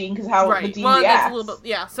with the dean, because the dean reacts. That's a little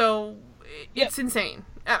bit, so it's insane.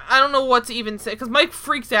 I don't know what to even say, because Mike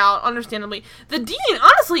freaks out, understandably. The dean,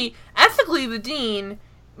 honestly, ethically, the dean...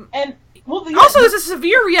 And... Well, also, there's a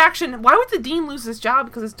severe reaction. Why would the dean lose his job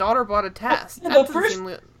because his daughter bought a test? The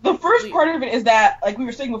first part of it is that, like we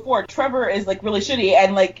were saying before, Trevor is like really shitty,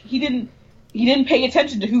 and like he didn't pay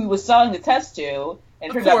attention to who he was selling the test to,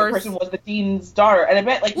 and it turns out the person was the dean's daughter. And I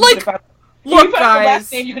bet like look, guys, the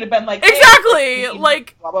last name, you could have been like exactly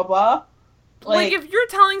like blah blah blah. Like if you're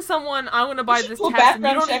telling someone I want to buy this test and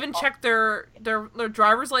you don't even check their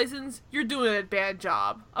driver's license, you're doing a bad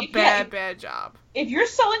job. Bad job. If you're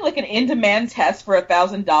selling like an in-demand test for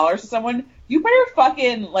 $1,000 to someone, you better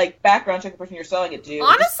fucking like background check the person you're selling it to.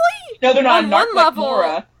 Honestly, no, they're not on one level.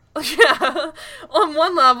 Nora. Yeah, on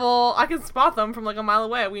one level, I can spot them from like a mile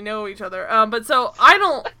away. We know each other. But so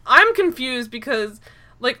I'm confused because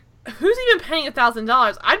like who's even paying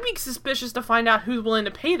 $1,000? I'd be suspicious to find out who's willing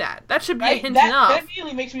to pay that. That should be a hint enough. That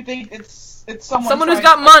immediately makes me think it's someone who's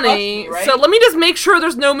got money. Me, right? So let me just make sure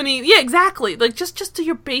there's no money. Yeah, exactly. Like just to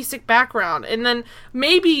your basic background, and then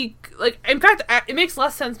maybe like in fact it makes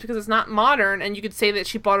less sense because it's not modern, and you could say that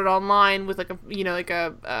she bought it online with like a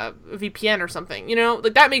VPN or something. You know,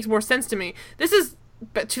 like that makes more sense to me. This is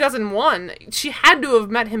 2001. She had to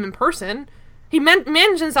have met him in person. He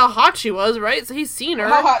mentions how hot she was, right? So he's seen her.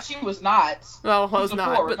 How hot she was not. Well, was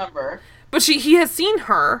not. Remember. But he has seen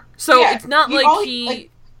her, so it's not like he.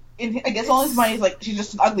 I guess all his mind is like, she's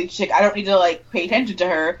just an ugly chick. I don't need to like pay attention to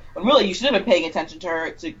her. When really, you should have been paying attention to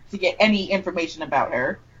her to get any information about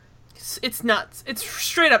her. It's nuts. It's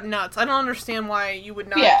straight up nuts. I don't understand why you would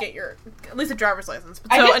not get your at least a driver's license.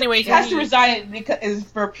 But so anyway, he has to resign because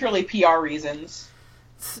for purely PR reasons.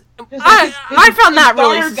 I found that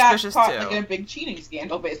really suspicious got caught, too. Like in a big cheating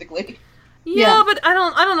scandal, basically. Yeah, but I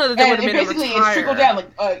don't know that they would have made him retire. It's trickled down.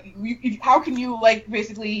 Like, how can you like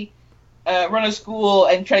basically run a school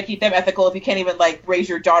and try to keep them ethical if you can't even like raise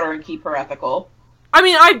your daughter and keep her ethical? I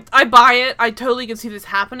mean, I buy it. I totally can see this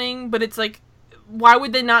happening, but it's like, why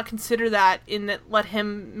would they not consider that in that let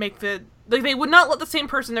him make the like they would not let the same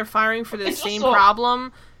person they're firing for the same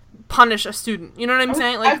problem punish a student. You know what I'm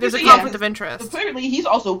saying? Like there's a conflict of interest. Clearly, he's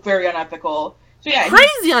also very unethical. So yeah,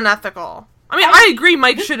 crazy unethical. I mean, I agree.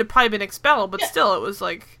 Mike should have probably been expelled, but still, it was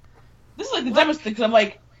like this is like the dumbest thing. Because I'm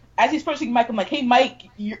like, as he's approaching Mike, I'm like, hey, Mike,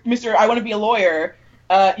 Mister, I want to be a lawyer.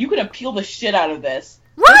 You can appeal the shit out of this.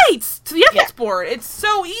 Right! To the ethics board. It's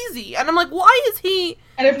so easy. And I'm like, why is he...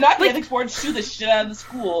 And if not the ethics board, sue the shit out of the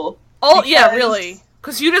school. Oh, yeah, really.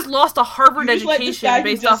 Because you just lost a Harvard education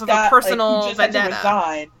based off of a personal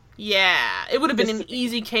vendetta. Yeah, it would have been an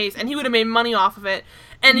easy case, and he would have made money off of it.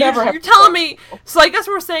 And you're telling me... So I guess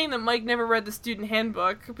we're saying that Mike never read the student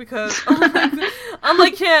handbook, because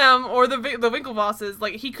unlike him, or the Winklevosses,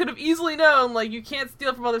 like, he could have easily known, like, you can't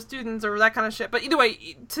steal from other students, or that kind of shit. But either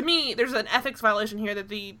way, to me, there's an ethics violation here that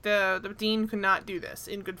the dean could not do this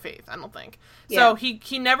in good faith, I don't think. Yeah. So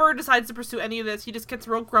he never decides to pursue any of this. He just gets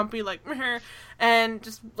real grumpy, like, meh, and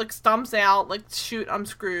just, like, stomps out, like, shoot, I'm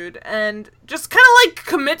screwed. And just kind of, like,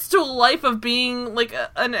 commits to a life of being, like,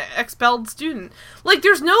 an expelled student. Like,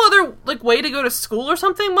 there's no other, like, way to go to school or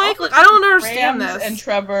something, Mike? Like, I don't understand Rams this. And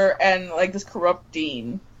Trevor and, like, this corrupt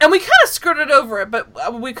dean. And we kind of skirted over it,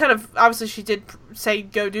 but we kind of, obviously she did say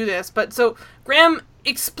go do this. But, so, Graham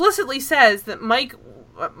explicitly says that Mike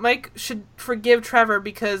should forgive Trevor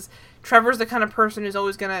because Trevor's the kind of person who's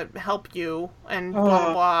always gonna help you, and blah,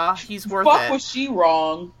 blah, blah. He's worth it. Was she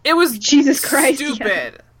wrong? It was Jesus Christ,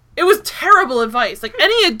 stupid. Yeah. It was terrible advice. Like,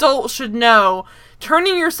 any adult should know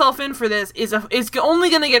turning yourself in for this is only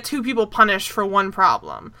going to get two people punished for one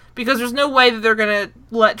problem. Because there's no way that they're going to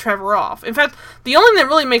let Trevor off. In fact, the only thing that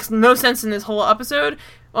really makes no sense in this whole episode,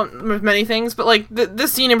 well, there's many things, but, like,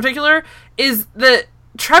 this scene in particular, is that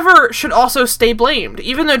Trevor should also stay blamed.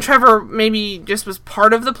 Even though Trevor maybe just was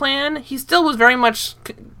part of the plan, he still was very much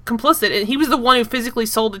complicit, and he was the one who physically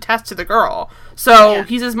sold the test to the girl. So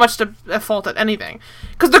he's as much at fault at anything.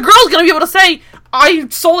 Because the girl's gonna be able to say, I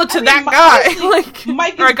sold it to that guy.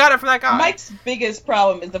 Like, or I got it from that guy. Mike's biggest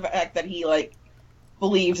problem is the fact that he, like,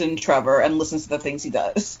 believes in Trevor and listens to the things he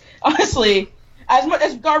does. Honestly, as much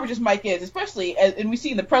as garbage as Mike is, especially, and we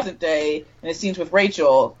see in the present day, in his scenes with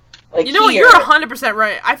Rachel, like, you know what? You're 100%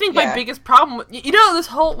 right. I think my biggest problem, this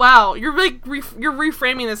whole you're like you're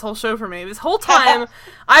reframing this whole show for me. This whole time,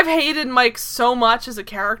 I've hated Mike so much as a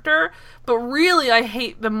character, but really, I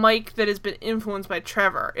hate the Mike that has been influenced by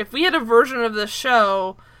Trevor. If we had a version of the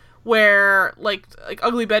show where, like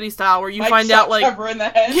Ugly Betty style, where you Mike find out, like, Trevor in the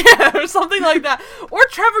head. Yeah, or something like that, or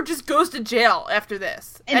Trevor just goes to jail after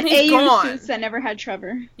this, and he's gone. Suits that never had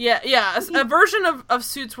Trevor. Yeah, a version of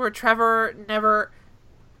Suits where Trevor never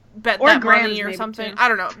bet or that Grams money or something. Too. I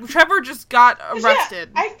don't know. Trevor just got arrested.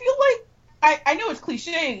 Yeah, I feel like I know it's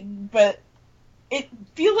cliche, but it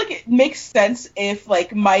feels like it makes sense if,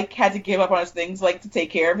 like, Mike had to give up on his things, like, to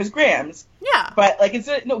take care of his Grams. Yeah. But, like, he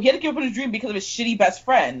had to give up on his dream because of his shitty best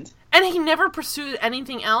friend. And he never pursued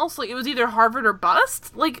anything else. Like, it was either Harvard or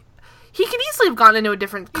bust. Like, he could easily have gone into a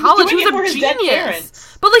different college. He was a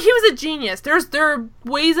genius. But, like, he was a genius. There are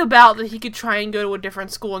ways about that he could try and go to a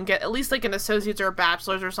different school and get at least, like, an associate's or a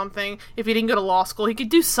bachelor's or something. If he didn't go to law school, he could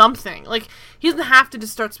do something. Like, he doesn't have to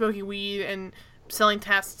just start smoking weed and selling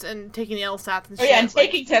tests and taking the LSATs and shit. Oh, yeah, and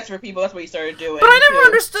taking tests for people, that's what he started doing. But I never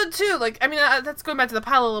understood, too, like, I mean, that's going back to the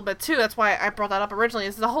pilot a little bit, too, that's why I brought that up originally,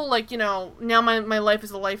 is the whole, like, now my life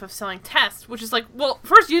is a life of selling tests, which is like, well,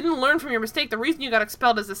 first, you didn't learn from your mistake, the reason you got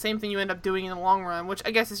expelled is the same thing you end up doing in the long run, which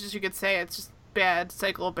I guess is just, you could say, it's just bad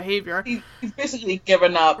cycle of behavior. He's basically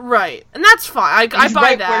given up. Right, and that's fine, I buy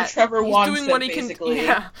right that. Where Trevor wants doing what him, he can, basically.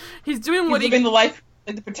 yeah, he's living the life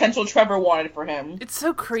like the potential Trevor wanted for him. It's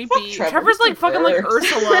so creepy. Trevor's like fucking like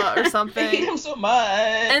Ursula or something. I hate him so much.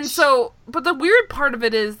 And so, but the weird part of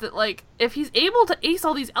it is that, like, if he's able to ace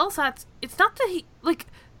all these LSATs, it's not that he, like,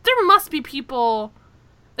 there must be people,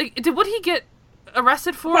 like, would he get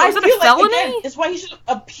arrested for? But Was it a felony? Again, it's why he should have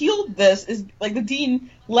appealed this. Is like the dean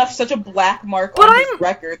left such a black mark But on his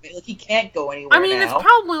record that like he can't go anywhere. I mean, now. it's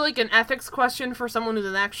probably like an ethics question for someone who's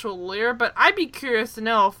an actual lawyer, but I'd be curious to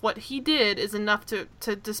know if what he did is enough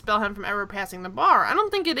to dispel him from ever passing the bar. I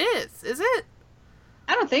don't think it is it?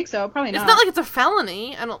 I don't think so. Probably not. It's not like it's a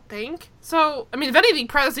felony, I don't think. So, I mean, if anything,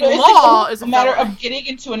 practicing But it's law like is a matter felony. of getting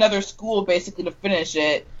into another school basically to finish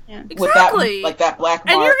it. Yeah. With that, Exactly. like that black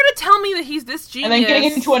mark. And you're gonna tell me that he's this genius. And then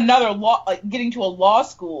getting into another law, like getting to a law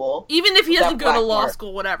school. Even if he with doesn't that go to black law mark.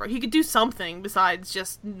 school, whatever, he could do something besides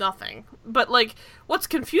just nothing. But, like, what's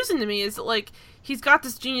confusing to me is that, like, he's got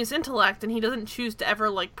this genius intellect and he doesn't choose to ever,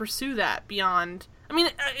 like, pursue that beyond... I mean,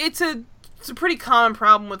 it's a pretty common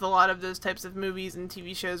problem with a lot of those types of movies and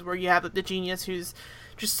TV shows where you have the genius who's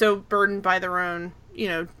just so burdened by their own, you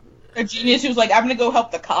know... A genius who's like, I'm gonna go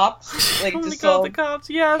help the cops. Like, I'm to gonna go solve, with the cops,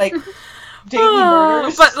 yes. like, daily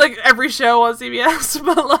murders. But, like, every show on CBS,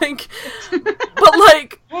 but, like...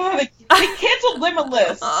 Oh, they canceled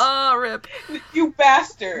Limitless. Rip. You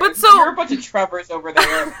bastard. But so- You're a bunch of Trevors over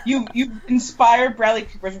there. You inspired Bradley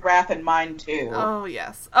Cooper's wrath and mine too. Oh,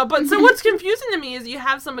 yes. But so what's confusing to me is you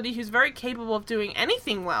have somebody who's very capable of doing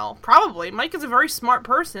anything well. Probably. Mike is a very smart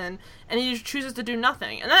person, and he just chooses to do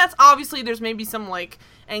nothing. And that's obviously there's maybe some, like,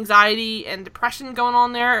 anxiety and depression going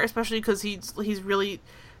on there, especially because he's really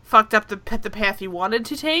fucked up the path he wanted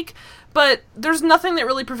to take. But there's nothing that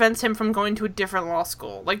really prevents him from going to a different law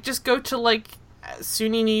school. Like, just go to, like,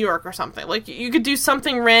 SUNY New York or something. Like, you could do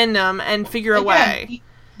something random and figure a way.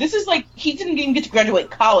 This is like, he didn't even get to graduate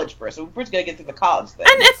college first, so we're first gonna get through the college thing.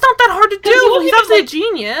 And it's not that hard to Because he do. wasn't He's even, obviously like-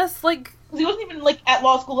 a genius. Like... He wasn't even, like, at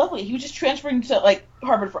law school level. He was just transferring to, like,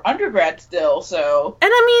 Harvard for undergrad still, so... And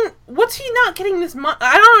I mean, what's he not getting this money?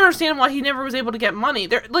 I don't understand why he never was able to get money.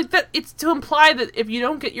 There, like that. It's to imply that if you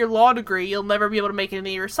don't get your law degree, you'll never be able to make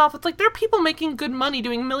anything yourself. It's like there are people making good money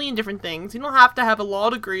doing a million different things. You don't have to have a law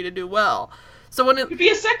degree to do well. So when it... He'd be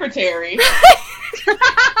a secretary.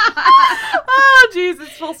 Oh, jeez,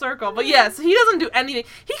 it's full circle. But yes, he doesn't do anything.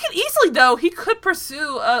 He could easily, though, he could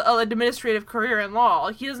pursue an administrative career in law.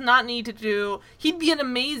 Like, he does not need to do... He'd be an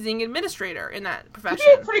amazing administrator in that profession.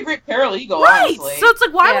 He'd be a pretty great paralegal, Right! honestly. So it's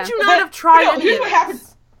like, why Yeah. would you But not have tried any here's of what this?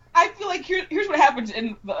 happens. I feel like here's what happens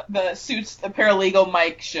in the Suits, the paralegal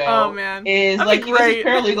Mike show. Oh, man. Is, That'd like, be he does his great.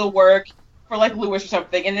 paralegal work for, like, Lewis or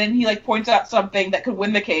something, and then he, like, points out something that could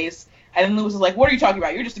win the case, and then Lewis is like, what are you talking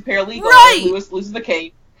about? You're just a paralegal. Right! And Lewis loses the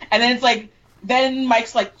case. And then it's like, then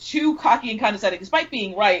Mike's, like, too cocky and condescending, despite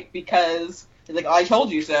being right, because he's like, oh, I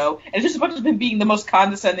told you so. And it's just a bunch of him being the most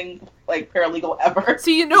condescending, like, paralegal ever.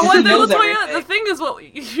 See, you know He what, just though, knows Latoya? everything. The thing is,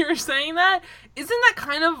 what you're saying that, isn't that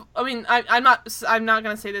kind of, I mean, I'm not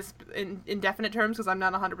gonna say this in indefinite terms, because I'm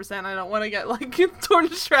not 100%, I don't want to get, like, torn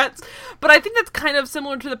to shreds, but I think that's kind of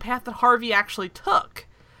similar to the path that Harvey actually took.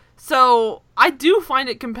 So, I do find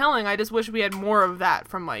it compelling, I just wish we had more of that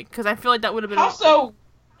from Mike, because I feel like that would have been...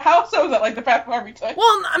 How so is that, like, the path Harvey took?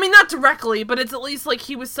 Well, I mean, not directly, but it's at least, like,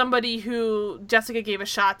 he was somebody who Jessica gave a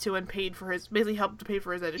shot to and paid for his, basically helped to pay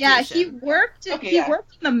for his education. Yeah, he worked. Okay, he yeah.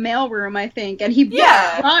 worked in the mailroom, I think, and he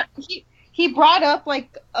Yeah. he brought up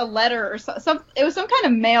like a letter or some. It was some kind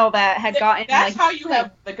of mail that had gotten. That's like, how you have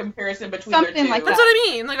the comparison between something their two. like That's that. what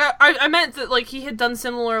I mean. Like, I meant that, like, he had done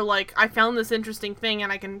similar, like, I found this interesting thing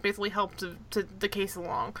and I can basically help to the case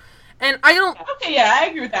along. And I don't... Okay, yeah, I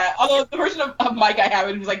agree with that. Although the version of Mike I have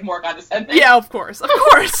is, like, more condescending. Yeah, of course. I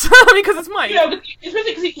mean, because it's Mike. You know,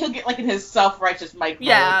 especially because he'll get, like, in his self-righteous Mike mode.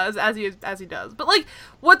 Yeah, as he does. But, like,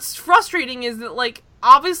 what's frustrating is that, like,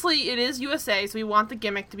 obviously it is USA, so we want the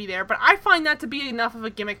gimmick to be there, but I find that to be enough of a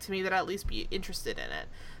gimmick to me that I'd at least be interested in it.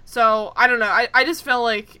 So, I don't know. I just feel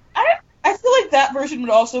like... I feel like that version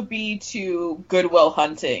would also be to Good Will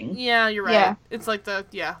Hunting. Yeah, you're right. Yeah. It's like the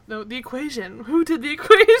equation. Who did the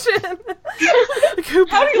equation? Like,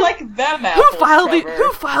 How do you like them Who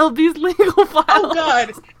apples, filed these legal files? Oh god,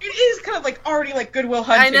 it is kind of like already like Good Will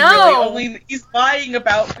Hunting. I know. Really, only he's lying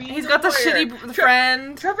about being He's a got the lawyer. shitty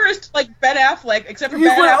friend. Trevor is like Ben Affleck, except for He's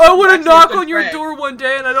Ben like, Affleck I want to actually knock a good on your friend. door one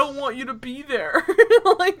day, and I don't want you to be there.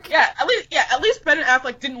 Like, At least Ben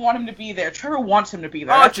Affleck didn't want him to be there. Trevor wants him to be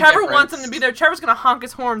there. oh, That's the Trevor wants him difference. to be there. Trevor's gonna honk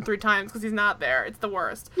his horn 3 times because he's not there. It's the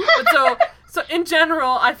worst. But so in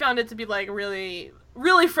general, I found it to be like really,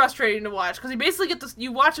 really frustrating to watch because you basically get this.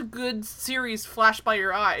 You watch a good series flash by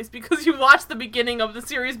your eyes because you watch the beginning of the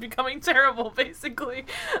series becoming terrible, basically,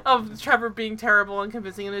 of Trevor being terrible and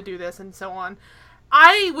convincing him to do this and so on.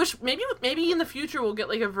 I wish maybe in the future we'll get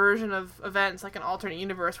like a version of events, like an alternate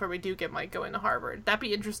universe where we do get Mike going to Harvard. That'd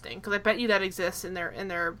be interesting because I bet you that exists in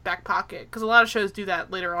their back pocket. Because a lot of shows do that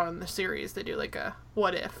later on in the series. They do like a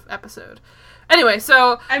what if episode. Anyway,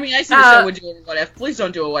 so I mean, I see the show would do a what if. Please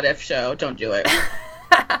don't do a what if show. Don't do it.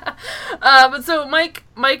 But so Mike,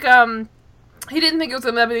 he didn't think it was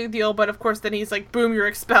a big deal, but of course then he's like, boom, you're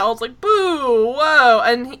expelled. Like, boo, whoa.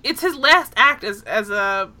 And it's his last act as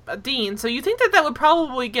a dean, so you think that would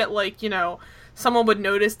probably get, like, you know, someone would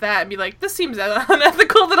notice that and be like, this seems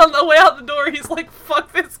unethical, that on the way out the door he's like,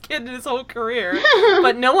 fuck this kid in his whole career.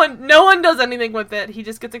 But no one does anything with it. He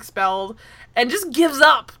just gets expelled and just gives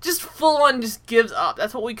up. Just full on just gives up.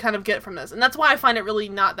 That's what we kind of get from this. And that's why I find it really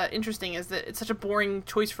not that interesting, is that it's such a boring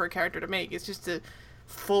choice for a character to make. It's just to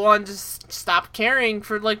full on just stop caring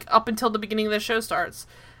for like up until the beginning of the show starts.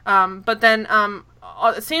 But then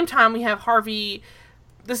at the same time we have Harvey.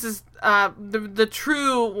 This is the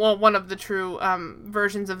true, well, one of the true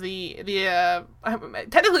versions of the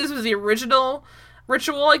technically this was the original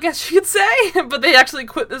ritual, I guess you could say, but they actually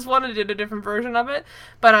quit this one and did a different version of it.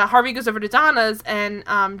 But Harvey goes over to Donna's, and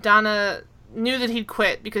Donna knew that he'd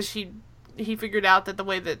quit because he figured out that the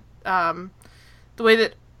way that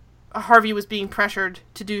Harvey was being pressured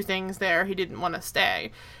to do things there, he didn't want to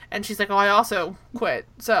stay. And she's like, oh, I also quit,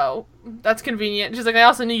 so that's convenient. She's like, I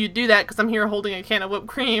also knew you'd do that because I'm here holding a can of whipped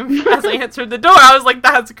cream as I answered the door. I was like,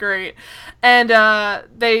 that's great. And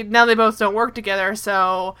they both don't work together,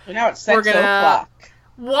 so now it's 6 o'clock.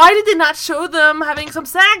 Why did they not show them having some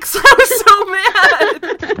sex? I was so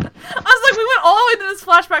mad. I was like, we went all the way to this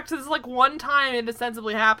flashback to this like one time it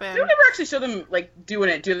ostensibly happened. They don't ever actually show them like doing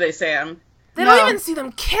it, do they, Sam? They don't even see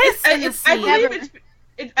them kiss in the scene.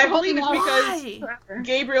 I believe it's because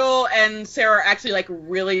Gabriel and Sarah are actually like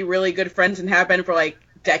really, really good friends and have been for like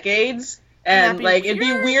decades, and like it'd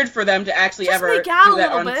be weird for them to actually just ever do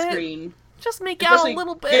that on screen. Just make out a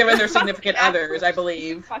little bit. Given their significant others, I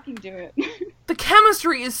believe. Fucking do it. The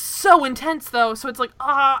chemistry is so intense, though, so it's like,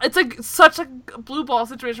 it's like such a blue ball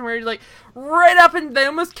situation where you're like, right up and they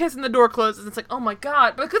almost kiss and the door closes. It's like, oh my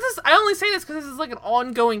god. But because I only say this because this is like an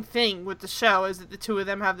ongoing thing with the show, is that the two of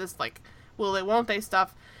them have this like, will they, won't they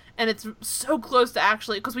stuff. And it's so close to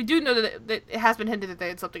actually, because we do know that it has been hinted that they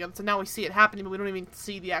had something together, so now we see it happening, but we don't even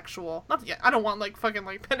see the actual, I don't want, like, fucking,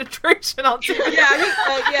 like, penetration on TV.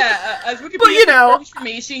 As Wikipedia, but, you know, for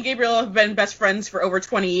me, she and Gabriel have been best friends for over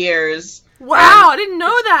 20 years. Wow, I didn't know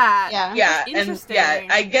that. Yeah, interesting.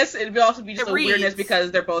 And, I guess it would also be just a weirdness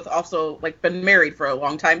because they're both also, like, been married for a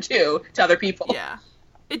long time, too, to other people. Yeah.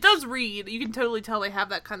 It does read. You can totally tell they have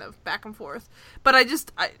that kind of back and forth. But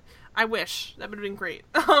I wish. That would have been great.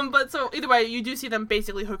 But so, either way, you do see them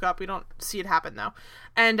basically hook up. We don't see it happen, though.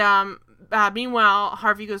 And meanwhile,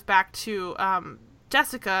 Harvey goes back to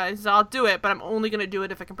Jessica and says, I'll do it, but I'm only going to do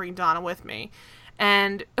it if I can bring Donna with me.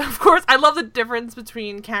 And, of course, I love the difference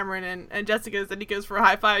between Cameron and Jessica's, and he goes for a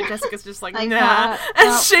high five, and Jessica's just like, nah,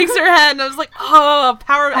 and shakes her head, and I was like, oh,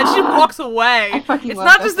 power, and she walks away. It's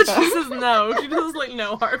not just that she says no, she just like,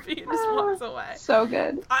 no, Harvey, and just walks away. So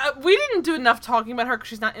good. We didn't do enough talking about her, because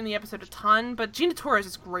she's not in the episode a ton, but Gina Torres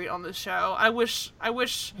is great on this show. I wish...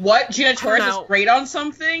 What? Gina Torres is great on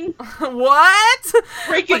something? What?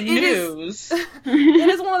 Breaking news. It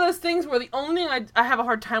is one of those things where the only thing I have a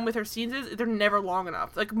hard time with her scenes is they're never long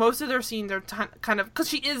enough. Like, most of their scenes are kind of, because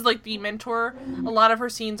she is like the mentor, a lot of her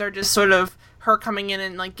scenes are just sort of her coming in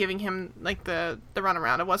and like giving him like the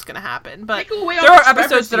runaround of what's going to happen. But there are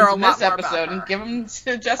episodes that are a lot more about her. And give them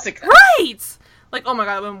to Jessica. Right! Like, oh my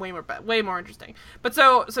god, it would have been way more interesting. But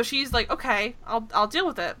so she's like, okay, I'll deal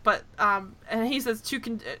with it. But and he says two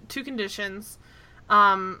conditions,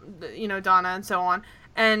 you know, Donna and so on,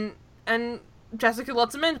 and Jessica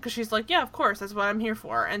lets him in because she's like, yeah, of course, that's what I'm here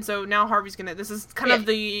for. And so now Harvey's gonna. This is kind of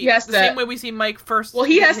the same way we see Mike first. Well,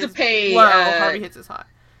 he has to pay. Low, Harvey hits his high.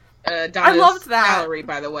 Donna's I loved that salary,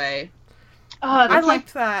 by the way. I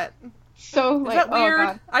liked that. So like, is that weird? Oh,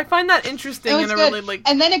 God. I find that interesting and really like.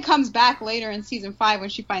 And then it comes back later in season 5 when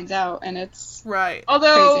she finds out, and it's right.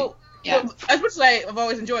 Although. Crazy. Yeah. Well, as much as I've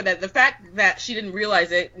always enjoyed that, the fact that she didn't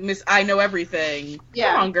realize it, Miss I Know Everything.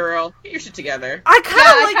 Yeah. Come on, girl, get your shit together. I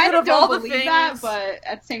kind of don't all believe the things, that, but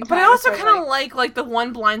at the same time, but I also kind of like the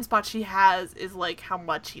one blind spot she has is like how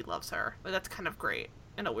much he loves her. Like, that's kind of great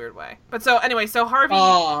in a weird way. But so anyway, so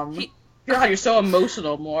Harvey. God, you're so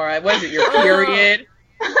emotional, Maura. What is it? Your period.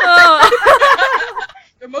 Your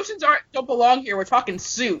emotions don't belong here. We're talking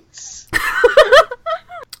Suits.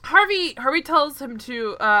 Harvey tells him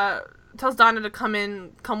to Donna to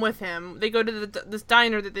come with him. They go to this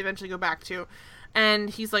diner that they eventually go back to. And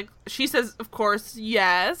he's like, she says, of course,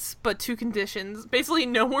 yes, but 2 conditions. Basically,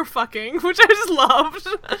 no more fucking, which I just loved.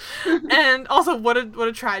 And also, what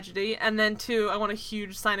a tragedy. And then 2, I want a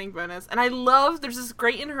huge signing bonus. And I love, there's this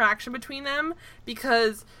great interaction between them,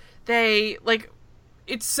 because they, like,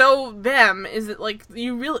 it's so them, is it, like,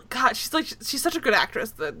 you really, God, she's such a good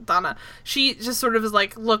actress, Donna. She just sort of is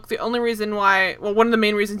like, look, the only reason why, well, one of the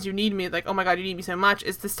main reasons you need me, like, oh my God, you need me so much,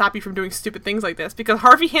 is to stop you from doing stupid things like this, because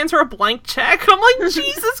Harvey hands her a blank check, and I'm like,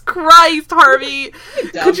 Jesus Christ, Harvey,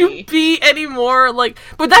 could you be any more, like,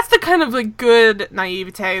 but that's the kind of, like, good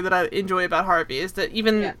naivete that I enjoy about Harvey, is that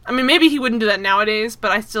even, I mean, maybe he wouldn't do that nowadays,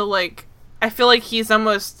 but I still, like, I feel like he's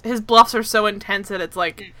almost, his bluffs are so intense that it's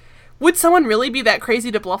like, would someone really be that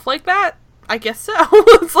crazy to bluff like that? I guess so.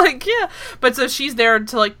 It's like, yeah. But so she's there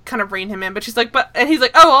to, like, kind of rein him in. But she's like, and he's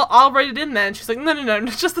like, oh, I'll write it in then. She's like, no,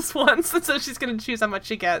 just this once. And so she's going to choose how much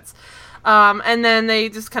she gets. And then they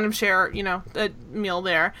just kind of share, you know, a meal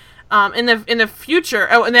there. In the future,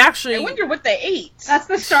 and they actually, I wonder what they ate. That's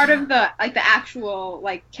the start of the actual,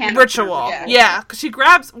 like, ritual. Yeah, because she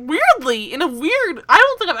grabs, weirdly, in a weird, I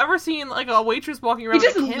don't think I've ever seen, like, a waitress walking around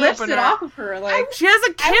with a can opener. He just lifts it off of her, like. She has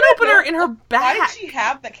a can opener in her back. Why did she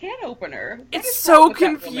have the can opener? It's so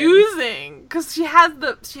confusing, because she has,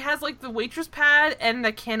 like, the waitress pad and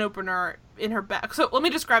the can opener in her back. So let me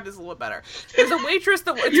describe this a little bit better. There's a waitress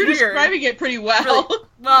that you're weird. describing it pretty well. Really,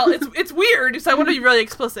 well, it's weird, so I want to be really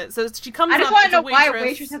explicit. So she comes up. I just want to know why a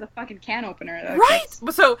waitress has a fucking can opener, though. Right.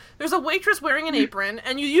 So there's a waitress wearing an apron,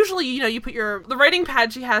 and you usually, you know, you put the writing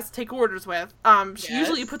pad she has to take orders with.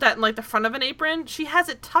 Usually you put that in, like, the front of an apron. She has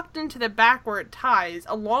it tucked into the back where it ties,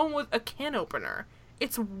 along with a can opener.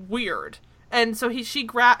 It's weird. And so she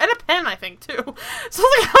grabbed, and a pen, I think, too. So I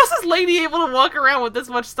was like, how's this lady able to walk around with this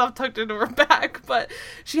much stuff tucked into her back? But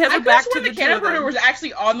she has a back to the can opener was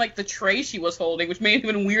actually on, like, the tray she was holding, which made it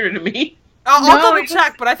even weirder to me. I'll double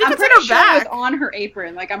check, but I think it's in her back. It was on her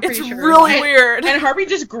apron. Like, I'm pretty sure. It's really weird. And Harvey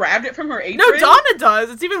just grabbed it from her apron? No, Donna does.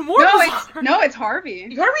 It's even more bizarre. It's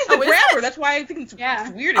Harvey. Harvey's the grabber. That's why I think it's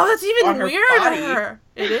weird. Oh, that's even weirder.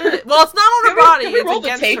 It is. Well, it's not on her body. Can we roll the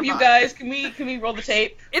tape, you guys? Can we roll the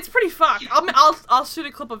tape? It's pretty fucked. I'll shoot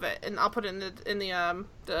a clip of it and I'll put it in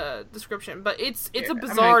the description. But it's a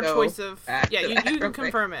bizarre choice of you can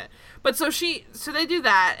confirm it. But so they do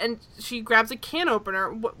that, and she grabs a can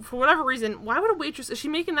opener for whatever reason. Why would a waitress? Is she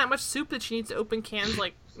making that much soup that she needs to open cans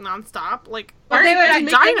like nonstop? Like, well, they would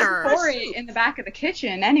diner in the back of the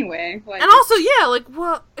kitchen anyway. Like, and also,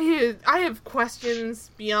 I have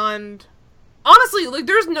questions beyond. Honestly, like,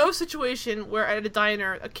 there's no situation where at a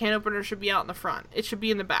diner a can opener should be out in the front. It should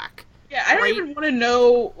be in the back. Yeah, I don't even want to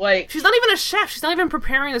know, like... She's not even a chef. She's not even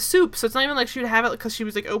preparing the soup, so it's not even like she would have it because she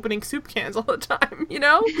was, like, opening soup cans all the time, you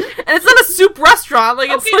know? And it's not a soup restaurant.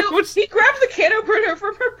 Like, it's like... No, he grabbed the can opener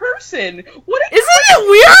from her person. Isn't it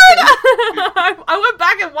weird? I went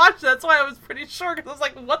back and watched it. That's why I was pretty sure, because I was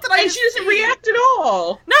like, what did I And she doesn't react at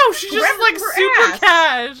all. No, she's just, like, super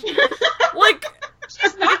cash. Like...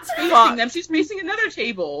 She's not facing them. She's facing another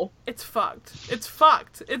table. It's fucked. It's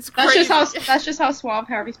crazy. That's just how suave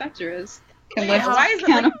Harvey Specter is. Why is it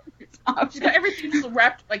like, she's got everything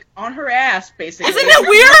wrapped like on her ass, basically. Isn't it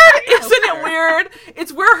weird? Isn't it weird?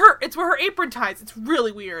 It's where her apron ties. It's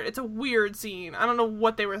really weird. It's a weird scene. I don't know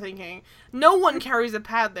what they were thinking. No one carries a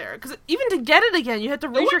pad there, because even to get it again, you have to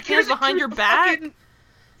reach your hands behind your back.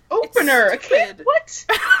 Opener, a kid. What?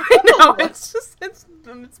 I know,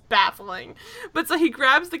 it's baffling. But so he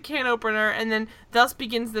grabs the can opener, and then thus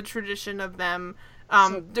begins the tradition of them.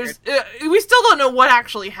 We still don't know what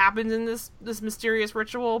actually happens in this mysterious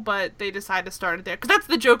ritual, but they decide to start it there, because that's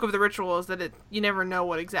the joke of the ritual, is that you never know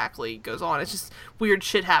what exactly goes on. It's just weird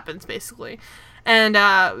shit happens, basically. And,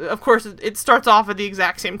 of course, it starts off at the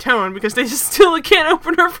exact same tone, because they just steal a can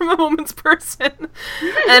opener from a woman's person.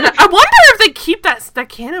 And I wonder if they keep that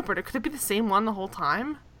can opener. Could it be the same one the whole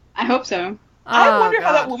time? I hope so. I wonder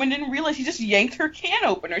how that woman didn't realize she just yanked her can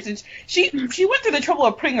opener, since she went through the trouble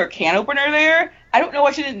of putting her can opener there. I don't know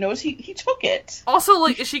why she didn't notice he took it. Also,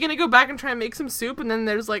 like, is she gonna go back and try and make some soup, and then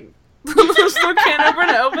there's, like, there's no can opener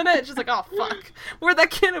to open it? She's like, oh, fuck. Where'd that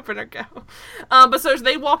can opener go? But so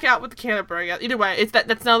they walk out with the can opener. Either way,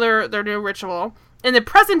 that's now their new ritual. In the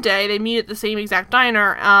present day, they meet at the same exact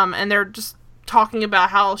diner, and they're just talking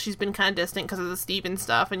about how she's been kind of distant because of the Steven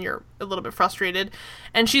stuff, and you're a little bit frustrated.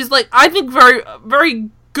 And she's like, I think very, very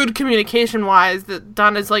good communication-wise, that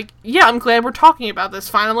Donna's like, yeah, I'm glad we're talking about this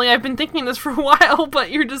finally. I've been thinking this for a while,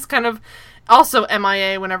 but you're just kind of also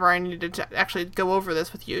MIA whenever I needed to actually go over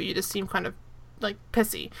this with you. You just seem kind of, like,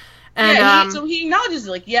 pissy. And so he acknowledges,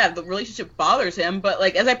 like, the relationship bothers him, but,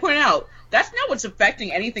 like, as I pointed out, that's not what's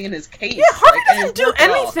affecting anything in his case. Yeah, Harvey like, doesn't do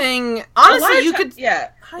anything. Honestly, you could...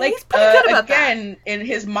 Yeah. Like, he's pretty good about again, in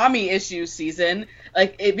his mommy issues season,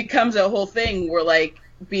 like, it becomes a whole thing where, like,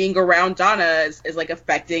 being around Donna is like,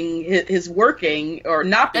 affecting his working, or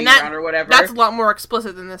not being around, or whatever. That's a lot more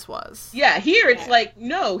explicit than this was. Yeah, here it's like,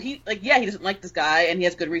 no, he doesn't like this guy, and he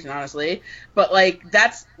has good reason, honestly, but, like,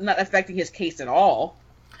 that's not affecting his case at all.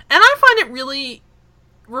 And I find it really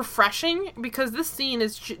refreshing, because this scene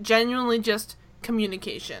is genuinely just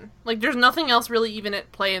communication. Like, there's nothing else really even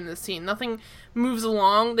at play in this scene. Nothing moves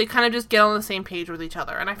along. They kind of just get on the same page with each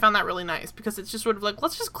other, and I found that really nice, because it's just sort of like,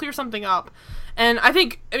 let's just clear something up. And I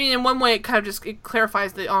think, I mean, in one way, it kind of just it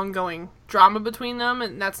clarifies the ongoing drama between them,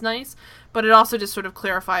 and that's nice, but it also just sort of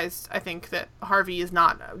clarifies, I think, that Harvey is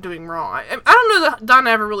not doing wrong. I don't know that Donna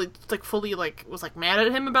ever really, like, fully, like, was, like, mad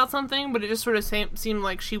at him about something, but it just sort of seemed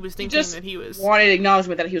like she was thinking that he was... wanted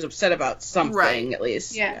acknowledgement that he was upset about something, right. At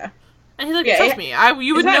least. Yeah. And he's like, trust me,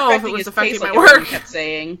 you would know if it was affecting my like work. Kept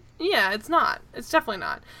saying. Yeah, it's not. It's definitely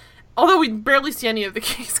not. Although we barely see any of the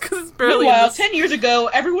case, because it's barely... Meanwhile, 10 years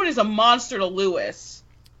ago, everyone is a monster to Lewis.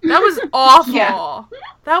 That was awful. Yeah.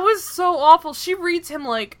 That was so awful. She reads him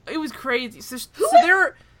like... It was crazy.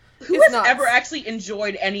 Who has ever actually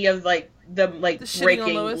enjoyed any of, like, the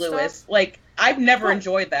breaking Lewis? Stuff? Like, I've never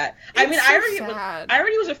enjoyed that. I mean, so I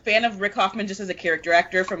already was a fan of Rick Hoffman just as a character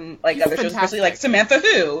actor from, like, other shows, especially, like, Samantha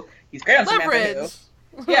Who. He's great on Leverage.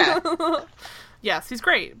 Samantha Who. Yeah. Yes, he's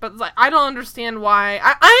great, but like, I don't understand why.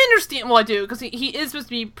 I understand. Well, I do, because he is supposed to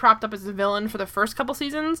be propped up as a villain for the first couple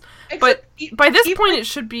seasons. But by this point, it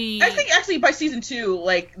should be. I think actually by season 2,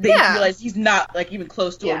 like, they realize he's not, like, even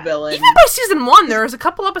close to a villain. Even by season 1, there's a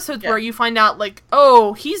couple episodes where you find out, like,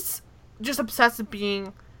 oh, he's just obsessed with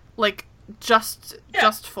being, like,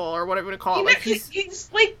 justful, or whatever you want to call it.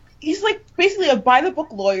 Like, he's like basically a by the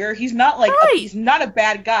book lawyer. He's not like he's not a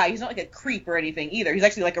bad guy. He's not like a creep or anything either. He's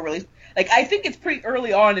actually like a really, like, I think it's pretty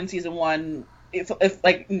early on in season 1, if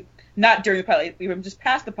like not during the pilot, even just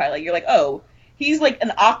past the pilot, you're like, oh, he's like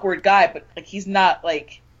an awkward guy, but like he's not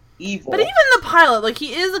like evil. But even the pilot, like,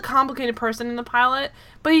 he is a complicated person in the pilot,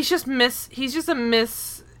 but he goes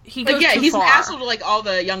he's far. an asshole to, like, all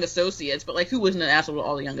the young associates, but, like, who wasn't an asshole to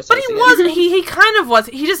all the young associates? But he wasn't. He kind of was.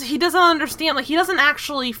 He doesn't understand. Like, he doesn't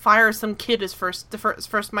actually fire some kid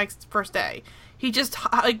Mike's first day. He just,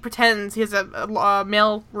 like, pretends he has a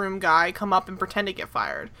mailroom guy come up and pretend to get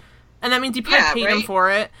fired. And that means he probably paid him for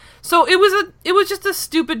it. So it was just a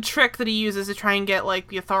stupid trick that he uses to try and get, like,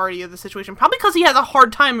 the authority of the situation. Probably because he has a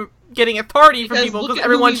hard time getting authority from people, because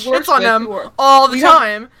everyone shits on him all the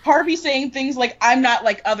time. Harvey saying things like, I'm not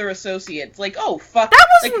like other associates. Like, oh, fuck. That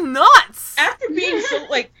was nuts! After being so,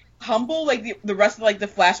 like, humble, like, the rest of, like, the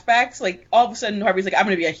flashbacks, like, all of a sudden Harvey's like, I'm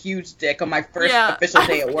gonna be a huge dick on my first official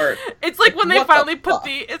day at work. It's like when they finally put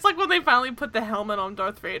the helmet on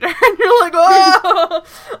Darth Vader, and you're like, oh,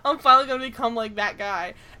 I'm finally gonna become, like, that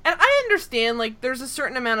guy. And I understand, like, there's a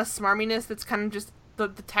certain amount of smarminess that's kind of just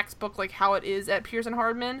the textbook, like, how it is at Pierce and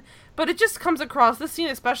Hardman, but it just comes across, this scene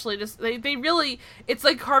especially, just, they really, it's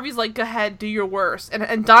like Harvey's like, go ahead, do your worst,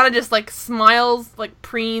 and Donna just, like, smiles, like,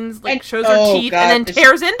 preens, like, shows her teeth, and then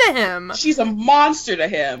tears into him. She's a monster to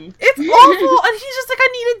him. It's awful, and he's just like, I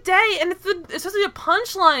need a day, and it's supposed to be a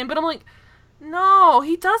punchline, but I'm like, no,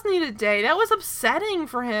 he does need a day. That was upsetting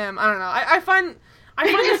for him. I don't know. I find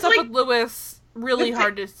the stuff with Lewis really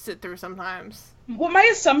hard to sit through sometimes. What my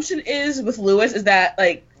assumption is with Lewis is that,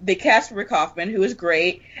 like, they cast Rick Hoffman, who is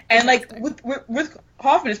great, and, like, with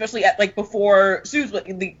Hoffman, especially at, like, before Suits, like,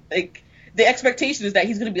 the expectation is that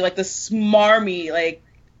he's gonna be, like, the smarmy, like,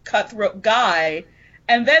 cutthroat guy,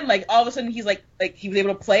 and then, like, all of a sudden he's like he was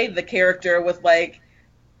able to play the character with, like,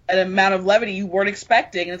 an amount of levity you weren't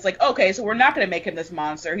expecting, and it's like, okay, so we're not gonna make him this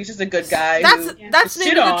monster. He's just a good guy. That's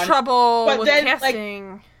maybe the trouble with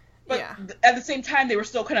casting. Like, but at the same time, they were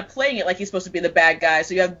still kind of playing it like he's supposed to be the bad guy.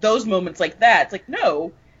 So you have those moments like that. It's like,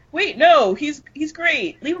 no, he's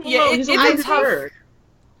great. Leave him alone. He's a good bird.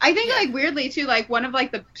 I think, like, weirdly too, like, one of,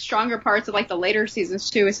 like, the stronger parts of, like, the later seasons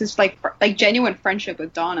too is his like genuine friendship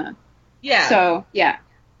with Donna. Yeah. So yeah.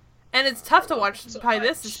 And it's tough to watch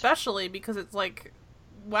this, especially because it's like,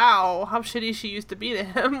 wow, how shitty she used to be to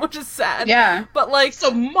him, which is sad. Yeah. But, like, it's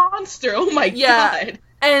a monster. Oh my god.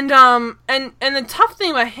 And the tough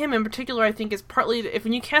thing about him in particular, I think, is partly that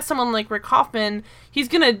when you cast someone like Rick Hoffman, he's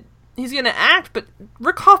gonna he's gonna act, but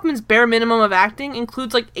Rick Hoffman's bare minimum of acting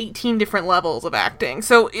includes like 18 different levels of acting.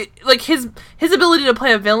 So like his ability to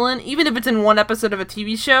play a villain, even if it's in one episode of a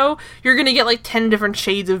TV show, you're gonna get like 10 different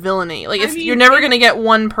shades of villainy. Like you're never gonna get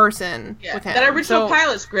one person with him. That original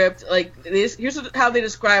pilot script, like here's how they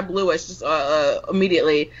describe Lewis just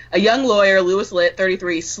immediately: a young lawyer, Lewis Litt,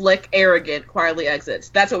 33, slick, arrogant, quietly exits.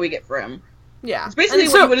 That's what we get from him. Yeah. It's basically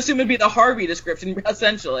what you would assume would be the Harvey description,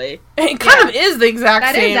 essentially. It kind of is the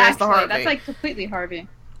exact same as the Harvey. That's like completely Harvey.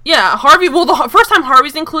 Yeah, Harvey, well, the first time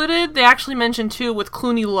Harvey's included, they actually mentioned, too, with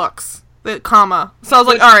Clooney looks, the comma. So I was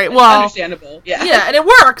like, alright, well... Understandable, yeah. Yeah, and it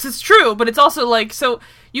works, it's true, but it's also like, so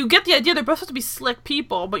you get the idea they're both supposed to be slick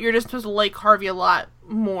people, but you're just supposed to like Harvey a lot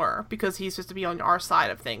more, because he's supposed to be on our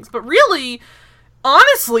side of things. But really,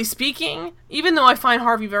 honestly speaking, even though I find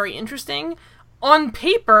Harvey very interesting, on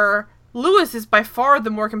paper... Lewis is by far the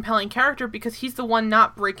more compelling character because he's the one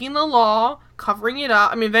not breaking the law, covering it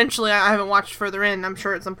up. I mean, eventually, I haven't watched further in. I'm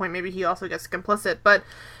sure at some point maybe he also gets complicit. But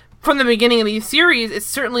from the beginning of these series, it's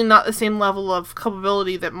certainly not the same level of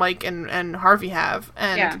culpability that Mike and Harvey have.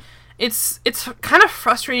 And it's kind of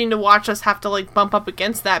frustrating to watch us have to, like, bump up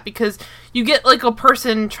against that because you get, like, a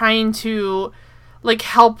person trying to, like,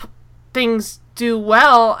 help things do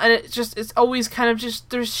well, and it's always kind of just,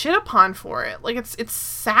 there's shit upon for it. Like, it's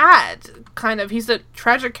sad, kind of. He's a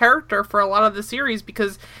tragic character for a lot of the series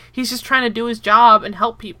because he's just trying to do his job and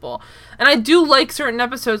help people. And I do like certain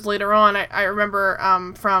episodes later on. I remember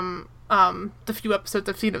from the few episodes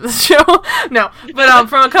I've seen of this show. No, but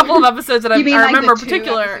from a couple of episodes that I remember in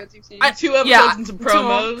particular. Two episodes and some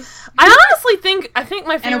promos. I think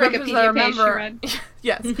my favorite episode I remember.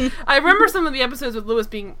 Yes, I remember some of the episodes with Lewis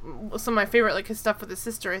being some of my favorite. Like his stuff with his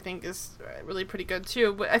sister, I think is really pretty good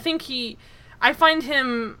too. But I think I find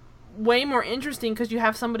him way more interesting because you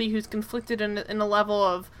have somebody who's conflicted in a level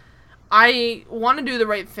of, I want to do the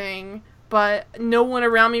right thing, but no one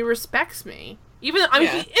around me respects me. Even I mean,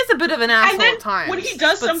 he is a bit of an asshole at times. When he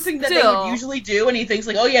does something that they would usually do, and he thinks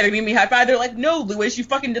like, "Oh yeah, they're giving me a high five," they're like, "No, Lewis, you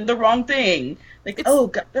fucking did the wrong thing." Like, oh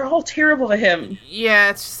God, they're all terrible to him. Yeah,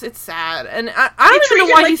 it's sad, and I don't even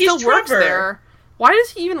know why he still works there. Why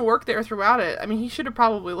does he even work there throughout it? I mean, he should have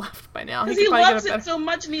probably left by now. Because he loves it so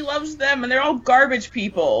much, and he loves them, and they're all garbage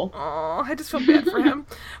people. Oh, I just feel bad for him.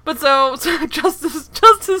 But so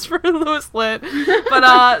justice for Lewis Litt.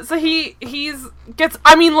 But so he gets,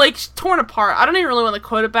 I mean, like, torn apart. I don't even really want to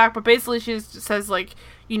quote it back, but basically she just says like,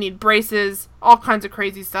 you need braces, all kinds of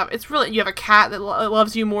crazy stuff. It's really, you have a cat that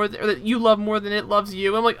loves you more, or that you love more than it loves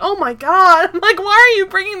you. I'm like, oh my God. I'm like, why are you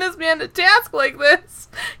bringing this man to task like this?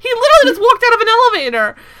 He literally just walked out of an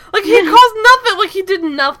elevator. Like, he caused nothing. Like, he did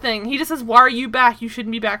nothing. He just says, why are you back? You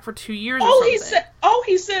shouldn't be back for 2 years or something. All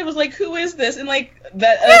he said was, like, who is this? And, like,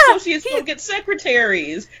 that associates don't get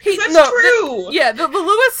secretaries. That's true. The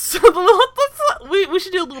Lewis... we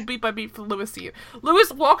should do a little beat by beat for the Lewis scene.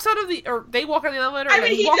 Lewis walks out of the... Or they walk out of the elevator. I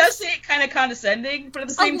mean, he does say it kind of condescending, but at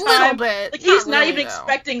the same time... A little bit. Like, he's not even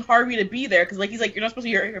expecting Harvey to be there, because, like, he's like, you're not supposed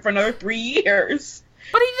to be here for another 3 years.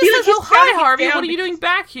 But he just says, oh, hi, Harvey, what are you doing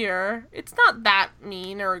back here? It's not that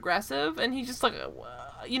mean or aggressive, and he's just like,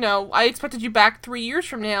 you know, I expected you back 3 years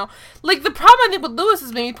from now. Like, the problem, I think, with Lewis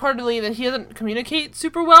is maybe partly that he doesn't communicate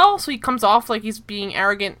super well, so he comes off like he's being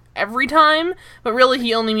arrogant every time, but really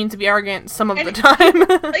he only means to be arrogant some of the time.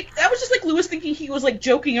 Like, that was just like Lewis thinking he was, like,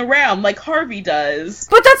 joking around, like Harvey does.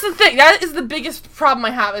 But that's the thing, that is the biggest problem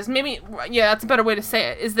I have, is maybe, that's a better way to say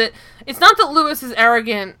it, is that it's not that Lewis is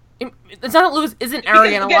arrogant. It's not that Lewis isn't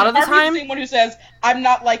arrogant a lot of the time. Harvey's the same one who says, "I'm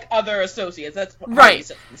not like other associates." That's what right. Harvey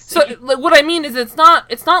says. So, like, what I mean is, it's not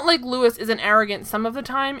like Lewis isn't arrogant some of the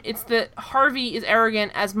time. It's that Harvey is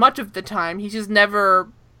arrogant as much of the time. He's just never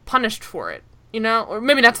punished for it. You know, or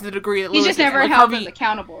maybe not to the degree that Lewis just never held him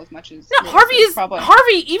accountable as much as Harvey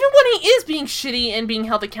even when he is being shitty and being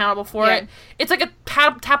held accountable for it, it's like a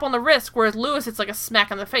tap on the wrist, whereas Lewis, it's like a smack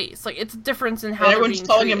on the face. Like, it's a difference in how they're everyone's being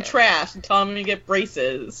calling treated. him trash and telling him to get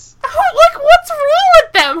braces. Like, what's wrong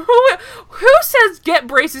with them? Who says get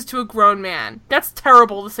braces to a grown man? That's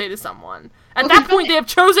terrible to say to someone. At that point, they have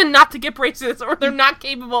chosen not to get braces, or they're not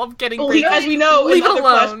capable of getting braces. As we know, leave in it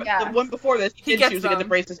alone. The one before this, he did choose to get the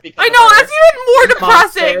braces because I know, that's even more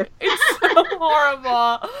depressing. It's so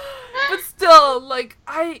horrible. But still, like,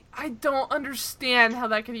 I don't understand how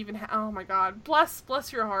that could even oh my God.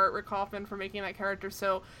 Bless your heart, Rick Hoffman, for making that character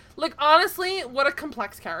so... Like, honestly, what a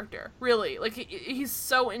complex character. Really. Like, he's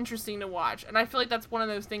so interesting to watch. And I feel like that's one of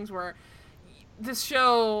those things where this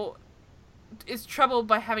show is troubled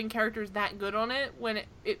by having characters that good on it when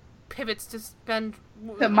it pivots to spend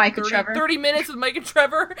The Mike and Trevor. 30 minutes with Mike and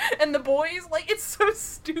Trevor and the boys. Like, it's so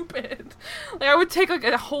stupid. Like, I would take, like,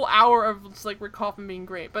 a whole hour of just, like, Rick Hoffman being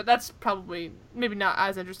great. But that's probably maybe not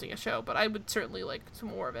as interesting a show. But I would certainly like some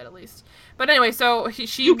more of it, at least. But anyway, so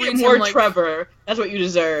she You get reads more him, like, Trevor. That's what you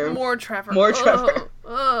deserve. More Trevor. More Trevor.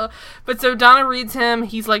 But so Donna reads him.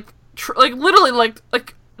 He's, like, literally,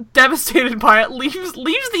 like devastated by it. Leaves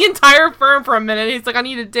the entire firm for a minute. He's like, I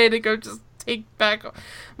need a day to go just take back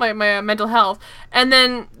my mental health. And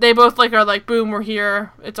then they both are like, boom, we're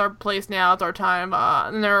here. It's our place now. It's our time.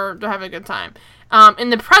 And they're having a good time. In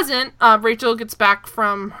the present, Rachel gets back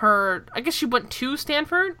from her, I guess she went to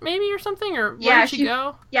Stanford, maybe, or something? Or where did she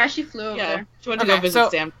go? Yeah, she flew over there. She went to go visit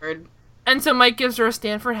Stanford. And so Mike gives her a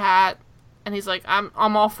Stanford hat. And he's like, I'm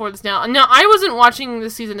all for this now. Now, I wasn't watching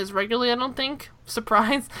this season as regularly, I don't think.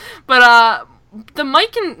 Surprise. But the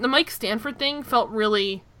Mike Stanford thing felt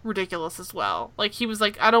really ridiculous as well. Like, he was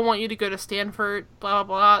like, I don't want you to go to Stanford, blah,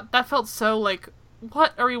 blah, blah. That felt so, like,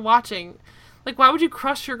 what are we watching? Like, why would you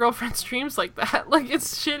crush your girlfriend's dreams like that? Like,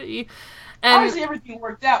 it's shitty. And obviously, everything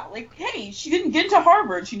worked out. Like, hey, she didn't get into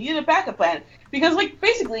Harvard. She needed a backup plan. Because, like,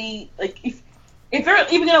 basically, like, if they're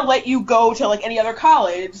even going to let you go to, like, any other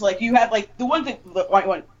college, like, you have, like, the one thing,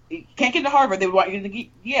 you can't get into Harvard, they would want you to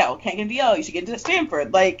Yale. Can't get into Yale, you should get into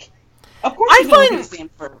Stanford. Like, of course you want to get to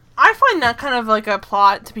Stanford. I find that kind of, like, a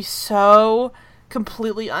plot to be so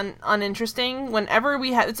completely uninteresting. Whenever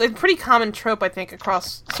we have, it's a pretty common trope, I think,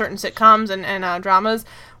 across certain sitcoms and dramas,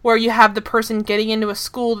 where you have the person getting into a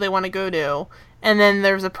school they want to go to, and then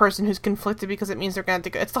there's a person who's conflicted because it means they're going to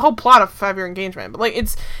have to go. It's the whole plot of 5-Year Engagement. But, like,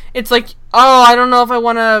 it's like, oh, I don't know if I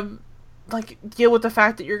want to, like, deal with the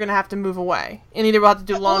fact that you're going to have to move away. And either we'll have to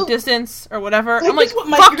do long distance or whatever. I'm like,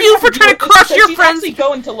 fuck you for trying to crush your friends.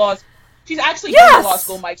 She's actually going to law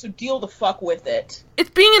school, Mike, so deal the fuck with it. It's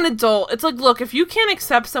being an adult. It's like, look, if you can't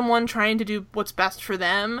accept someone trying to do what's best for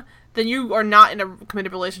them, then you are not in a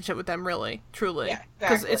committed relationship with them, really, truly. Yeah,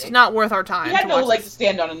 because it's not worth our time. You had no leg to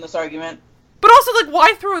stand on in this argument. But also, like,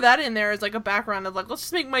 why throw that in there as, like, a background of, like, let's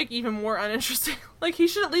just make Mike even more uninteresting? Like, he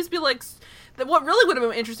should at least be, like, what really would have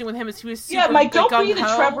been interesting with him is he was super, Mike, don't be the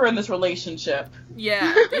Trevor in this relationship.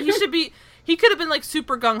 Yeah, he could have been, like,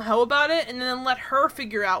 super gung-ho about it, and then let her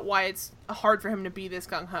figure out why it's hard for him to be this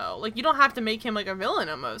gung-ho. Like, you don't have to make him, like, a villain,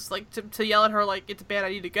 almost, like, to yell at her, like, it's a bad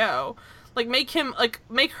idea to go. Like, make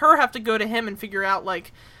her have to go to him and figure out,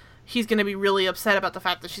 like, he's gonna be really upset about the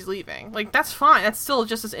fact that she's leaving. Like, that's fine. That's still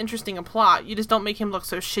just as interesting a plot. You just don't make him look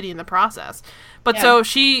so shitty in the process. But so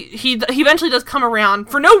he eventually does come around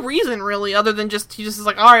for no reason, really, other than he just is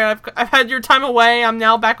like, all right, I've had your time away. I'm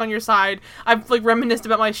now back on your side. I've, like, reminisced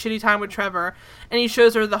about my shitty time with Trevor. And he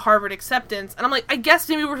shows her the Harvard acceptance. And I'm like, I guess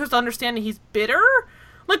maybe we're supposed to understand that he's bitter?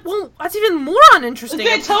 Like, well, that's even more uninteresting. He's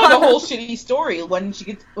gonna tell her the whole shitty story when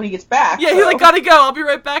he gets back. Yeah, so. He's like, gotta go. I'll be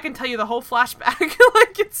right back and tell you the whole flashback.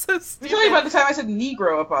 Like, it's so stupid. You're talking about the time I said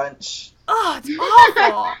Negro a bunch. Oh, it's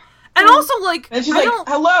awful. And also, like, and she's like,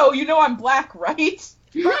 hello, you know I'm black, right?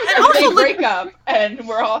 And also, they break up, and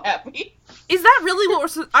we're all happy. Is that really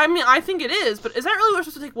what we're I mean, I think it is, but is that really what we're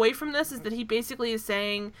supposed to take away from this? Is that he basically is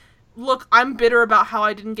saying, look, I'm bitter about how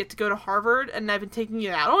I didn't get to go to Harvard, and I've been taking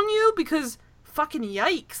it out on you because... Fucking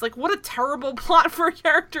yikes. Like, what a terrible plot for a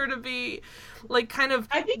character to be, like, kind of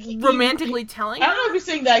romantically telling. I don't know if he's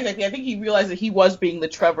saying that exactly. I think he realized that he was being the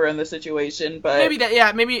Trevor in the situation, but... Maybe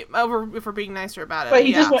if we're being nicer about it. But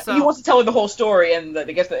he he wants to tell her the whole story, and I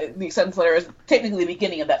guess the acceptance letter is technically the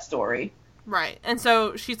beginning of that story. Right. And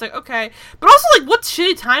so she's like, okay. But also, like, what's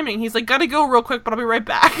shitty timing? He's like, gotta go real quick, but I'll be right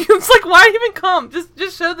back. It's like, why even come?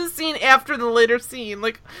 Just show the scene after the later scene.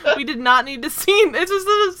 Like, we did not need the scene. It's just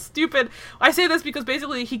so stupid. I say this because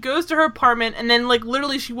basically he goes to her apartment and then, like,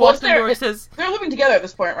 literally she walks in the door and says... They're living together at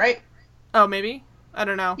this point, right? Oh, maybe? I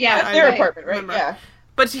don't know. Yeah, it's their apartment, right? Remember. Yeah.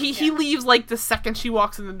 But he leaves, like, the second she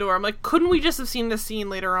walks in the door. I'm like, couldn't we just have seen this scene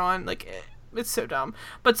later on? Like... It's so dumb.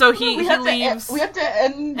 But so he leaves. We have to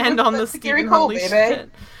end on the Stephen Huntley shit.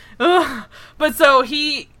 But so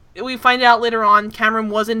we find out later on Cameron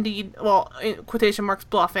was indeed, well, in quotation marks,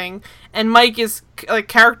 bluffing. And Mike is, like,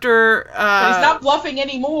 character... but he's not bluffing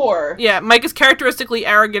anymore. Yeah, Mike is characteristically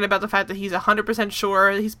arrogant about the fact that he's 100%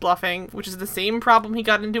 sure he's bluffing, which is the same problem he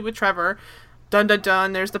got into with Trevor. Dun dun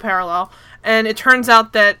dun, there's the parallel. And it turns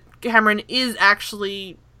out that Cameron is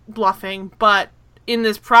actually bluffing, but... in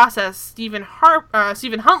this process, Stephen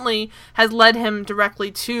Huntley has led him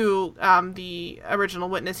directly to the original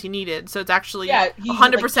witness he needed. So it's actually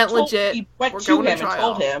 100% legit. He went to him and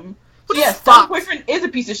told him. Which Yes, is Tom's fucked. boyfriend is a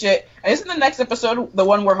piece of shit. And isn't the next episode the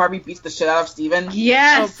one where Harvey beats the shit out of Steven?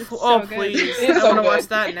 Yes. it's so good. Please. It is I so want to good. watch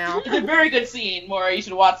that now. It's a very good scene, Maura. You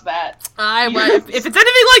should watch that. If it's anything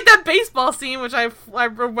like that baseball scene, which I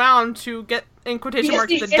rewound to get in quotation marks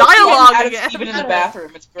the It's dialogue out of again. Steven in the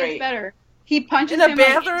bathroom. It's great. It's better. He punches In the him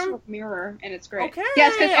bathroom? into a mirror, and it's great. Okay,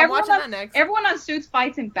 Yes, because I'm watching that next. everyone on Suits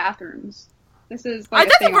fights in bathrooms. This is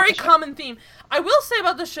That's thing a on very the show. common theme. I will say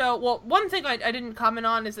about the show, well, one thing I didn't comment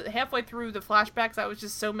on is that halfway through the flashbacks, I was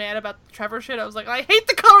just so mad about the Trevor shit. I was like, I hate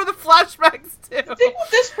the color of the flashbacks, too. The thing with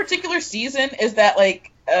this particular season is that, So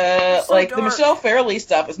the dark. Michelle Fairley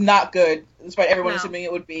stuff is not good, despite everyone No. assuming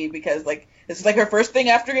it would be, because, this is, her first thing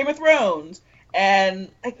after Game of Thrones. And,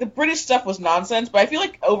 the British stuff was nonsense, but I feel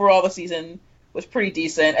like overall the season was pretty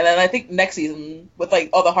decent. And then I think next season, with,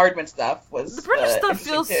 all the Hardman stuff, was The British stuff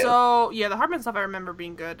interesting, feels too. so... Yeah, the Hardman stuff I remember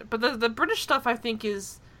being good. But the British stuff, I think,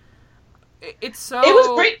 is... It's so... It was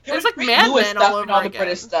great. There It's was like great Mad Lewis Men stuff all and over all the again.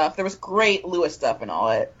 British stuff. There was great Lewis stuff and all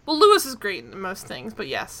it. Well, Lewis is great in most things, but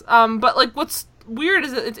yes. But, what's weird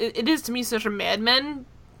is that it is, to me, such a Mad Men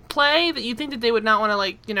play that you think that they would not want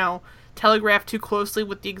to, telegraph too closely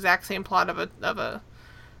with the exact same plot of a...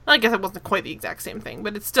 I guess it wasn't quite the exact same thing,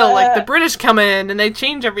 but it's still, the British come in and they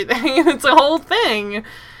change everything. It's a whole thing.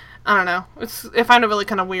 I don't know. I find it really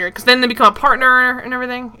kind of weird, because then they become a partner and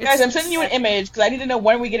everything. Guys, I'm sending you an image, because I need to know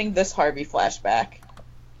when we're getting this Harvey flashback.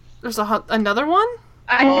 There's another one?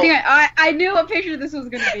 I knew what picture this was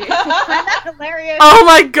going to be. That's hilarious. Oh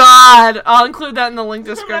my god! I'll include that in the link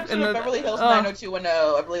This is an description. episode of Beverly Hills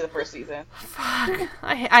 90210, I believe the first season. Fuck.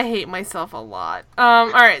 I hate myself a lot.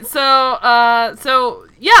 Alright, so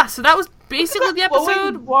that was basically the Flowing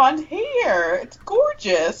episode. blonde hair. It's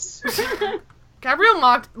gorgeous. Gabriel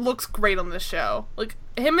Macht looks great on this show.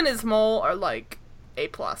 Him and his mole are, A+.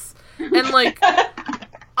 And,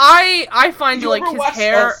 I find, Did you ever his watch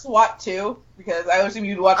hair... SWAT 2? Because I assume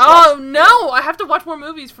you'd watch Oh, SWAT 2. no! I have to watch more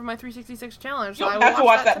movies for my 366 challenge. You So don't I will have to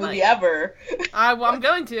watch that tonight. movie ever. I'm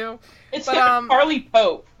going to. It's But, him and Harley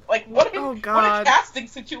Pope. What Oh, a God. casting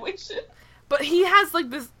situation. But he has,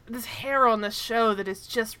 this hair on the show that is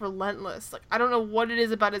just relentless. I don't know what it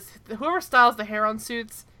is about whoever styles the hair on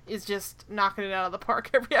Suits is just knocking it out of the park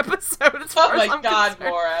every episode, as far Oh as my I'm god, concerned.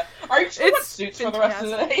 Maura. Are you sure you want It's Suits for the rest of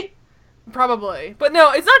the day? Probably. But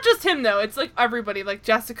no, it's not just him, though. It's, everybody.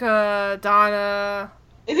 Jessica, Donna...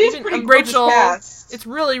 It is Even, pretty Rachel. gorgeous cast. It's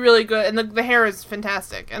really, really good. And the hair is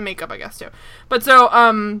fantastic. And makeup, I guess, too. But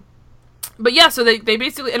so, but yeah, so they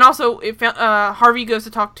basically, and also, Harvey goes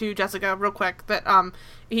to talk to Jessica real quick, that,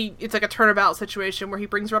 it's a turnabout situation where he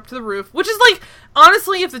brings her up to the roof, which is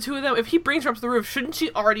honestly, if the two of them, if he brings her up to the roof, shouldn't she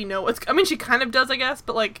already know she kind of does, I guess,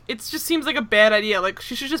 but it just seems like a bad idea.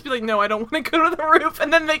 She should just be no, I don't want to go to the roof,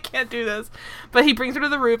 and then they can't do this. But he brings her to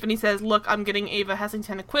the roof and he says, look, I'm getting Ava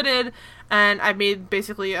Hessington acquitted, and I made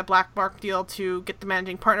basically a black mark deal to get the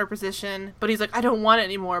managing partner position, but he's I don't want it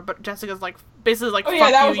anymore, but Jessica's basically Oh,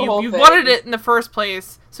 yeah, that was fuck the whole you, you thing. wanted it in the first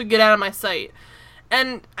place, so get out of my sight.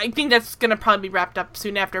 And I think that's gonna probably be wrapped up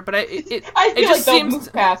soon after, but I it feel just they'll seems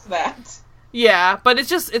move past that. yeah, but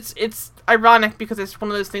it's ironic because it's one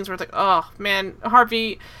of those things where it's oh man,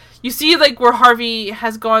 Harvey, you see where Harvey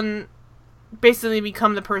has gone basically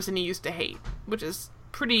become the person he used to hate, which is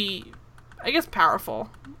pretty, I guess,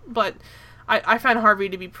 powerful. But I find Harvey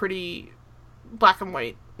to be pretty black and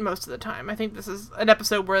white most of the time. I think this is an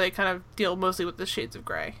episode where they kind of deal mostly with the shades of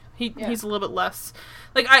gray. He's a little bit less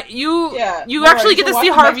you Maura, actually get to watch see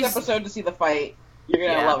the Harvey's next episode to see the fight. You're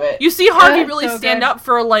gonna love it. You see Harvey Good, really so stand good. up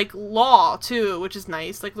for law too, which is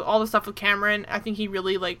nice. All the stuff with Cameron, I think he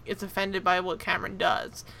really is offended by what Cameron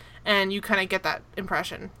does, and you kind of get that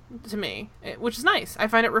impression to me, which is nice. I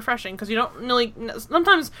find it refreshing because you don't really.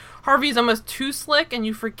 Sometimes Harvey's almost too slick, and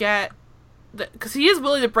you forget that because he is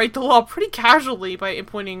willing to break the law pretty casually by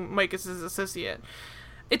appointing Mike as his associate.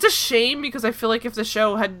 It's a shame because I feel like if the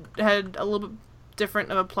show had a little bit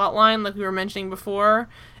different of a plot line, like we were mentioning before,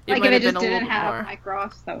 it If might have it been just a little didn't bit have more. Mike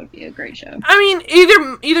Ross, that would be a great show. I mean,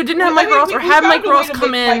 either didn't have Mike Ross or we have found Mike a way Ross to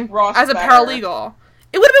come make in Mike Ross as a better. paralegal.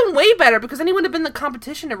 It would have been way better because then he would have been the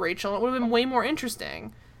competition to Rachel. It would have been way more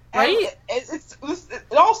interesting, right? And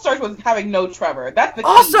it all starts with having no Trevor. That's the key.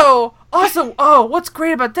 Also, oh, what's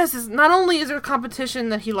great about this is not only is there a competition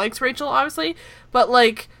that he likes Rachel, obviously, but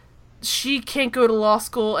she can't go to law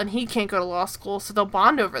school and he can't go to law school, so they'll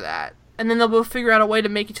bond over that. And then they'll both figure out a way to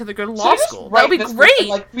make each other go to law school. That would be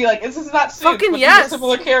great. Be this is not Suits, Fucking but these yes. are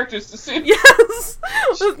similar characters to Suits. Yes!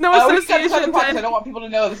 With no We got this on the association. podcast. I don't want people to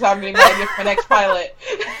know this is how I'm getting my idea for my next pilot.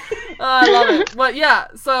 I love it. But yeah,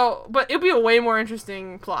 but it'd be a way more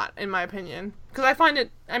interesting plot, in my opinion. Because I find it,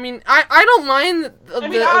 I don't mind the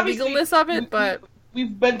obviously, legalness of it, but...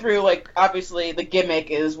 we've been through, like, obviously the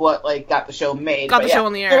gimmick is what, like, got the show made. Got the show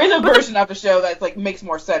on the air. There is a version of the show that, like, makes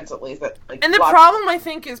more sense, at least. That, like, and the problem, I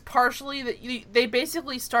think, is partially that they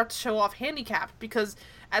basically start to show off handicapped, because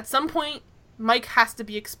at some point, Mike has to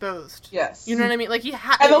be exposed. Yes. You know what I mean? Like, he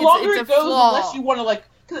has. And the longer it's it goes, flaw. the less you want to, like,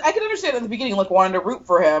 because I can understand at the beginning, like, wanting to root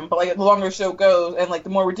for him, but, like, the longer the show goes, and, like, the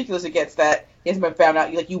more ridiculous it gets that he hasn't been found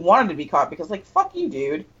out, like, you want him to be caught, because, like, fuck you,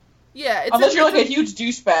 dude. Yeah, unless you're, like, a huge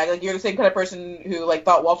douchebag, like, you're the same kind of person who, like,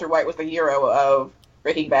 thought Walter White was the hero of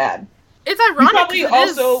Breaking Bad. It's ironic. You probably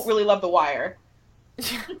also really love The Wire.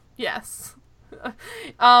 Yes.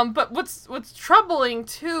 But what's troubling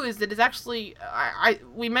too is that it's actually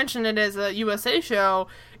we mentioned it as a USA show.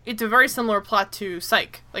 It's a very similar plot to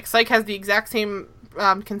Psych. Like, Psych has the exact same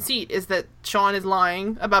conceit, is that Sean is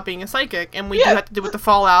lying about being a psychic, and we do have to do with the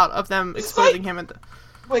fallout of them exposing him at the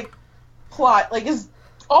plot. Like, is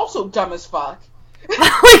also dumb as fuck.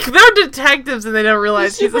 Like, they're detectives and they don't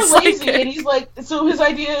realize he's a psychic. Lazy, and he's like, so his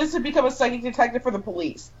idea is to become a psychic detective for the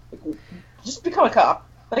police. Like, just become a cop.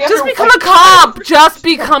 Like, just become a cop! Just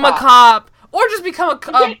become a cop! Or just become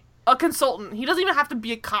a consultant. He doesn't even have to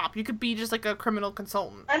be a cop. You could be just, like, a criminal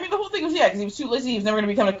consultant. I mean, the whole thing was, because he was too lazy, he was never going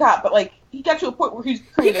to become a cop, but, like, he got to a point where he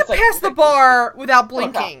could pass the bar without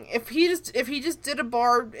blinking. If he did a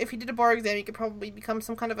bar exam, he could probably become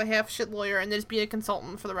some kind of a half-shit lawyer and then just be a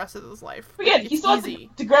consultant for the rest of his life. Again, he still has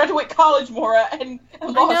to graduate college, Maura, and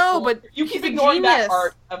law school. But you keep ignoring that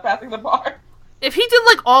part of passing the bar. If he did,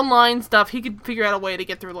 like, online stuff, he could figure out a way to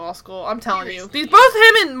get through law school. I'm telling you. Both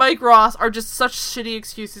him and Mike Ross are just such shitty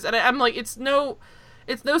excuses. And I'm like, it's no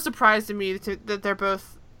surprise to me that they're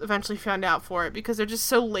both eventually found out for it, because they're just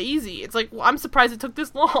so lazy. It's like, well, I'm surprised it took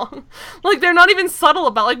this long. Like, they're not even subtle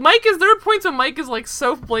about, like, there are points when Mike is, like,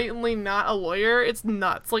 so blatantly not a lawyer. It's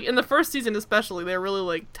nuts. Like, in the first season especially, they're really,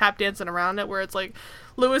 like, tap dancing around it, where it's like,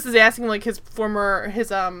 Lewis is asking, like, his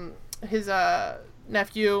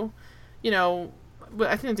nephew, you know,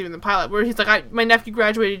 I think it's even the pilot, where he's like, my nephew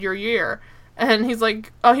graduated your year. And he's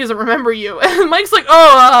like, oh, he doesn't remember you. And Mike's like,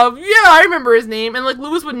 oh, yeah, I remember his name. And, like,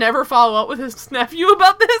 Lewis would never follow up with his nephew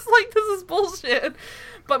about this. Like, this is bullshit.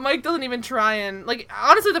 But Mike doesn't even try and, like,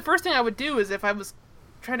 honestly, the first thing I would do is if I was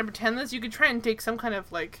trying to pretend this, you could try and take some kind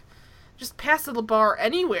of, like, just pass to the bar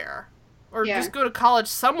anywhere. Or just go to college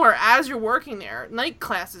somewhere as you're working there. Night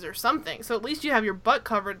classes or something. So at least you have your butt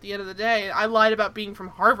covered at the end of the day. I lied about being from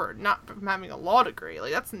Harvard, not from having a law degree.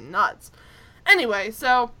 Like, that's nuts. Anyway,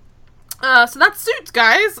 so that's Suits,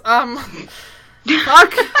 guys.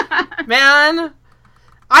 Fuck. Man.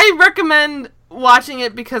 I recommend watching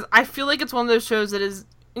it because I feel like it's one of those shows that is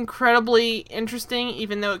incredibly interesting,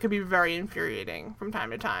 even though it could be very infuriating from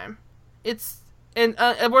time to time. It's... In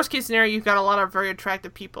a worst-case scenario, you've got a lot of very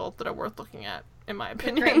attractive people that are worth looking at, in my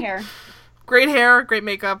opinion. Great hair. Great hair, great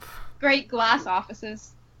makeup. Great glass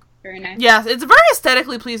offices. Very nice. Yes, it's a very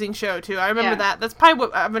aesthetically pleasing show, too. I remember that. That's probably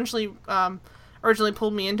what eventually, originally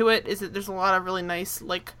pulled me into it, is that there's a lot of really nice,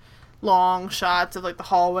 like, long shots of, like, the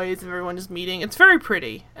hallways of everyone just meeting. It's very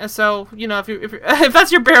pretty. And so, you know, if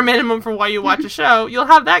that's your bare minimum for why you watch a show, you'll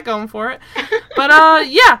have that going for it. But,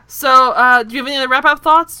 yeah. So, do you have any other wrap-up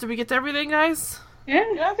thoughts? Did we get to everything, guys?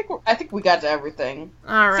 Yeah, I think we got to everything.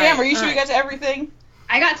 All right. Sam, are you sure you got to everything?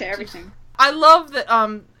 I got to everything. I love that,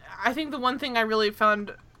 I think the one thing I really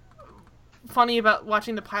found funny about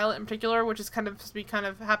watching the pilot in particular, which is kind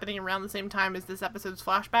of happening around the same time as this episode's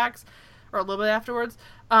flashbacks, or a little bit afterwards,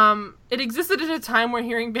 it existed at a time where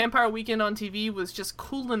hearing Vampire Weekend on TV was just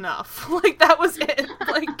cool enough. Like, that was it.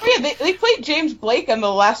 Like, yeah, they played James Blake on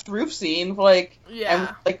the last roof scene, like, and,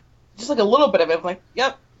 like, just like a little bit of it. I'm like,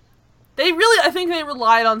 yep. I think they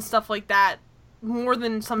relied on stuff like that more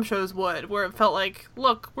than some shows would, where it felt like,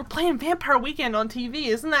 look, we're playing Vampire Weekend on TV,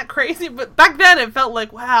 isn't that crazy? But back then it felt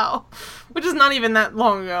like, wow, which is not even that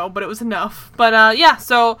long ago, but it was enough. But, yeah,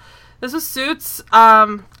 so this was Suits.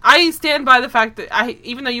 I stand by the fact that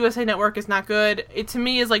even though USA Network is not good, it to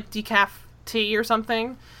me is like decaf tea or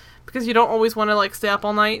something, because you don't always want to, like, stay up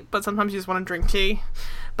all night, but sometimes you just want to drink tea.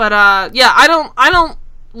 But, yeah, I don't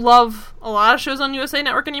love a lot of shows on USA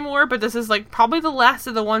Network anymore, but this is, like, probably the last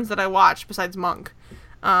of the ones that I watched besides Monk.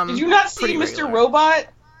 Did you not see Mr. Robot?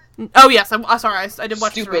 Oh, yes. I'm sorry. I did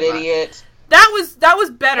watch Stupid idiot. That was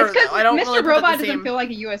better, though. I don't Mr. really Robot doesn't feel like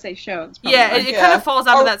a USA show. Yeah, it kind of falls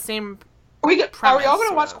out of that same Are we all going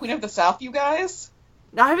to watch Queen of the South, you guys?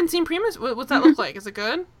 I haven't seen Primus. What's that look like? Is it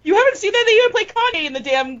good? You haven't seen that? They even play Kanye in the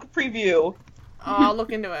damn preview. Oh, I'll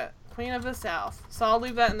look into it. Queen of the South. So I'll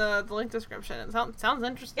leave that in the link description. It sounds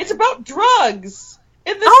interesting. It's about drugs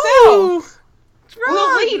in the South. Drugs!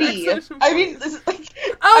 Well, lady. I mean, this is like...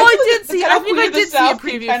 I did see a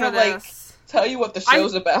preview for this. Tell you what the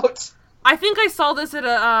show's about. I think I saw this at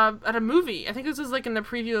a movie. I think this was like in the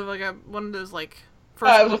preview of like one of those like it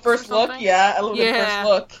was a first look. Yeah, I love the first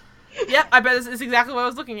look. Yep, I bet it's exactly what I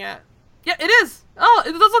was looking at. Yeah, it is. Oh,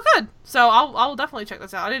 it does look good. So I'll definitely check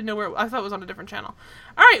this out. I didn't know where. I thought it was on a different channel.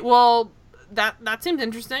 All right, well that seemed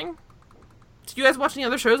interesting. Did you guys watch any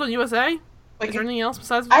other shows on USA? Like, is there anything else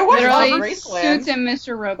besides? I watched Suits and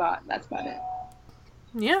Mr. Robot. That's about it.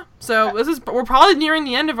 Yeah. So we're probably nearing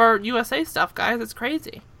the end of our USA stuff, guys. It's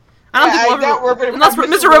crazy. I don't think we'll ever, unless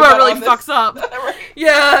Mr. Robot really fucks up.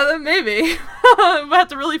 Yeah, then maybe. We'll have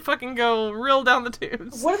to really fucking go real down the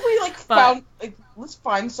tubes. What if we found let's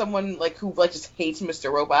find someone who just hates Mr.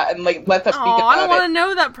 Robot and let them speak about it. I don't want to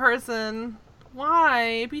know that person. Why?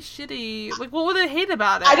 It'd be shitty. What would they hate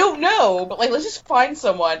about it? I don't know, but let's just find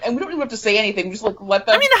someone, and we don't even have to say anything. Just let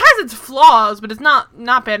them. I mean, it has its flaws, but it's not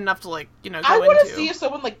bad enough to go I want to see if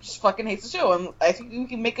someone just fucking hates the show, and I think we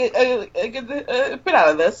can make a good bit out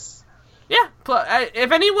of this. Yeah,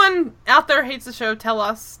 if anyone out there hates the show, tell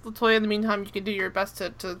us. Latoya, in the meantime, you can do your best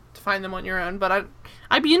to find them on your own. But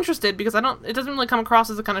I'd be interested because it doesn't really come across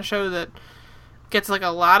as the kind of show that gets a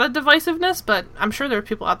lot of divisiveness. But I'm sure there are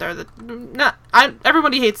people out there that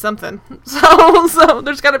everybody hates something. So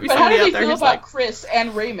there's got to be somebody out there who's about Chris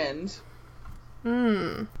and Raymond.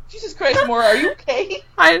 Jesus Christ, Maura, are you okay?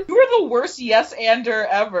 You were the worst yes-ander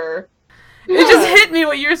ever. It just hit me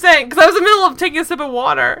what you were saying, because I was in the middle of taking a sip of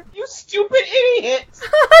water. You stupid idiot!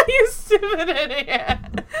 You stupid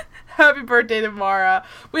idiot! Happy birthday to Mara.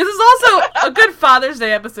 This is also a good Father's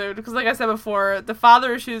Day episode, because like I said before, the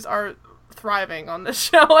father issues are thriving on this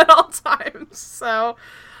show at all times. So,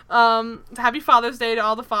 happy Father's Day to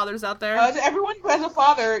all the fathers out there. To everyone who has a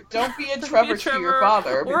father, don't be a Trevor to your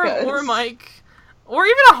father. Or Mike. Or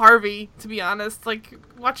even a Harvey, to be honest.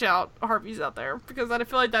 Watch out, Harvey's out there. Because I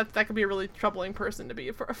feel like that could be a really troubling person to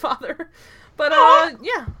be for a father. But,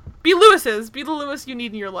 yeah. Be Lewis's. Be the Lewis you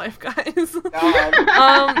need in your life, guys.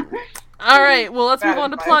 Alright, well, let's move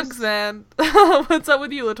on to plugs, then. What's up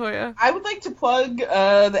with you, Latoya? I would like to plug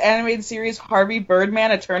the animated series Harvey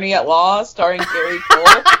Birdman, Attorney at Law, starring Gary Cole.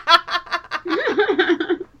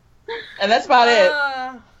 And that's about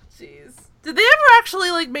it. Did they ever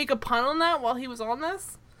actually, make a pun on that while he was on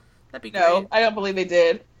this? That'd be great. No, I don't believe they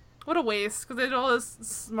did. What a waste, because they did all those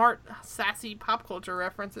smart, sassy pop culture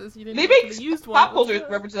references. You didn't they make used pop culture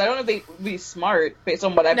references. I don't know if they would be smart based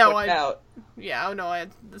on what I pointed out. Yeah, I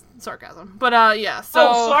had sarcasm. But, yeah, so...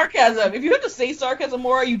 Oh, sarcasm. If you have to say sarcasm,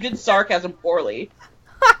 Maura, you did sarcasm poorly.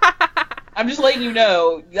 I'm just letting you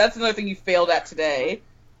know. That's another thing you failed at today.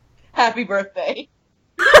 Happy birthday.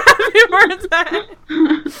 Happy birthday!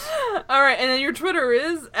 Alright, and then your Twitter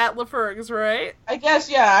is @LaFergs, right? I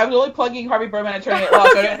guess, yeah. I was only plugging Harvey Birdman Attorney at Law,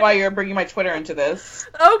 so I don't know why you're bringing my Twitter into this.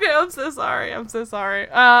 Okay, I'm so sorry.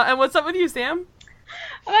 And what's up with you, Sam?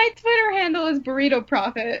 My Twitter handle is Burrito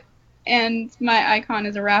Prophet, and my icon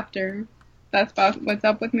is a raptor. That's about what's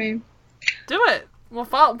up with me. Do it! Well,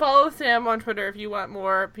 follow Sam on Twitter if you want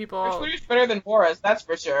more people. Your Twitter's better than Maura's, that's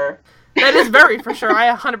for sure. That is very for sure.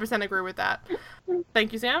 I 100% agree with that.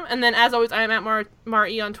 Thank you, Sam. And then, as always, I am at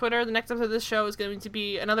Mar-E on Twitter. The next episode of this show is going to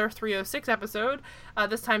be another 306 episode.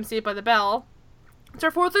 This time, Saved by the Bell. It's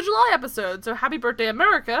our 4th of July episode, so happy birthday,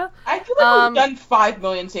 America. I feel like we've done 5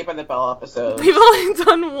 million Saved by the Bell episodes. We've only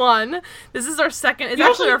done 1. This is our second. It's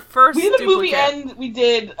actually our first We did the movie and we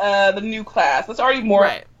did the new class. That's already more...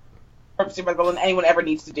 Right. Than anyone ever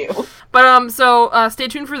needs to do. But so stay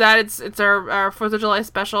tuned for that. It's our 4th of July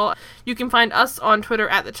special. You can find us on Twitter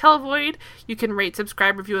at The Televoid. You can rate,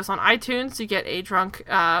 subscribe, review us on iTunes to get a drunk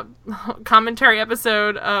commentary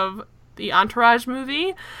episode of the Entourage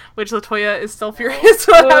movie, which Latoya is still furious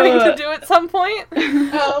about having to do at some point.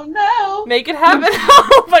 Oh no! Make it happen.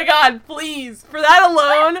 Oh my god, please. For that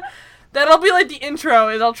alone, that'll be like the intro,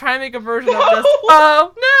 and I'll try and make a version of this.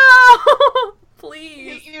 Oh no!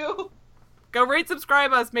 Please. You. Go rate,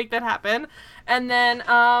 subscribe us, make that happen. And then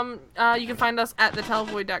you can find us at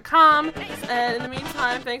thetelevoid.com. And in the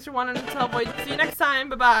meantime, thanks for watching The Televoid. See you next time.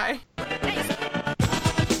 Bye-bye.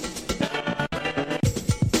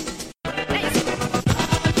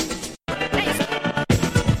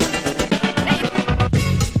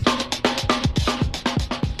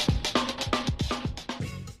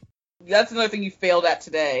 That's another thing you failed at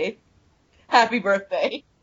today. Happy birthday.